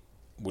he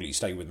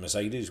stay with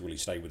Mercedes? Will he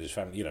stay with his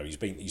family?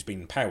 He's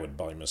been powered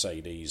by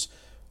Mercedes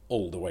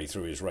all the way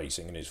through his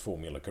racing and his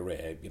Formula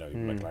career.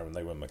 McLaren,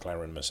 they were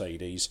McLaren,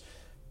 Mercedes.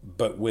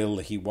 But will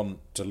he want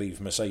to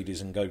leave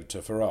Mercedes and go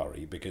to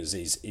Ferrari? Because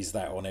is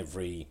that on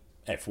every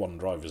F1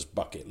 driver's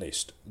bucket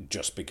list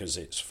just because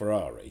it's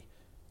Ferrari?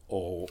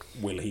 Or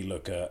will he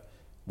look at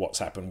what's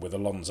happened with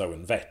Alonso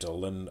and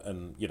Vettel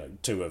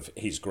and 2 of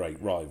his great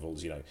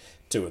rivals,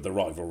 2 of the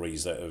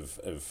rivalries that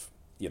have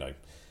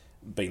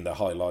been the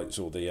highlights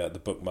or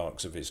the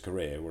bookmarks of his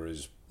career, were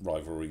his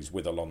rivalries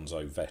with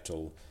Alonso,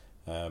 Vettel,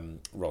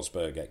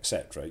 Rosberg,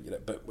 etc.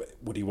 But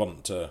would he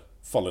want to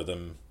follow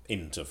them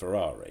into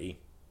Ferrari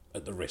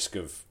at the risk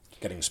of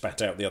getting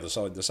spat out the other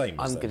side the same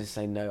as them? I'm going to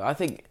say no. I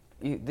think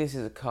this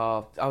is a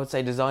car, I would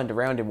say, designed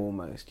around him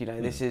almost.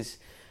 This is...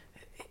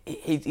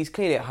 He's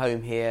clearly at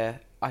home here.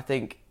 I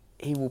think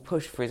he will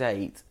push for his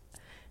 8th.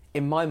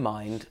 In my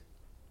mind,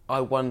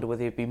 I wonder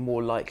whether he'd be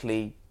more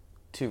likely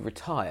to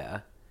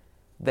retire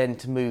than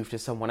to move to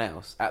someone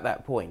else at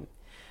that point.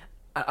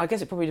 I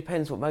guess it probably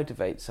depends what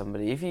motivates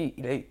somebody.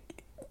 If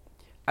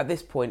at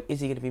this point, is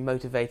he going to be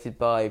motivated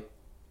by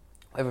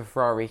whether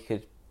Ferrari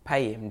could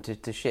pay him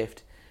to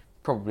shift?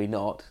 Probably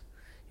not.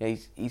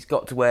 He's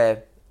got to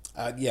where...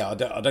 I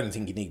don't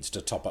think he needs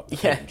to top up the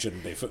pension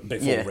before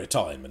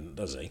retirement,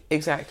 does he?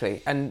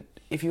 Exactly. And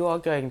if you are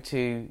going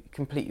to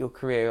complete your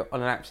career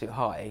on an absolute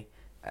high,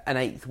 an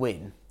 8th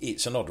win...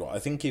 It's an odd one. I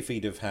think if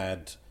he'd have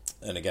had,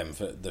 and again,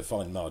 for the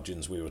fine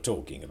margins we were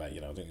talking about,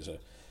 I think it's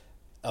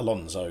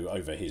Alonso,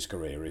 over his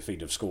career, if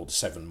he'd have scored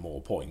 7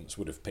 more points,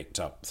 would have picked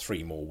up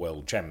 3 more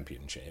World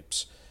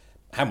Championships.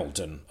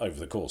 Hamilton, over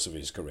the course of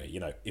his career,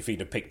 if he'd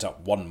have picked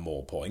up 1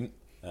 more point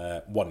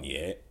 1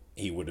 year,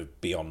 he would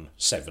have be on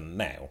 7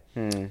 now.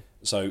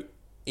 So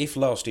if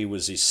last year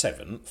was his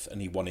 7th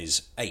and he won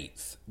his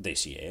 8th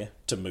this year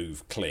to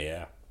move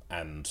clear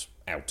and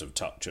out of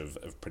touch of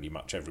pretty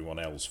much everyone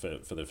else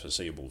for the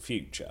foreseeable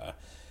future,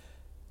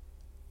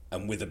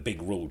 and with a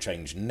big rule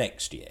change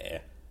next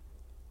year,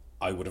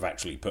 I would have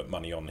actually put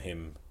money on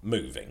him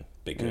moving,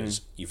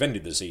 because you've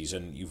ended the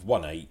season, you've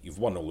won 8, you've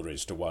won all there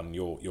is to win,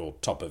 you're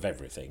top of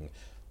everything.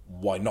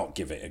 Why not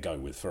give it a go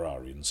with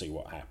Ferrari and see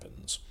what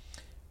happens?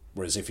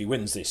 Whereas if he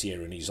wins this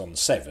year and he's on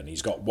 7,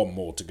 he's got 1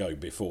 more to go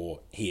before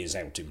he is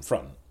out in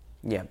front.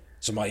 Yeah.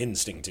 So my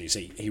instinct is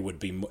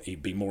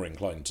he'd be more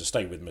inclined to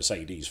stay with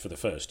Mercedes for the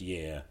first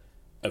year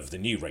of the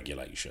new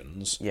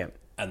regulations,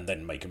 and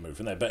then make a move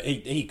from there. But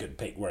he could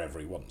pick wherever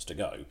he wants to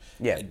go.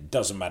 Yeah. It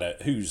doesn't matter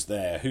who's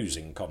there, who's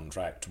in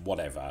contract,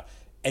 whatever.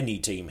 Any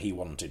team he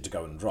wanted to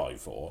go and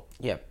drive for,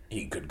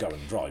 he could go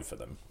and drive for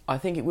them. I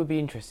think it would be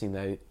interesting,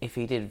 though, if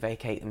he did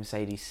vacate the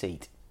Mercedes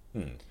seat.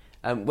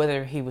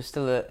 Whether he was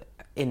still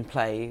in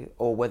play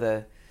or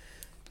whether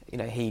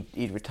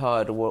he'd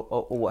retired or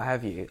what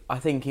have you, I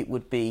think it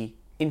would be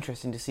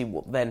interesting to see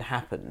what then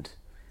happened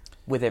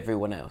with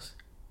everyone else.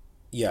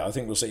 Yeah, I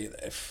think we'll see.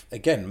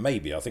 Again,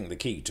 maybe I think the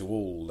key to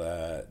all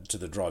to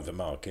the driver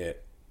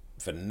market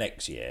for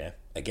next year,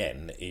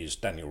 again, is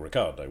Daniel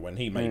Ricciardo. When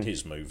he made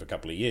his move a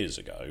couple of years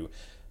ago,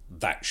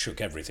 that shook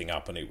everything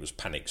up and it was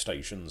panic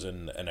stations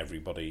and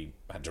everybody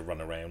had to run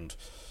around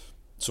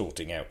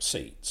sorting out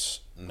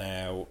seats.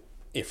 Now,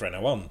 if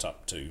Renault aren't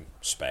up to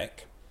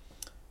spec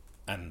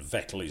and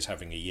Vettel is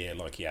having a year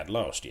like he had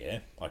last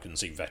year, I can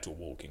see Vettel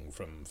walking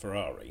from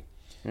Ferrari.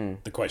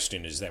 The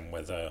question is then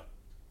whether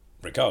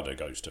Ricciardo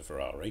goes to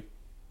Ferrari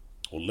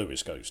or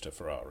Lewis goes to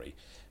Ferrari.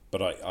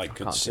 But I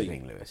could see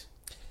Lewis.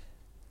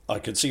 I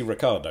could see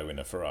Ricciardo in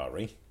a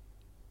Ferrari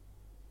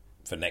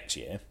for next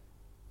year.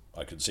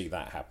 I could see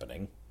that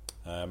happening.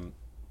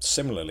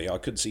 Similarly, I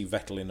could see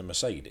Vettel in a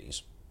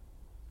Mercedes.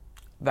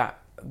 That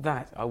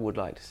I would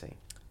like to see.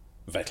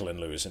 Vettel and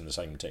Lewis in the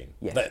same team.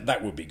 Yes.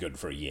 That would be good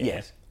for a year.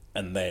 Yes.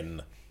 And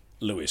then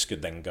Lewis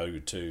could then go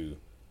to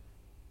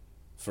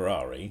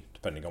Ferrari,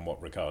 depending on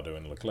what Ricciardo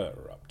and Leclerc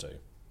are up to.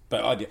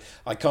 But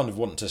I kind of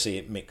want to see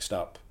it mixed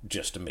up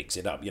just to mix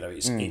it up.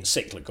 It's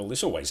cyclical.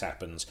 This always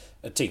happens.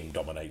 A team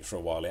dominates for a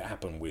while. It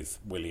happened with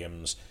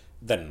Williams,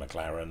 then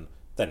McLaren,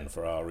 then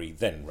Ferrari,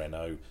 then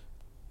Renault,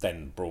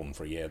 then Brawn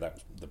for a year.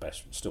 That's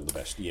still the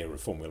best year of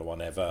Formula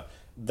One ever.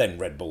 Then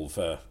Red Bull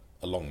for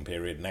a long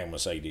period. Now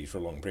Mercedes for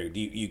a long period.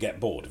 You get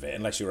bored of it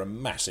unless you're a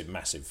massive,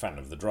 massive fan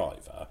of the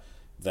driver.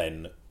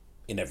 Then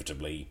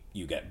inevitably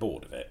you get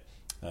bored of it.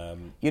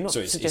 You're not so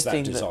it's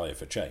suggesting that desire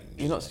for change.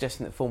 You're not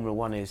suggesting that Formula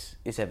One is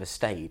ever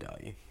stayed, are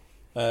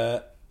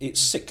you? It's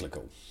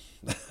cyclical.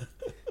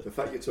 The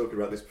fact you're talking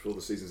about this before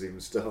the season's even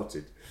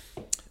started.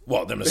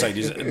 What, the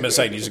Mercedes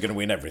are going to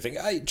win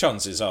everything?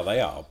 Chances are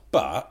they are,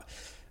 but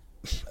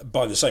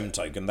by the same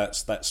token,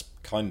 that's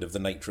kind of the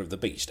nature of the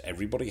beast.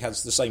 Everybody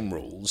has the same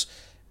rules.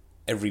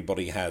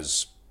 Everybody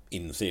has,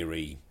 in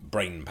theory,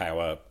 brain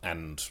power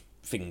and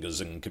fingers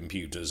and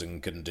computers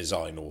and can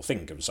design or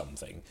think of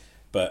something.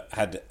 But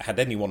had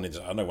anyone,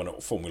 I know we're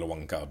not Formula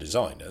One car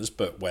designers,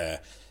 but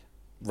we're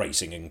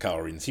racing and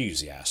car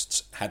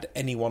enthusiasts, had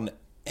anyone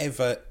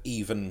ever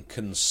even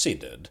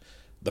considered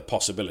the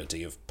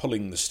possibility of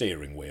pulling the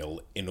steering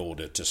wheel in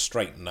order to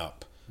straighten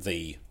up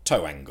the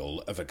toe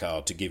angle of a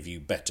car to give you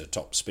better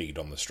top speed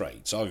on the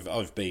straights?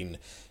 I've been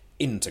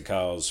into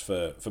cars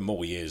for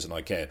more years than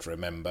I care to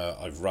remember.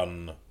 I've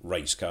run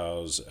race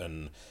cars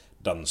and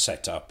done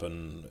setup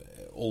and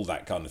all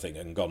that kind of thing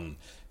and gone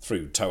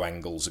through toe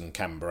angles and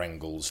camber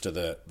angles to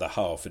the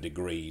half a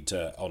degree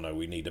to, oh no,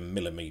 we need a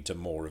millimetre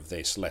more of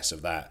this, less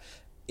of that.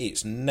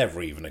 It's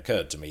never even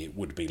occurred to me it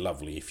would be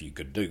lovely if you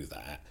could do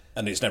that.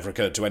 And it's never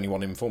occurred to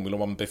anyone in Formula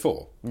One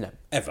before. No.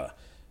 Ever.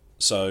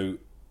 So,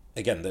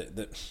 again,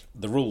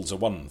 the rules are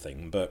one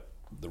thing, but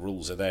the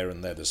rules are there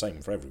and they're the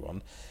same for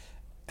everyone.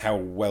 How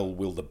well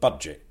will the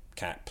budget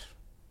cap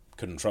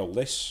control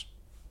this?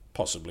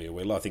 Possibly it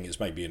will. I think it's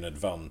maybe an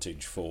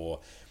advantage for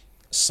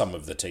some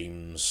of the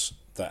teams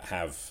that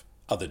have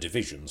other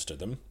divisions to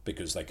them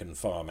because they can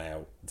farm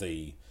out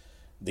the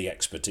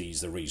expertise,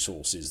 the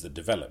resources, the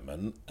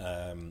development.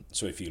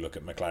 So if you look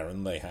at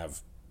McLaren, they have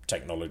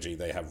technology,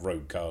 they have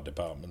road car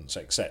departments,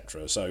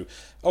 etc. So,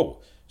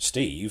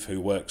 Steve,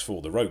 who works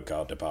for the road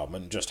car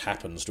department, just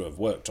happens to have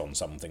worked on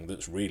something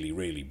that's really,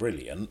 really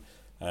brilliant,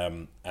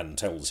 and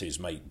tells his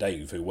mate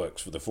Dave, who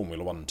works for the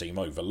Formula One team,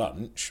 over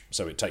lunch,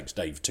 so it takes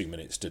Dave 2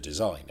 minutes to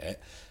design it.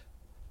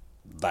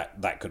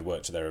 That could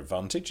work to their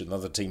advantage.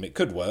 Another team it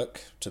could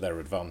work to their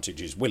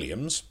advantage is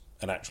Williams,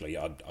 and actually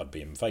I'd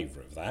be in favour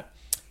of that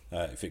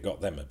if it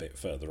got them a bit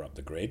further up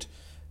the grid.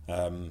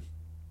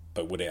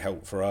 But would it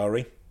help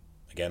Ferrari?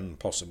 Again,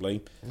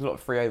 possibly. There's a lot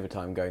of free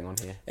overtime going on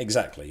here.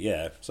 Exactly,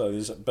 yeah.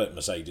 So but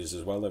Mercedes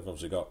as well, they've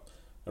obviously got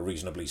a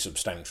reasonably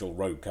substantial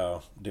road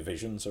car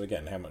division. So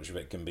again, how much of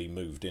it can be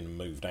moved in and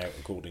moved out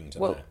according to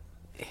that?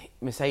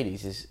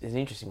 Mercedes is an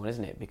interesting one,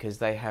 isn't it? Because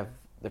they have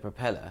the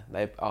propeller.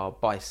 They are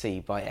by sea,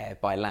 by air,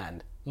 by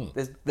land.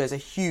 There's a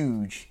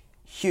huge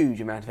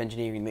amount of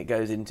engineering that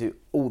goes into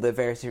all the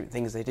various different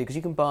things they do. Because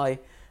you can buy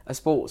a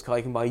sports car,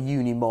 you can buy a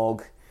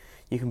Unimog,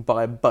 you can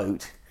buy a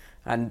boat,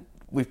 and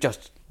we're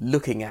just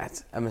looking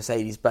at a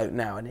Mercedes boat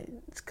now,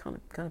 and it's kind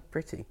of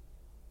pretty.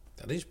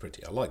 That is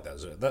pretty. I like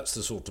that. That's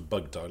the sort of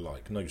boat I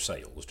like. No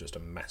sails, just a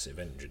massive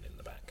engine in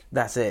the back.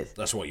 That's it.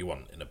 That's what you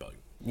want in a boat.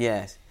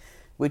 Yes,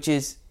 which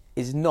is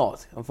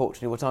not,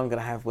 unfortunately, what I'm going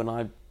to have when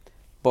I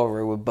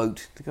borrow a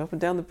boat to go up and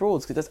down the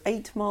Broads, because it does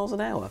 8 miles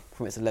an hour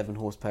from its 11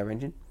 horsepower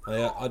engine.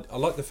 I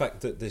like the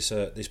fact that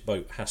this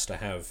boat has to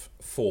have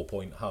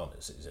 4-point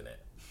harnesses in it.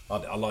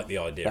 I like the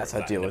idea That's of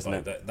that ideal, in a isn't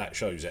boat. it? That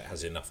shows it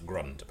has enough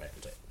grunt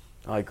about it.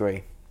 I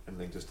agree.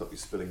 Anything to stop you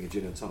spilling your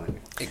gin and tonic.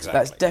 Exactly.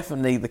 That's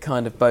definitely the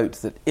kind of boat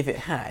that, if it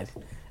had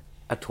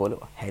a toilet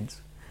or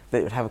heads, that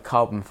it would have a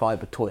carbon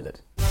fibre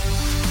toilet.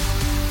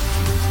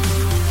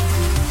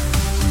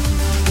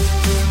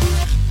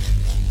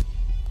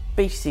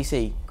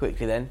 BTCC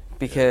quickly then,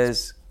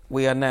 because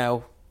we are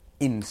now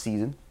in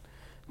season.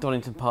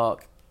 Donington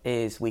Park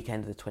is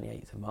weekend of the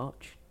 28th of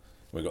March.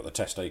 We've got the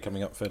test day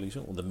coming up fairly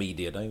soon, or the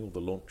media day, or the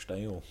launch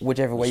day, or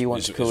whichever way you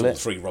want to call it's it. all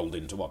three rolled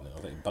into one.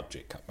 I think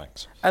budget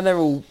cutbacks. And they're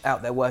all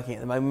out there working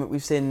at the moment.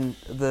 We've seen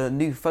the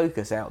new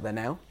Focus out there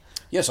now.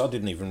 Yes, I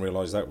didn't even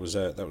realise that was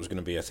going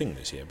to be a thing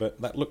this year,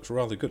 but that looks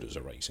rather good as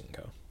a racing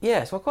car.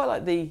 Yeah, so I quite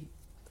like the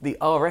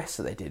RS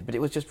that they did, but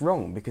it was just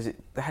wrong because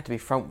they had to be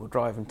front-wheel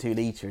drive and 2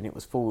 litre, and it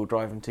was four-wheel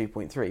drive and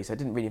 2.3, so it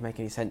didn't really make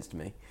any sense to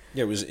me.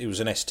 Yeah, it was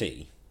an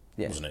ST,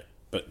 Yeah. wasn't it?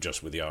 But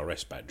just with the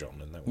RS badge on,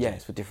 and that was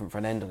Yes, with different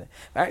front end on it.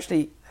 But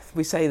actually,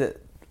 we say that.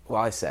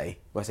 Well, I say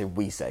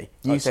we say.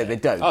 You say they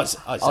don't. I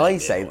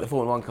say that the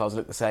Formula 1 cars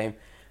look the same,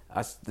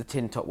 as the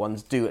tin top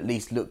ones do at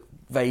least look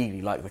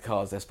vaguely like the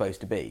cars they're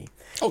supposed to be.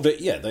 Oh,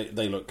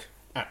 they look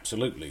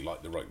absolutely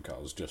like the road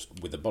cars, just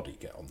with a body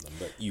kit on them.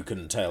 But you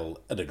can tell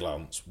at a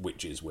glance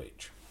which is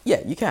which.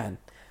 Yeah, you can.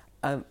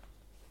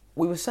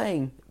 We were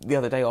saying the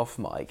other day off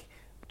mic,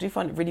 do you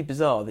find it really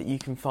bizarre that you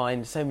can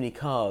find so many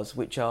cars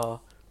which are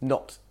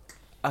not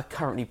a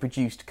currently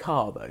produced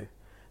car, though?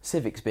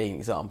 Civics being an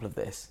example of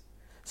this.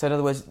 So in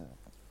other words,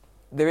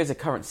 there is a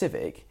current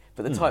Civic,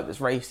 but the type that's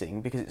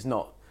racing, because it's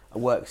not a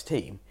works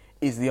team,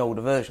 is the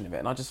older version of it,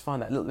 and I just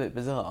find that a little bit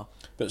bizarre.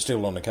 But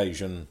still, on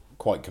occasion,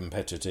 quite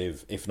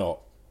competitive, if not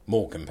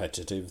more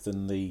competitive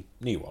than the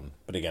new one.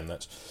 But again,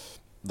 that's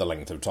the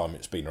length of time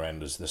it's been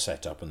around as the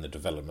setup and the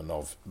development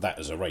of that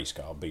as a race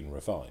car being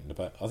refined.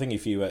 But I think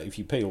if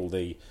you peel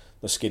the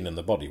skin and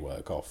the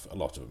bodywork off a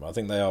lot of them, I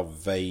think they are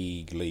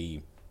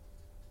vaguely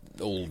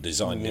all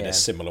designed in a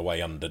similar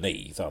way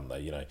underneath, aren't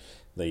they? You know,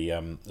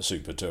 the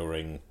Super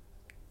Touring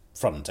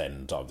front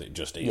end type, it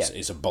just is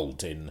is a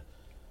bolt-on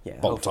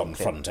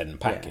front end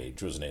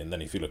package, wasn't it? And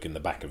then if you look in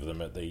the back of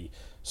them at the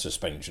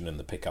suspension and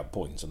the pickup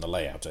points and the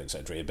layout,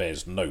 etc., it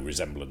bears no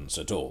resemblance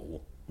at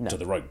all to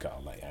the road car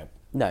layout.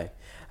 No,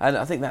 and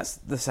I think that's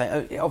the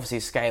same. It obviously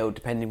is scaled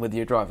depending whether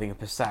you're driving a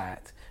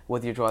Passat,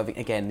 whether you're driving,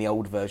 again, the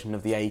old version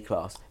of the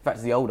A-Class. In fact,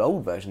 it's the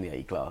old version of the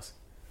A-Class.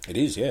 It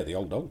is, yeah, the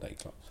old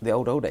A-Class. The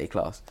old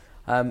A-Class.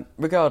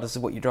 Regardless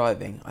of what you're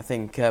driving, I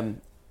think,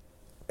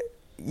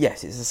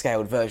 yes, it's a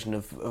scaled version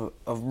of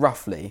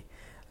roughly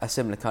a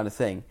similar kind of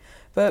thing.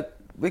 But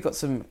we've got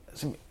some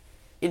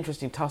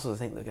interesting tussles, I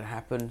think, that are going to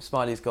happen.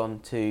 Smiley's gone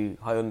to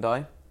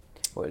Hyundai,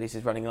 or at least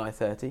he's running an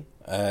i30.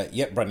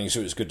 Brand new,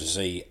 so it's good to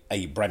see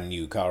a brand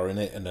new car in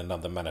it and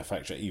another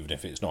manufacturer, even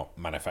if it's not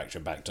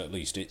manufacturer-backed, at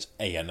least it's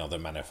another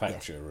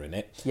manufacturer in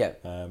it. Yeah.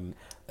 And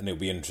it'll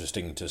be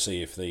interesting to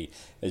see if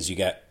as you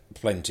get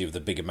plenty of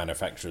the bigger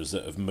manufacturers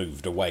that have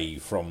moved away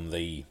from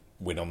the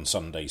win on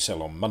Sunday,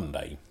 sell on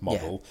Monday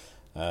model,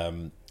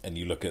 and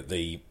you look at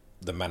the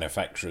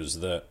manufacturers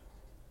that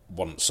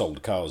once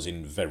sold cars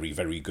in very,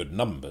 very good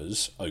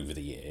numbers over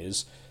the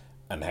years,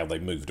 and how they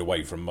moved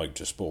away from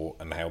motorsport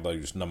and how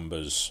those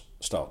numbers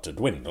start to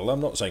dwindle. I'm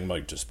not saying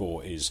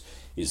motorsport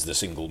is the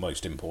single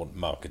most important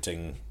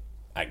marketing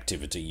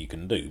activity you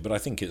can do, but I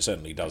think it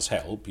certainly does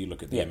help. You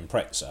look at the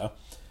Impreza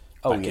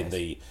back in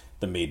the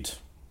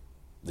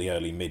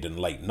early, mid and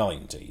late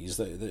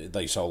 90s,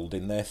 they sold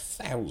in their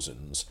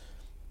thousands.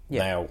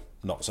 Yeah. Now,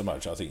 not so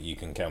much. I think you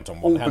can count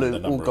on one hand the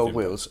number all gold of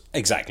wheels.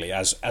 Exactly,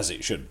 as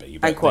it should be.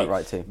 But and quite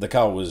right too. The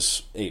car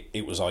was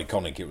it was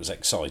iconic, it was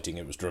exciting,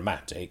 it was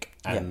dramatic,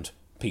 and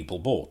people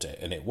bought it,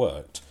 and it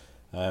worked.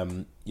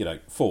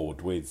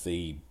 Ford with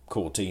the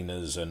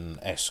Cortinas and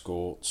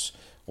Escorts,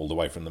 all the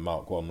way from the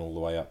Mark 1 all the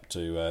way up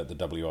to the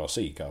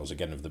WRC cars,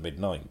 again of the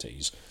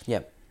mid-90s.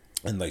 Yep.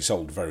 And they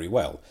sold very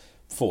well.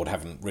 Ford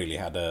haven't really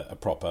had a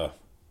proper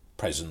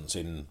presence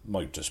in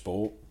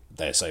motorsport.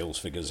 Their sales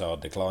figures are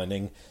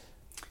declining.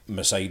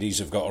 Mercedes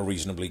have got a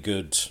reasonably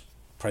good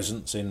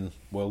presence in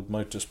world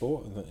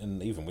motorsport,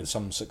 and even with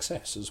some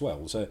success as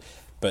well.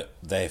 But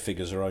their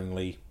figures are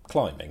only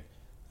climbing.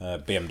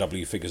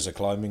 BMW figures are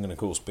climbing, and of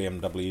course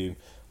BMW,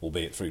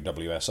 albeit through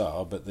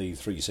WSR, but the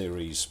 3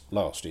 Series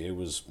last year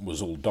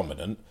was all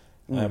dominant,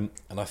 and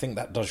I think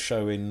that does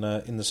show in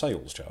the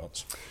sales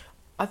charts.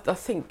 I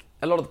think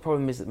a lot of the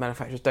problem is that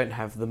manufacturers don't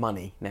have the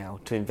money now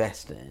to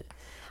invest in it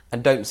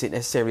and don't see it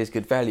necessarily as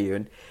good value.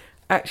 And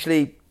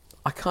actually,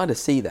 I kind of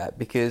see that,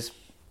 because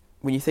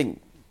when you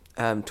think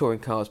touring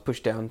cars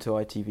pushed down to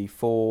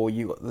ITV4,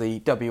 you got the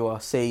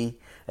WRC,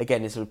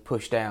 again, is sort of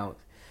pushed out.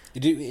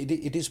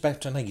 It is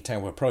about an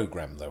 8-hour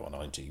programme, though, on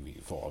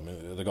ITV4. I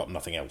mean, they've got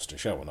nothing else to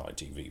show on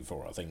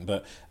ITV4, I think,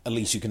 but at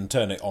least you can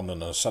turn it on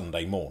a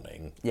Sunday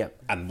morning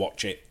and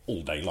watch it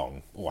all day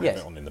long, or have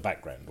it on in the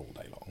background all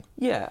day long.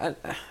 Yeah, and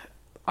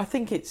I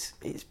think it's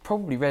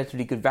probably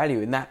relatively good value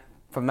in that,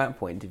 from that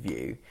point of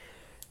view.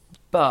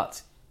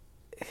 But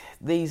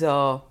these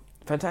are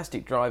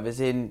fantastic drivers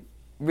in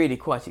really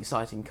quite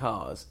exciting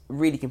cars,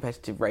 really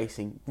competitive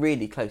racing,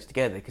 really close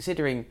together,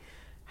 considering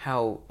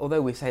how,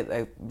 although we say that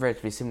they're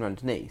relatively similar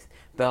underneath,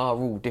 they are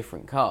all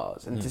different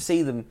cars. And to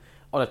see them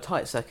on a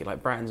tight circuit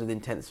like Brands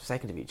within tenths of a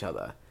second of each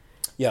other.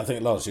 Yeah, I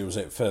think last year was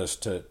at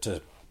first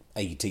to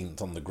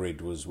 18th on the grid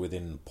was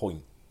within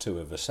 0.2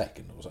 of a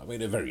second or something. I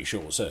mean, a very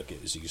short circuit,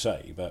 as you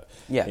say, but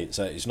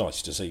it's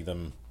nice to see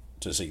them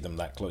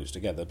that close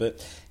together. But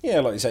yeah,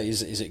 like you say,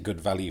 is it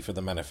good value for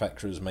the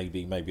manufacturers?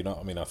 Maybe not.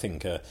 I mean, I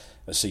think a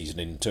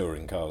season in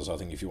touring cars, I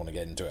think if you want to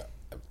get into it,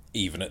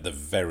 even at the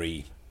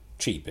very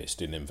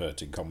cheapest in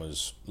inverted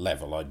commas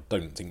level, I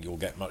don't think you'll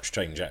get much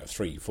change out of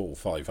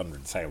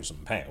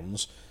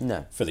 £300,000-500,000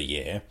 for the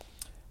year.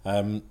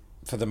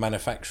 For the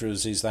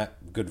manufacturers, is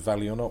that good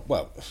value or not?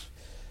 Well,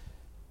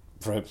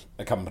 for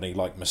a company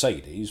like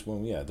Mercedes,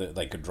 well, yeah,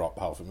 they could drop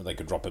they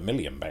could drop £1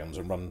 million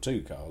and run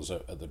 2 cars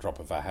at the drop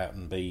of a hat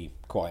and be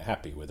quite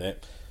happy with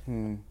it.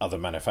 Other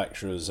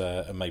manufacturers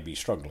are maybe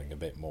struggling a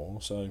bit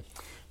more. So,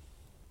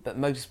 but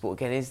motorsport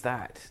again, is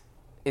that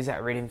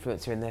a real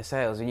influencer in their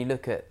sales? When you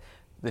look at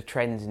the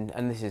trends,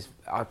 and this is,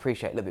 I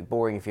appreciate, a little bit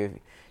boring if you're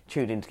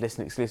tuned in to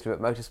listen exclusively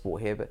about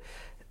motorsport here, but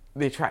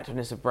the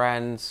attractiveness of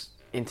brands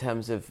in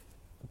terms of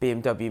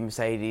BMW,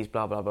 Mercedes,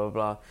 blah, blah, blah,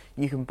 blah.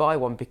 You can buy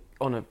one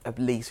on a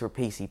lease or a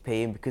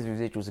PCP, and because the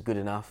residuals are good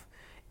enough,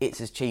 it's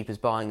as cheap as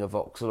buying a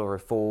Vauxhall or a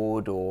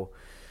Ford or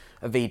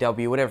a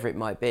VW, whatever it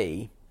might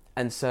be.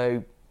 And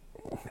so,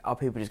 are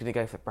people just going to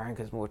go for a brand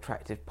because it's more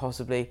attractive?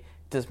 Possibly.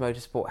 Does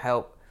motorsport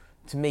help?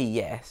 To me,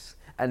 yes.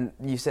 And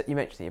you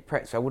mentioned the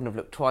Impreza. I wouldn't have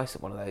looked twice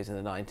at one of those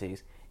in the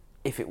 90s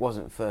if it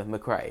wasn't for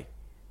McRae.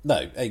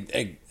 No,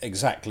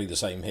 exactly the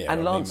same here.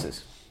 And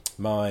Lancers.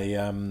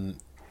 My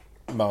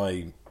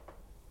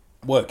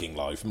working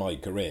life, my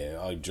career,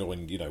 I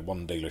joined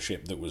one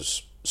dealership that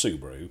was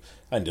Subaru.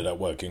 I ended up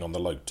working on the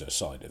Lotus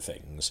side of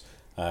things,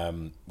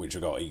 which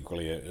have got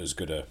equally as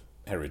good a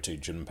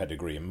heritage and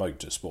pedigree in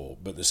motorsport.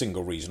 But the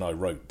single reason I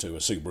wrote to a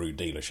Subaru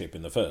dealership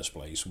in the first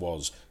place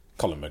was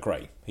Colin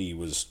McRae. He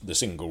was the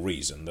single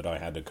reason that I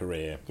had a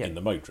career in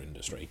the motor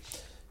industry.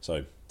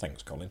 So,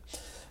 thanks, Colin.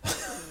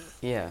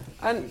 Yeah,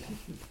 and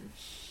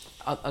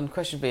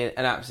unquestionably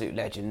an absolute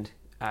legend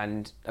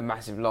and a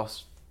massive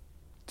loss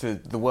to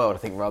the world, I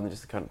think, rather than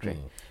just the country.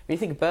 When you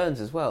think of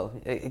Burns as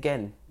well,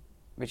 again,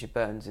 Richard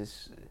Burns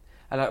is...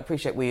 And I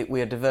appreciate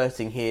we are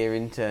diverting here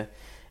into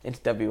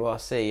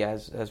WRC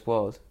as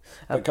was.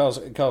 But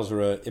cars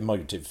are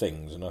emotive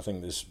things, and I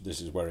think this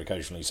is where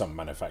occasionally some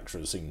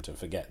manufacturers seem to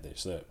forget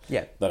this,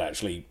 that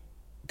actually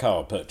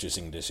car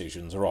purchasing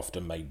decisions are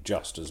often made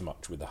just as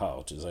much with the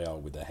heart as they are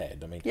with the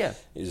head. I mean,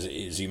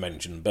 as you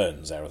mentioned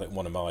Burns there, I think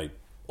one of my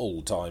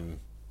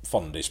all-time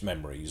fondest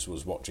memories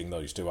was watching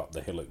those two up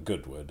the hill at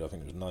Goodwood. I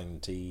think it was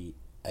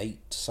 98,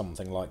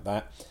 something like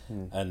that,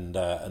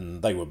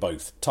 and they were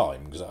both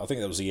timed, because I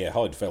think that was the year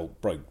Heidfeld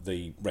broke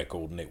the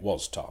record and it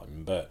was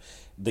time, but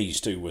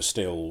these two were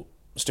still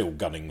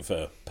gunning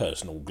for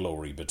personal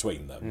glory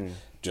between them,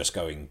 just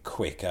going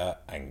quicker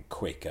and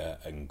quicker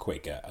and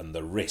quicker, and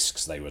the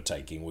risks they were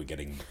taking were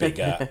getting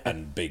bigger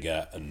and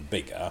bigger and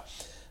bigger.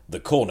 The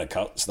corner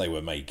cuts they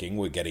were making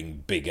were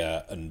getting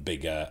bigger and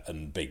bigger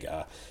and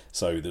bigger.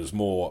 So there was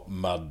more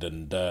mud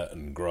and dirt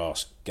and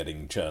grass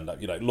getting churned up.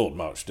 Lord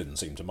March didn't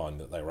seem to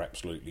mind that they were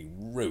absolutely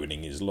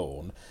ruining his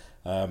lawn.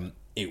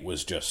 It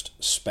was just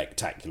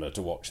spectacular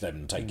to watch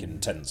them taking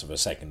tenths of a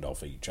second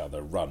off each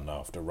other, run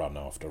after run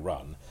after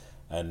run.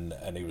 And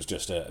it was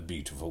just a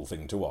beautiful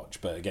thing to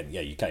watch. But again,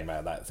 you came out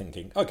of that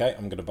thinking, okay,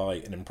 I'm going to buy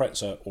an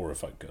Impreza or a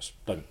Focus.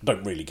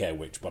 Don't really care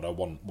which, but I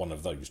want one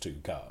of those two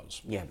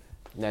cars. Yeah.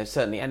 No,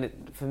 certainly,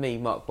 and for me,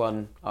 Mark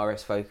 1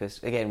 RS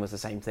Focus again was the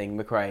same thing.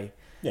 McRae.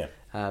 Yeah.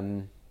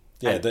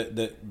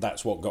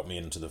 That's what got me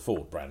into the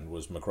Ford brand,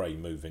 was McRae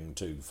moving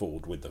to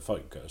Ford with the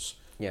Focus.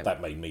 Yeah. That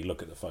made me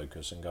look at the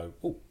Focus and go,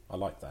 oh, I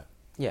like that.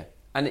 Yeah,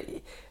 and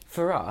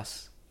for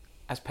us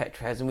as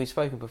petrolheads, and we've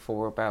spoken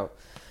before about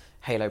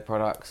Halo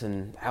products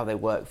and how they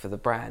work for the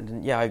brand,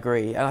 and I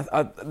agree. And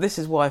this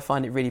is why I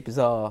find it really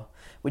bizarre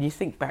when you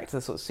think back to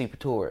the sort of Super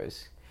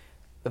Tourers,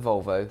 the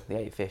Volvo, the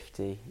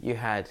 850. You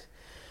had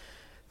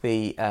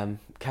the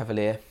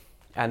Cavalier,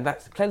 and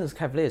that's Clennon's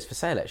Cavalier is for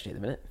sale actually at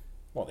the minute.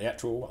 What, the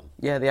actual one?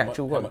 Yeah, the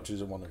actual one. How much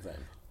is one of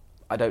them?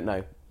 I don't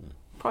know.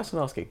 Price I'm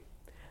asking.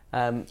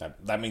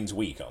 That means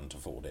we can't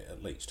afford it,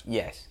 at least.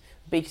 Yes.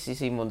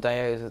 BTCC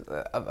Mondeos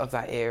of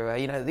that era,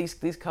 you know, these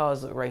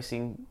cars that were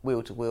racing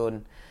wheel to wheel,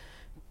 and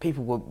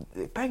people were,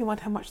 bearing in mind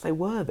how much they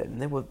were then,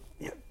 there were,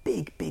 you know,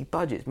 big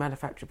budgets,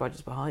 manufacturer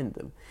budgets behind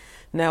them.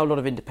 Now a lot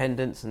of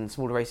independents and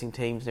smaller racing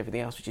teams and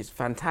everything else, which is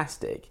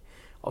fantastic.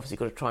 Obviously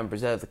got to try and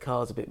preserve the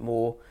cars a bit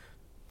more.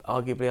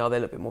 Arguably, are they a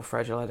little bit more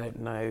fragile? I don't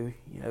know.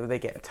 You know, they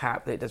get a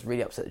tap, it does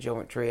really upset the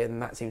geometry,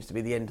 and that seems to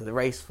be the end of the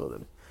race for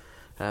them.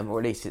 Or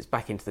at least it's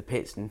back into the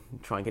pits and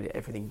try and get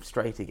everything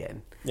straight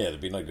again. Yeah, they'd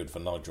be no good for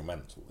Nigel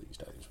Mansell these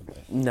days, would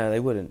they? No,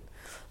 they wouldn't.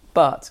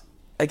 But,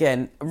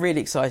 again,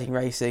 really exciting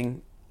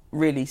racing,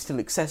 really still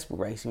accessible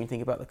racing when you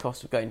think about the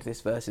cost of going to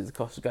this versus the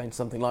cost of going to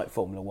something like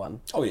Formula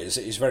 1. Oh, yeah,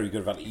 it's very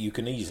good value. You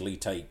can easily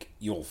take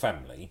your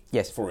family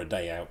for a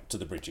day out to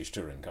the British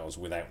touring cars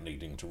without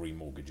needing to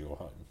remortgage your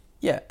home.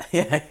 Yeah,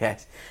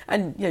 yes.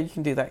 And, you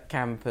can do that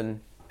camp and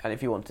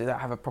if you want to do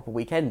that, have a proper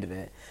weekend of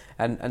it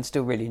and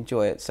still really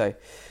enjoy it. So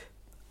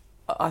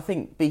I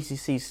think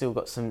BCC's still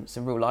got some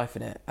real life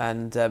in it,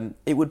 and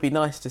it would be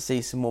nice to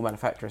see some more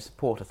manufacturer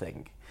support, I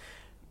think,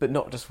 but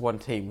not just one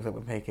team, because that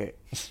would make it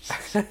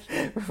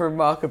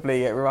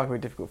remarkably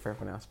difficult for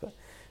everyone else. But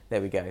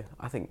there we go.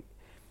 I think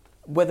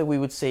whether we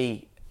would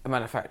see a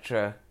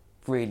manufacturer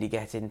really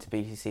get into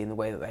BCC in the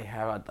way that they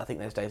have, I think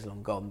those days are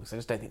long gone, because I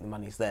just don't think the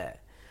money's there.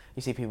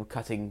 You see people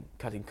cutting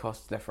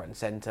costs left, right and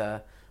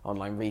centre,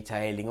 online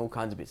retailing, all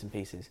kinds of bits and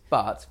pieces.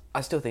 But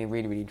I still think a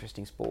really, really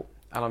interesting sport.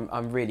 And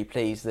I'm really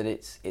pleased that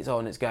it's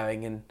on, it's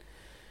going,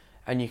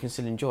 and you can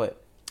still enjoy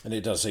it. And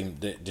it does seem,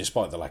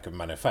 despite the lack of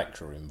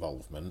manufacturer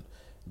involvement,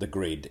 the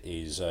grid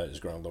is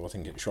growing. Though I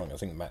think it shrunk. I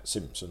think Matt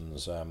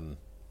Simpson's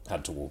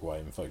had to walk away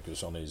and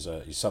focus on his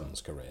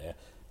son's career.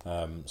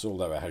 So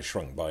although it has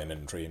shrunk by an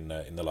entry in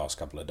the last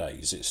couple of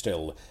days, it's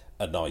still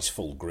a nice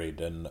full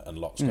grid and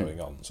lots going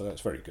on. So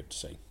that's very good to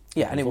see.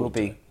 Yeah, and it will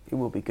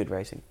be good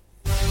racing.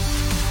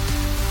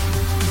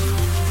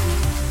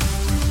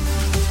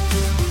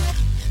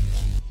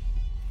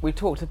 We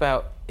talked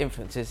about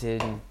influences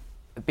in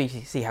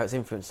BTC, how it's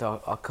influenced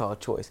our car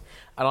choice.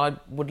 And I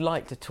would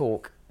like to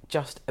talk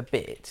just a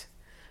bit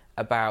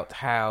about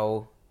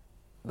how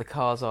the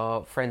cars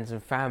our friends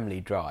and family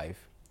drive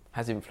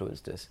has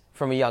influenced us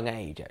from a young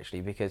age,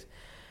 actually, because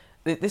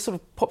this sort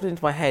of popped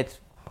into my head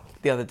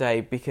the other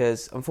day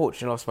because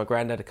unfortunately I lost my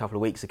granddad a couple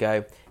of weeks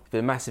ago. It's been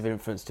a massive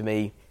influence to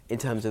me in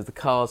terms of the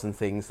cars and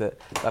things that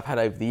I've had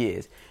over the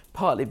years,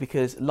 partly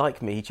because,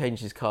 like me, he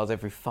changes his cars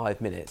every 5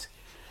 minutes.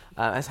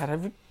 Has had a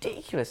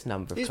ridiculous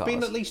number of cars. It's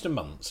been at least a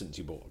month since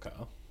you bought a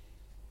car.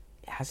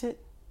 Has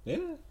it? Yeah.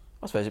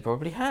 I suppose it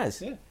probably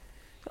has. Yeah.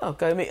 Oh,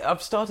 go me.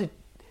 I've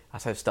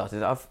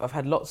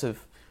had lots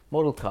of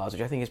model cars,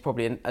 which I think is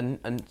probably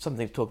and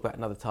something to talk about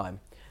another time.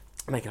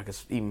 Making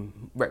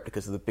even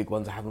replicas of the big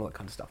ones I have and all that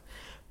kind of stuff.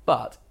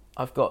 But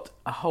I've got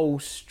a whole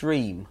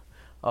stream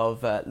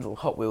of little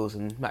Hot Wheels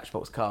and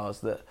Matchbox cars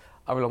that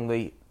are along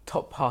the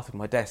top part of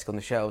my desk on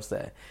the shelves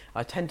there.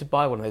 I tend to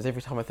buy one of those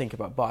every time I think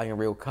about buying a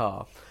real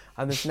car,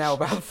 and there's now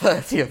about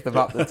 30 of them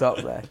up the top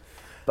there.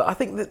 But I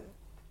think that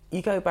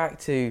you go back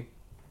to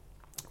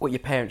what your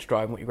parents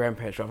drive and what your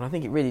grandparents drive, and I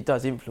think it really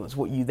does influence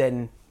what you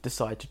then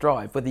decide to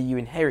drive, whether you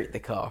inherit the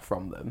car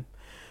from them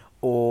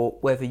or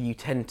whether you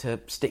tend to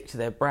stick to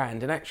their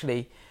brand. And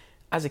actually,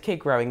 as a kid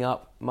growing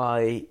up,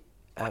 I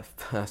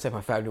said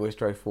my family always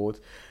drove Fords.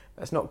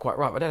 That's not quite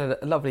right. My dad had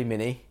a lovely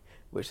Mini,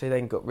 which they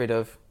then got rid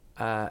of.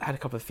 Had a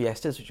couple of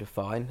Fiestas, which were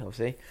fine,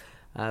 obviously.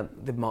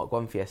 The Mark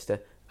 1 Fiesta.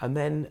 And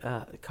then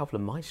a couple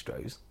of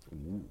Maestros.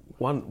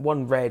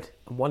 One red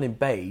and one in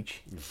beige,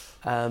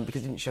 because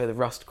it didn't show the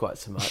rust quite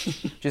so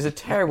much, which is a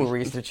terrible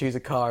reason to choose a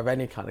car of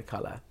any kind of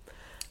colour.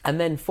 And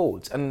then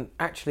Fords. And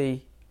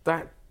actually,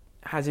 that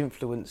has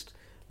influenced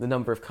the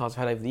number of cars I've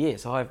had over the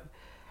years. So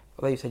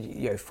although you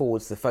said,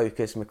 Ford's the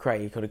Focus,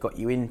 McRae kind of got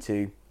you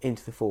into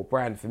the Ford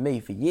brand. For me,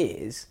 for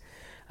years,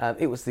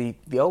 it was the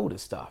older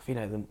stuff,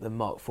 the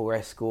Mark IV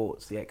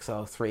Escorts, the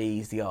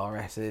XR3s, the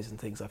RSs and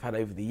things I've had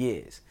over the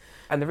years.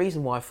 And the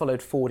reason why I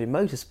followed Ford in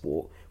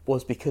motorsport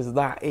was because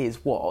that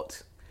is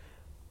what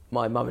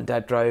my mum and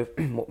dad drove,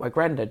 what my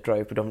granddad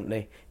drove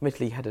predominantly.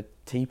 Admittedly, he had a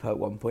Tipo at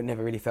one point,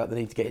 never really felt the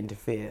need to get into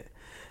Fiat.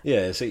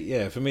 Yeah,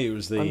 for me it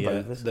was the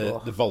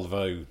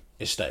Volvo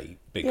estate,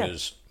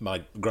 because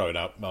growing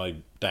up, my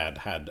dad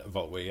had a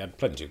Volvo. He had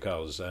plenty of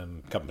cars,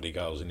 company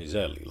cars in his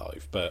early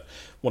life, but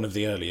one of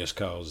the earliest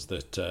cars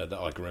that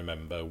I can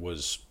remember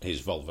was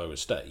his Volvo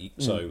estate.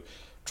 So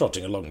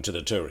trotting along to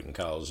the touring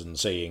cars and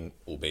seeing,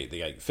 albeit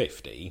the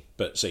 850,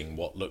 but seeing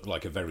what looked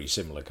like a very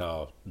similar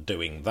car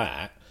doing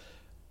that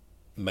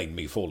made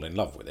me fall in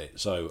love with it.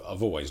 So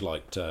I've always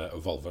liked a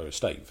Volvo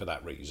estate for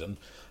that reason.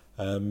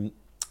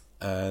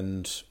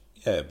 And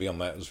beyond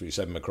that, as we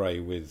said,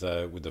 McRae with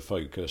the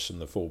Focus and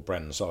the Ford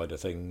brand side of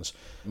things.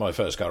 My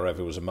first car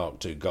ever was a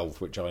Mark II Golf,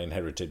 which I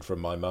inherited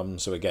from my mum.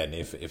 So again,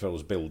 if I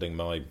was building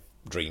my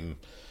dream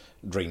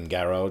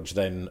garage,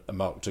 then a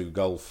Mark II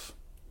Golf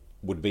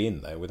would be in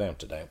there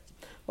without a doubt.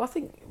 Well, I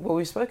think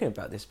we've spoken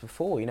about this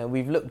before.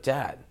 We've looked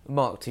at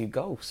Mark II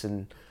Golfs,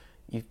 and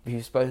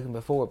you've spoken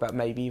before about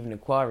maybe even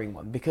acquiring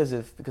one because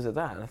of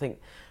that. And I think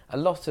a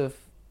lot of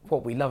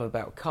what we love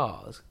about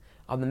cars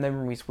are the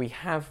memories we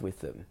have with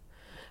them.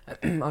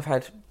 I've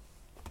had,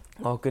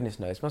 oh goodness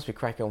knows, must be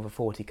cracking on for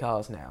 40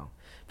 cars now.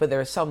 But there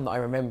are some that I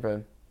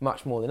remember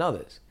much more than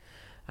others.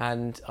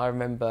 And I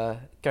remember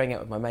going out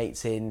with my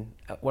mates in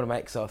one of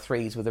my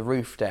XR3s with the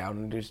roof down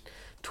and just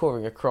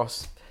touring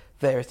across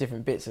various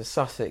different bits of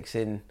Sussex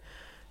in,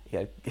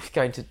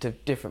 going to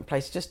different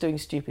places, just doing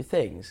stupid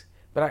things.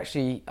 But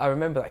actually, I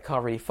remember that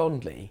car really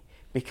fondly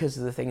because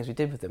of the things we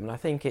did with them. And I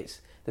think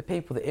it's the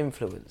people that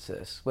influence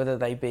us, whether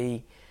they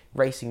be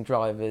racing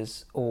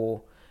drivers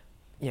or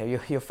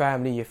your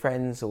family, your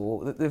friends,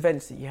 or the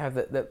events that you have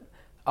that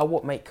are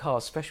what make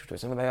cars special to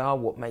us, and they are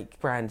what make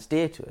brands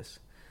dear to us.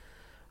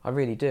 I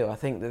really do. I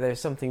think that there's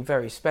something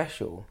very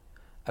special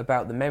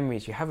about the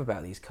memories you have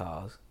about these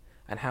cars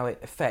and how it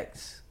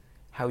affects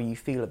how you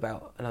feel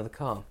about another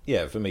car.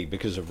 Yeah, for me,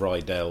 because of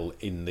Rydell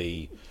in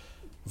the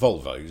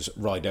Volvos,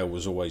 Rydell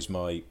was always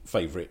my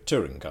favourite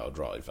touring car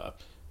driver.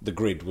 The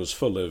grid was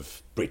full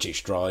of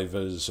British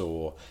drivers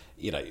or,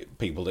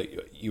 people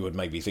that you would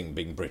maybe think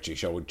being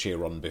British I would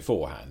cheer on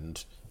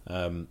beforehand.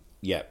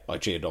 I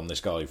cheered on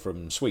this guy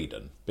from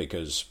Sweden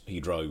because he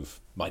drove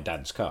my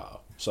dad's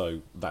car.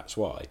 So that's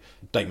why.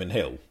 Damon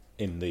Hill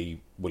in the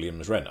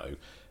Williams Renault,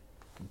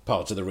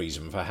 part of the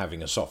reason for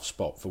having a soft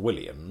spot for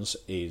Williams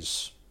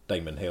is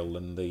Damon Hill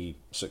and the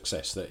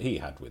success that he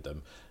had with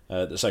them.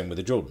 The same with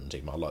the Jordan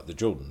team. I like the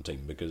Jordan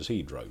team because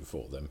he drove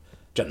for them.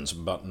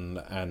 Jenson Button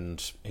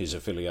and his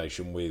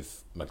affiliation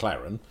with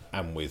McLaren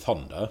and with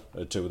Honda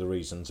are two of the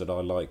reasons that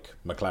I like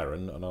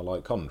McLaren and I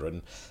like Honda.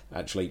 And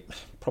actually,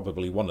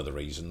 probably one of the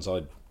reasons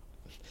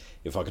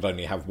if I could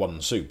only have one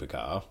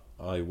supercar,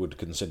 I would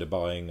consider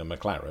buying a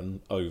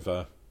McLaren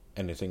over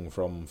anything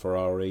from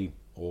Ferrari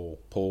or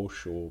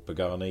Porsche or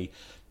Pagani.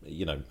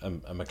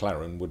 A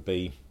McLaren would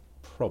be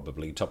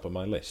probably top of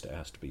my list, it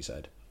has to be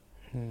said.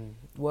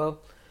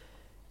 Well,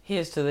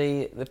 here's to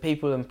the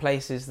people and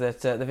places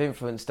that have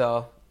influenced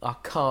our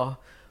car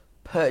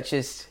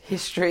purchase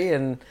history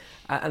and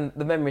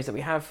the memories that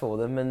we have for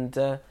them.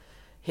 And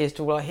here's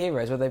to all our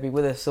heroes, whether they be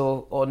with us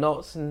or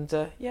not. And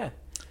And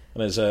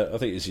I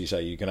think, as you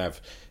say, you can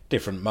have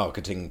different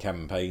marketing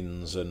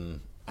campaigns and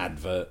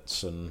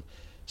adverts and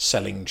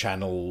selling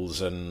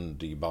channels, and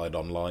do you buy it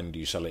online, do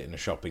you sell it in a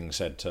shopping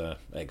centre,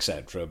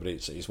 etc. But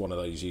it's one of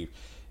those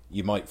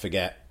you might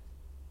forget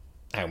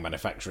how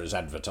manufacturers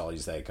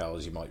advertise their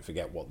cars, you might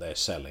forget what they're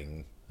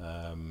selling,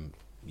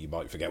 you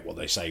might forget what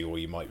they say, or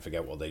you might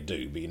forget what they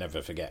do, but you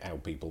never forget how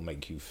people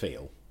make you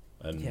feel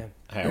and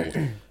how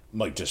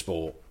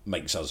motorsport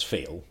makes us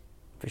feel.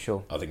 For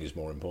sure. I think is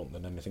more important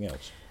than anything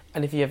else.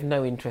 And if you have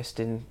no interest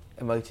in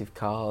emotive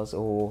cars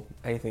or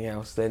anything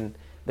else, then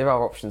there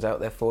are options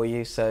out there for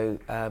you. So,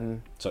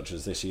 such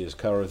as this year's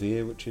Car of the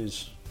Year, which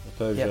is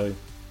a Peugeot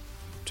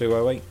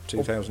 208,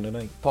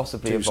 2008.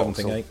 Possibly a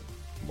Vauxhall. 8,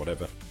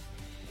 whatever.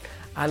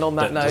 And on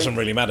that note... Doesn't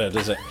really matter,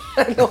 does it?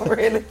 Not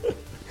really.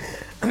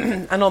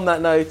 And on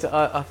that note,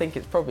 I think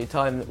it's probably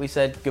time that we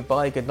said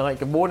goodbye, good night,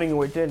 good morning, or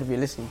whatever you're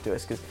listening to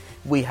us, because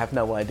we have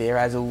no idea.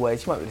 As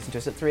always, you might be listening to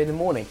us at 3 in the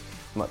morning.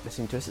 You might be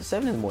listening to us at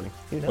 7 in the morning.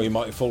 Who knows? Or you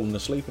might have fallen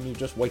asleep and you're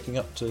just waking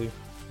up to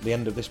the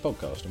end of this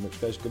podcast, in which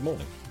case, good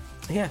morning.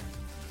 Yeah.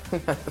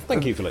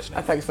 Thank you for listening.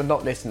 And thanks for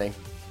not listening.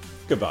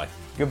 Goodbye.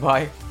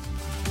 Goodbye.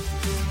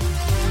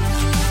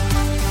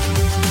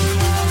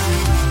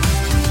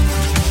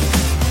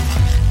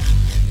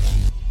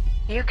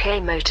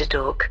 UK Motor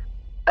Talk,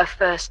 a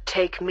First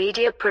Take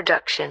Media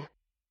production.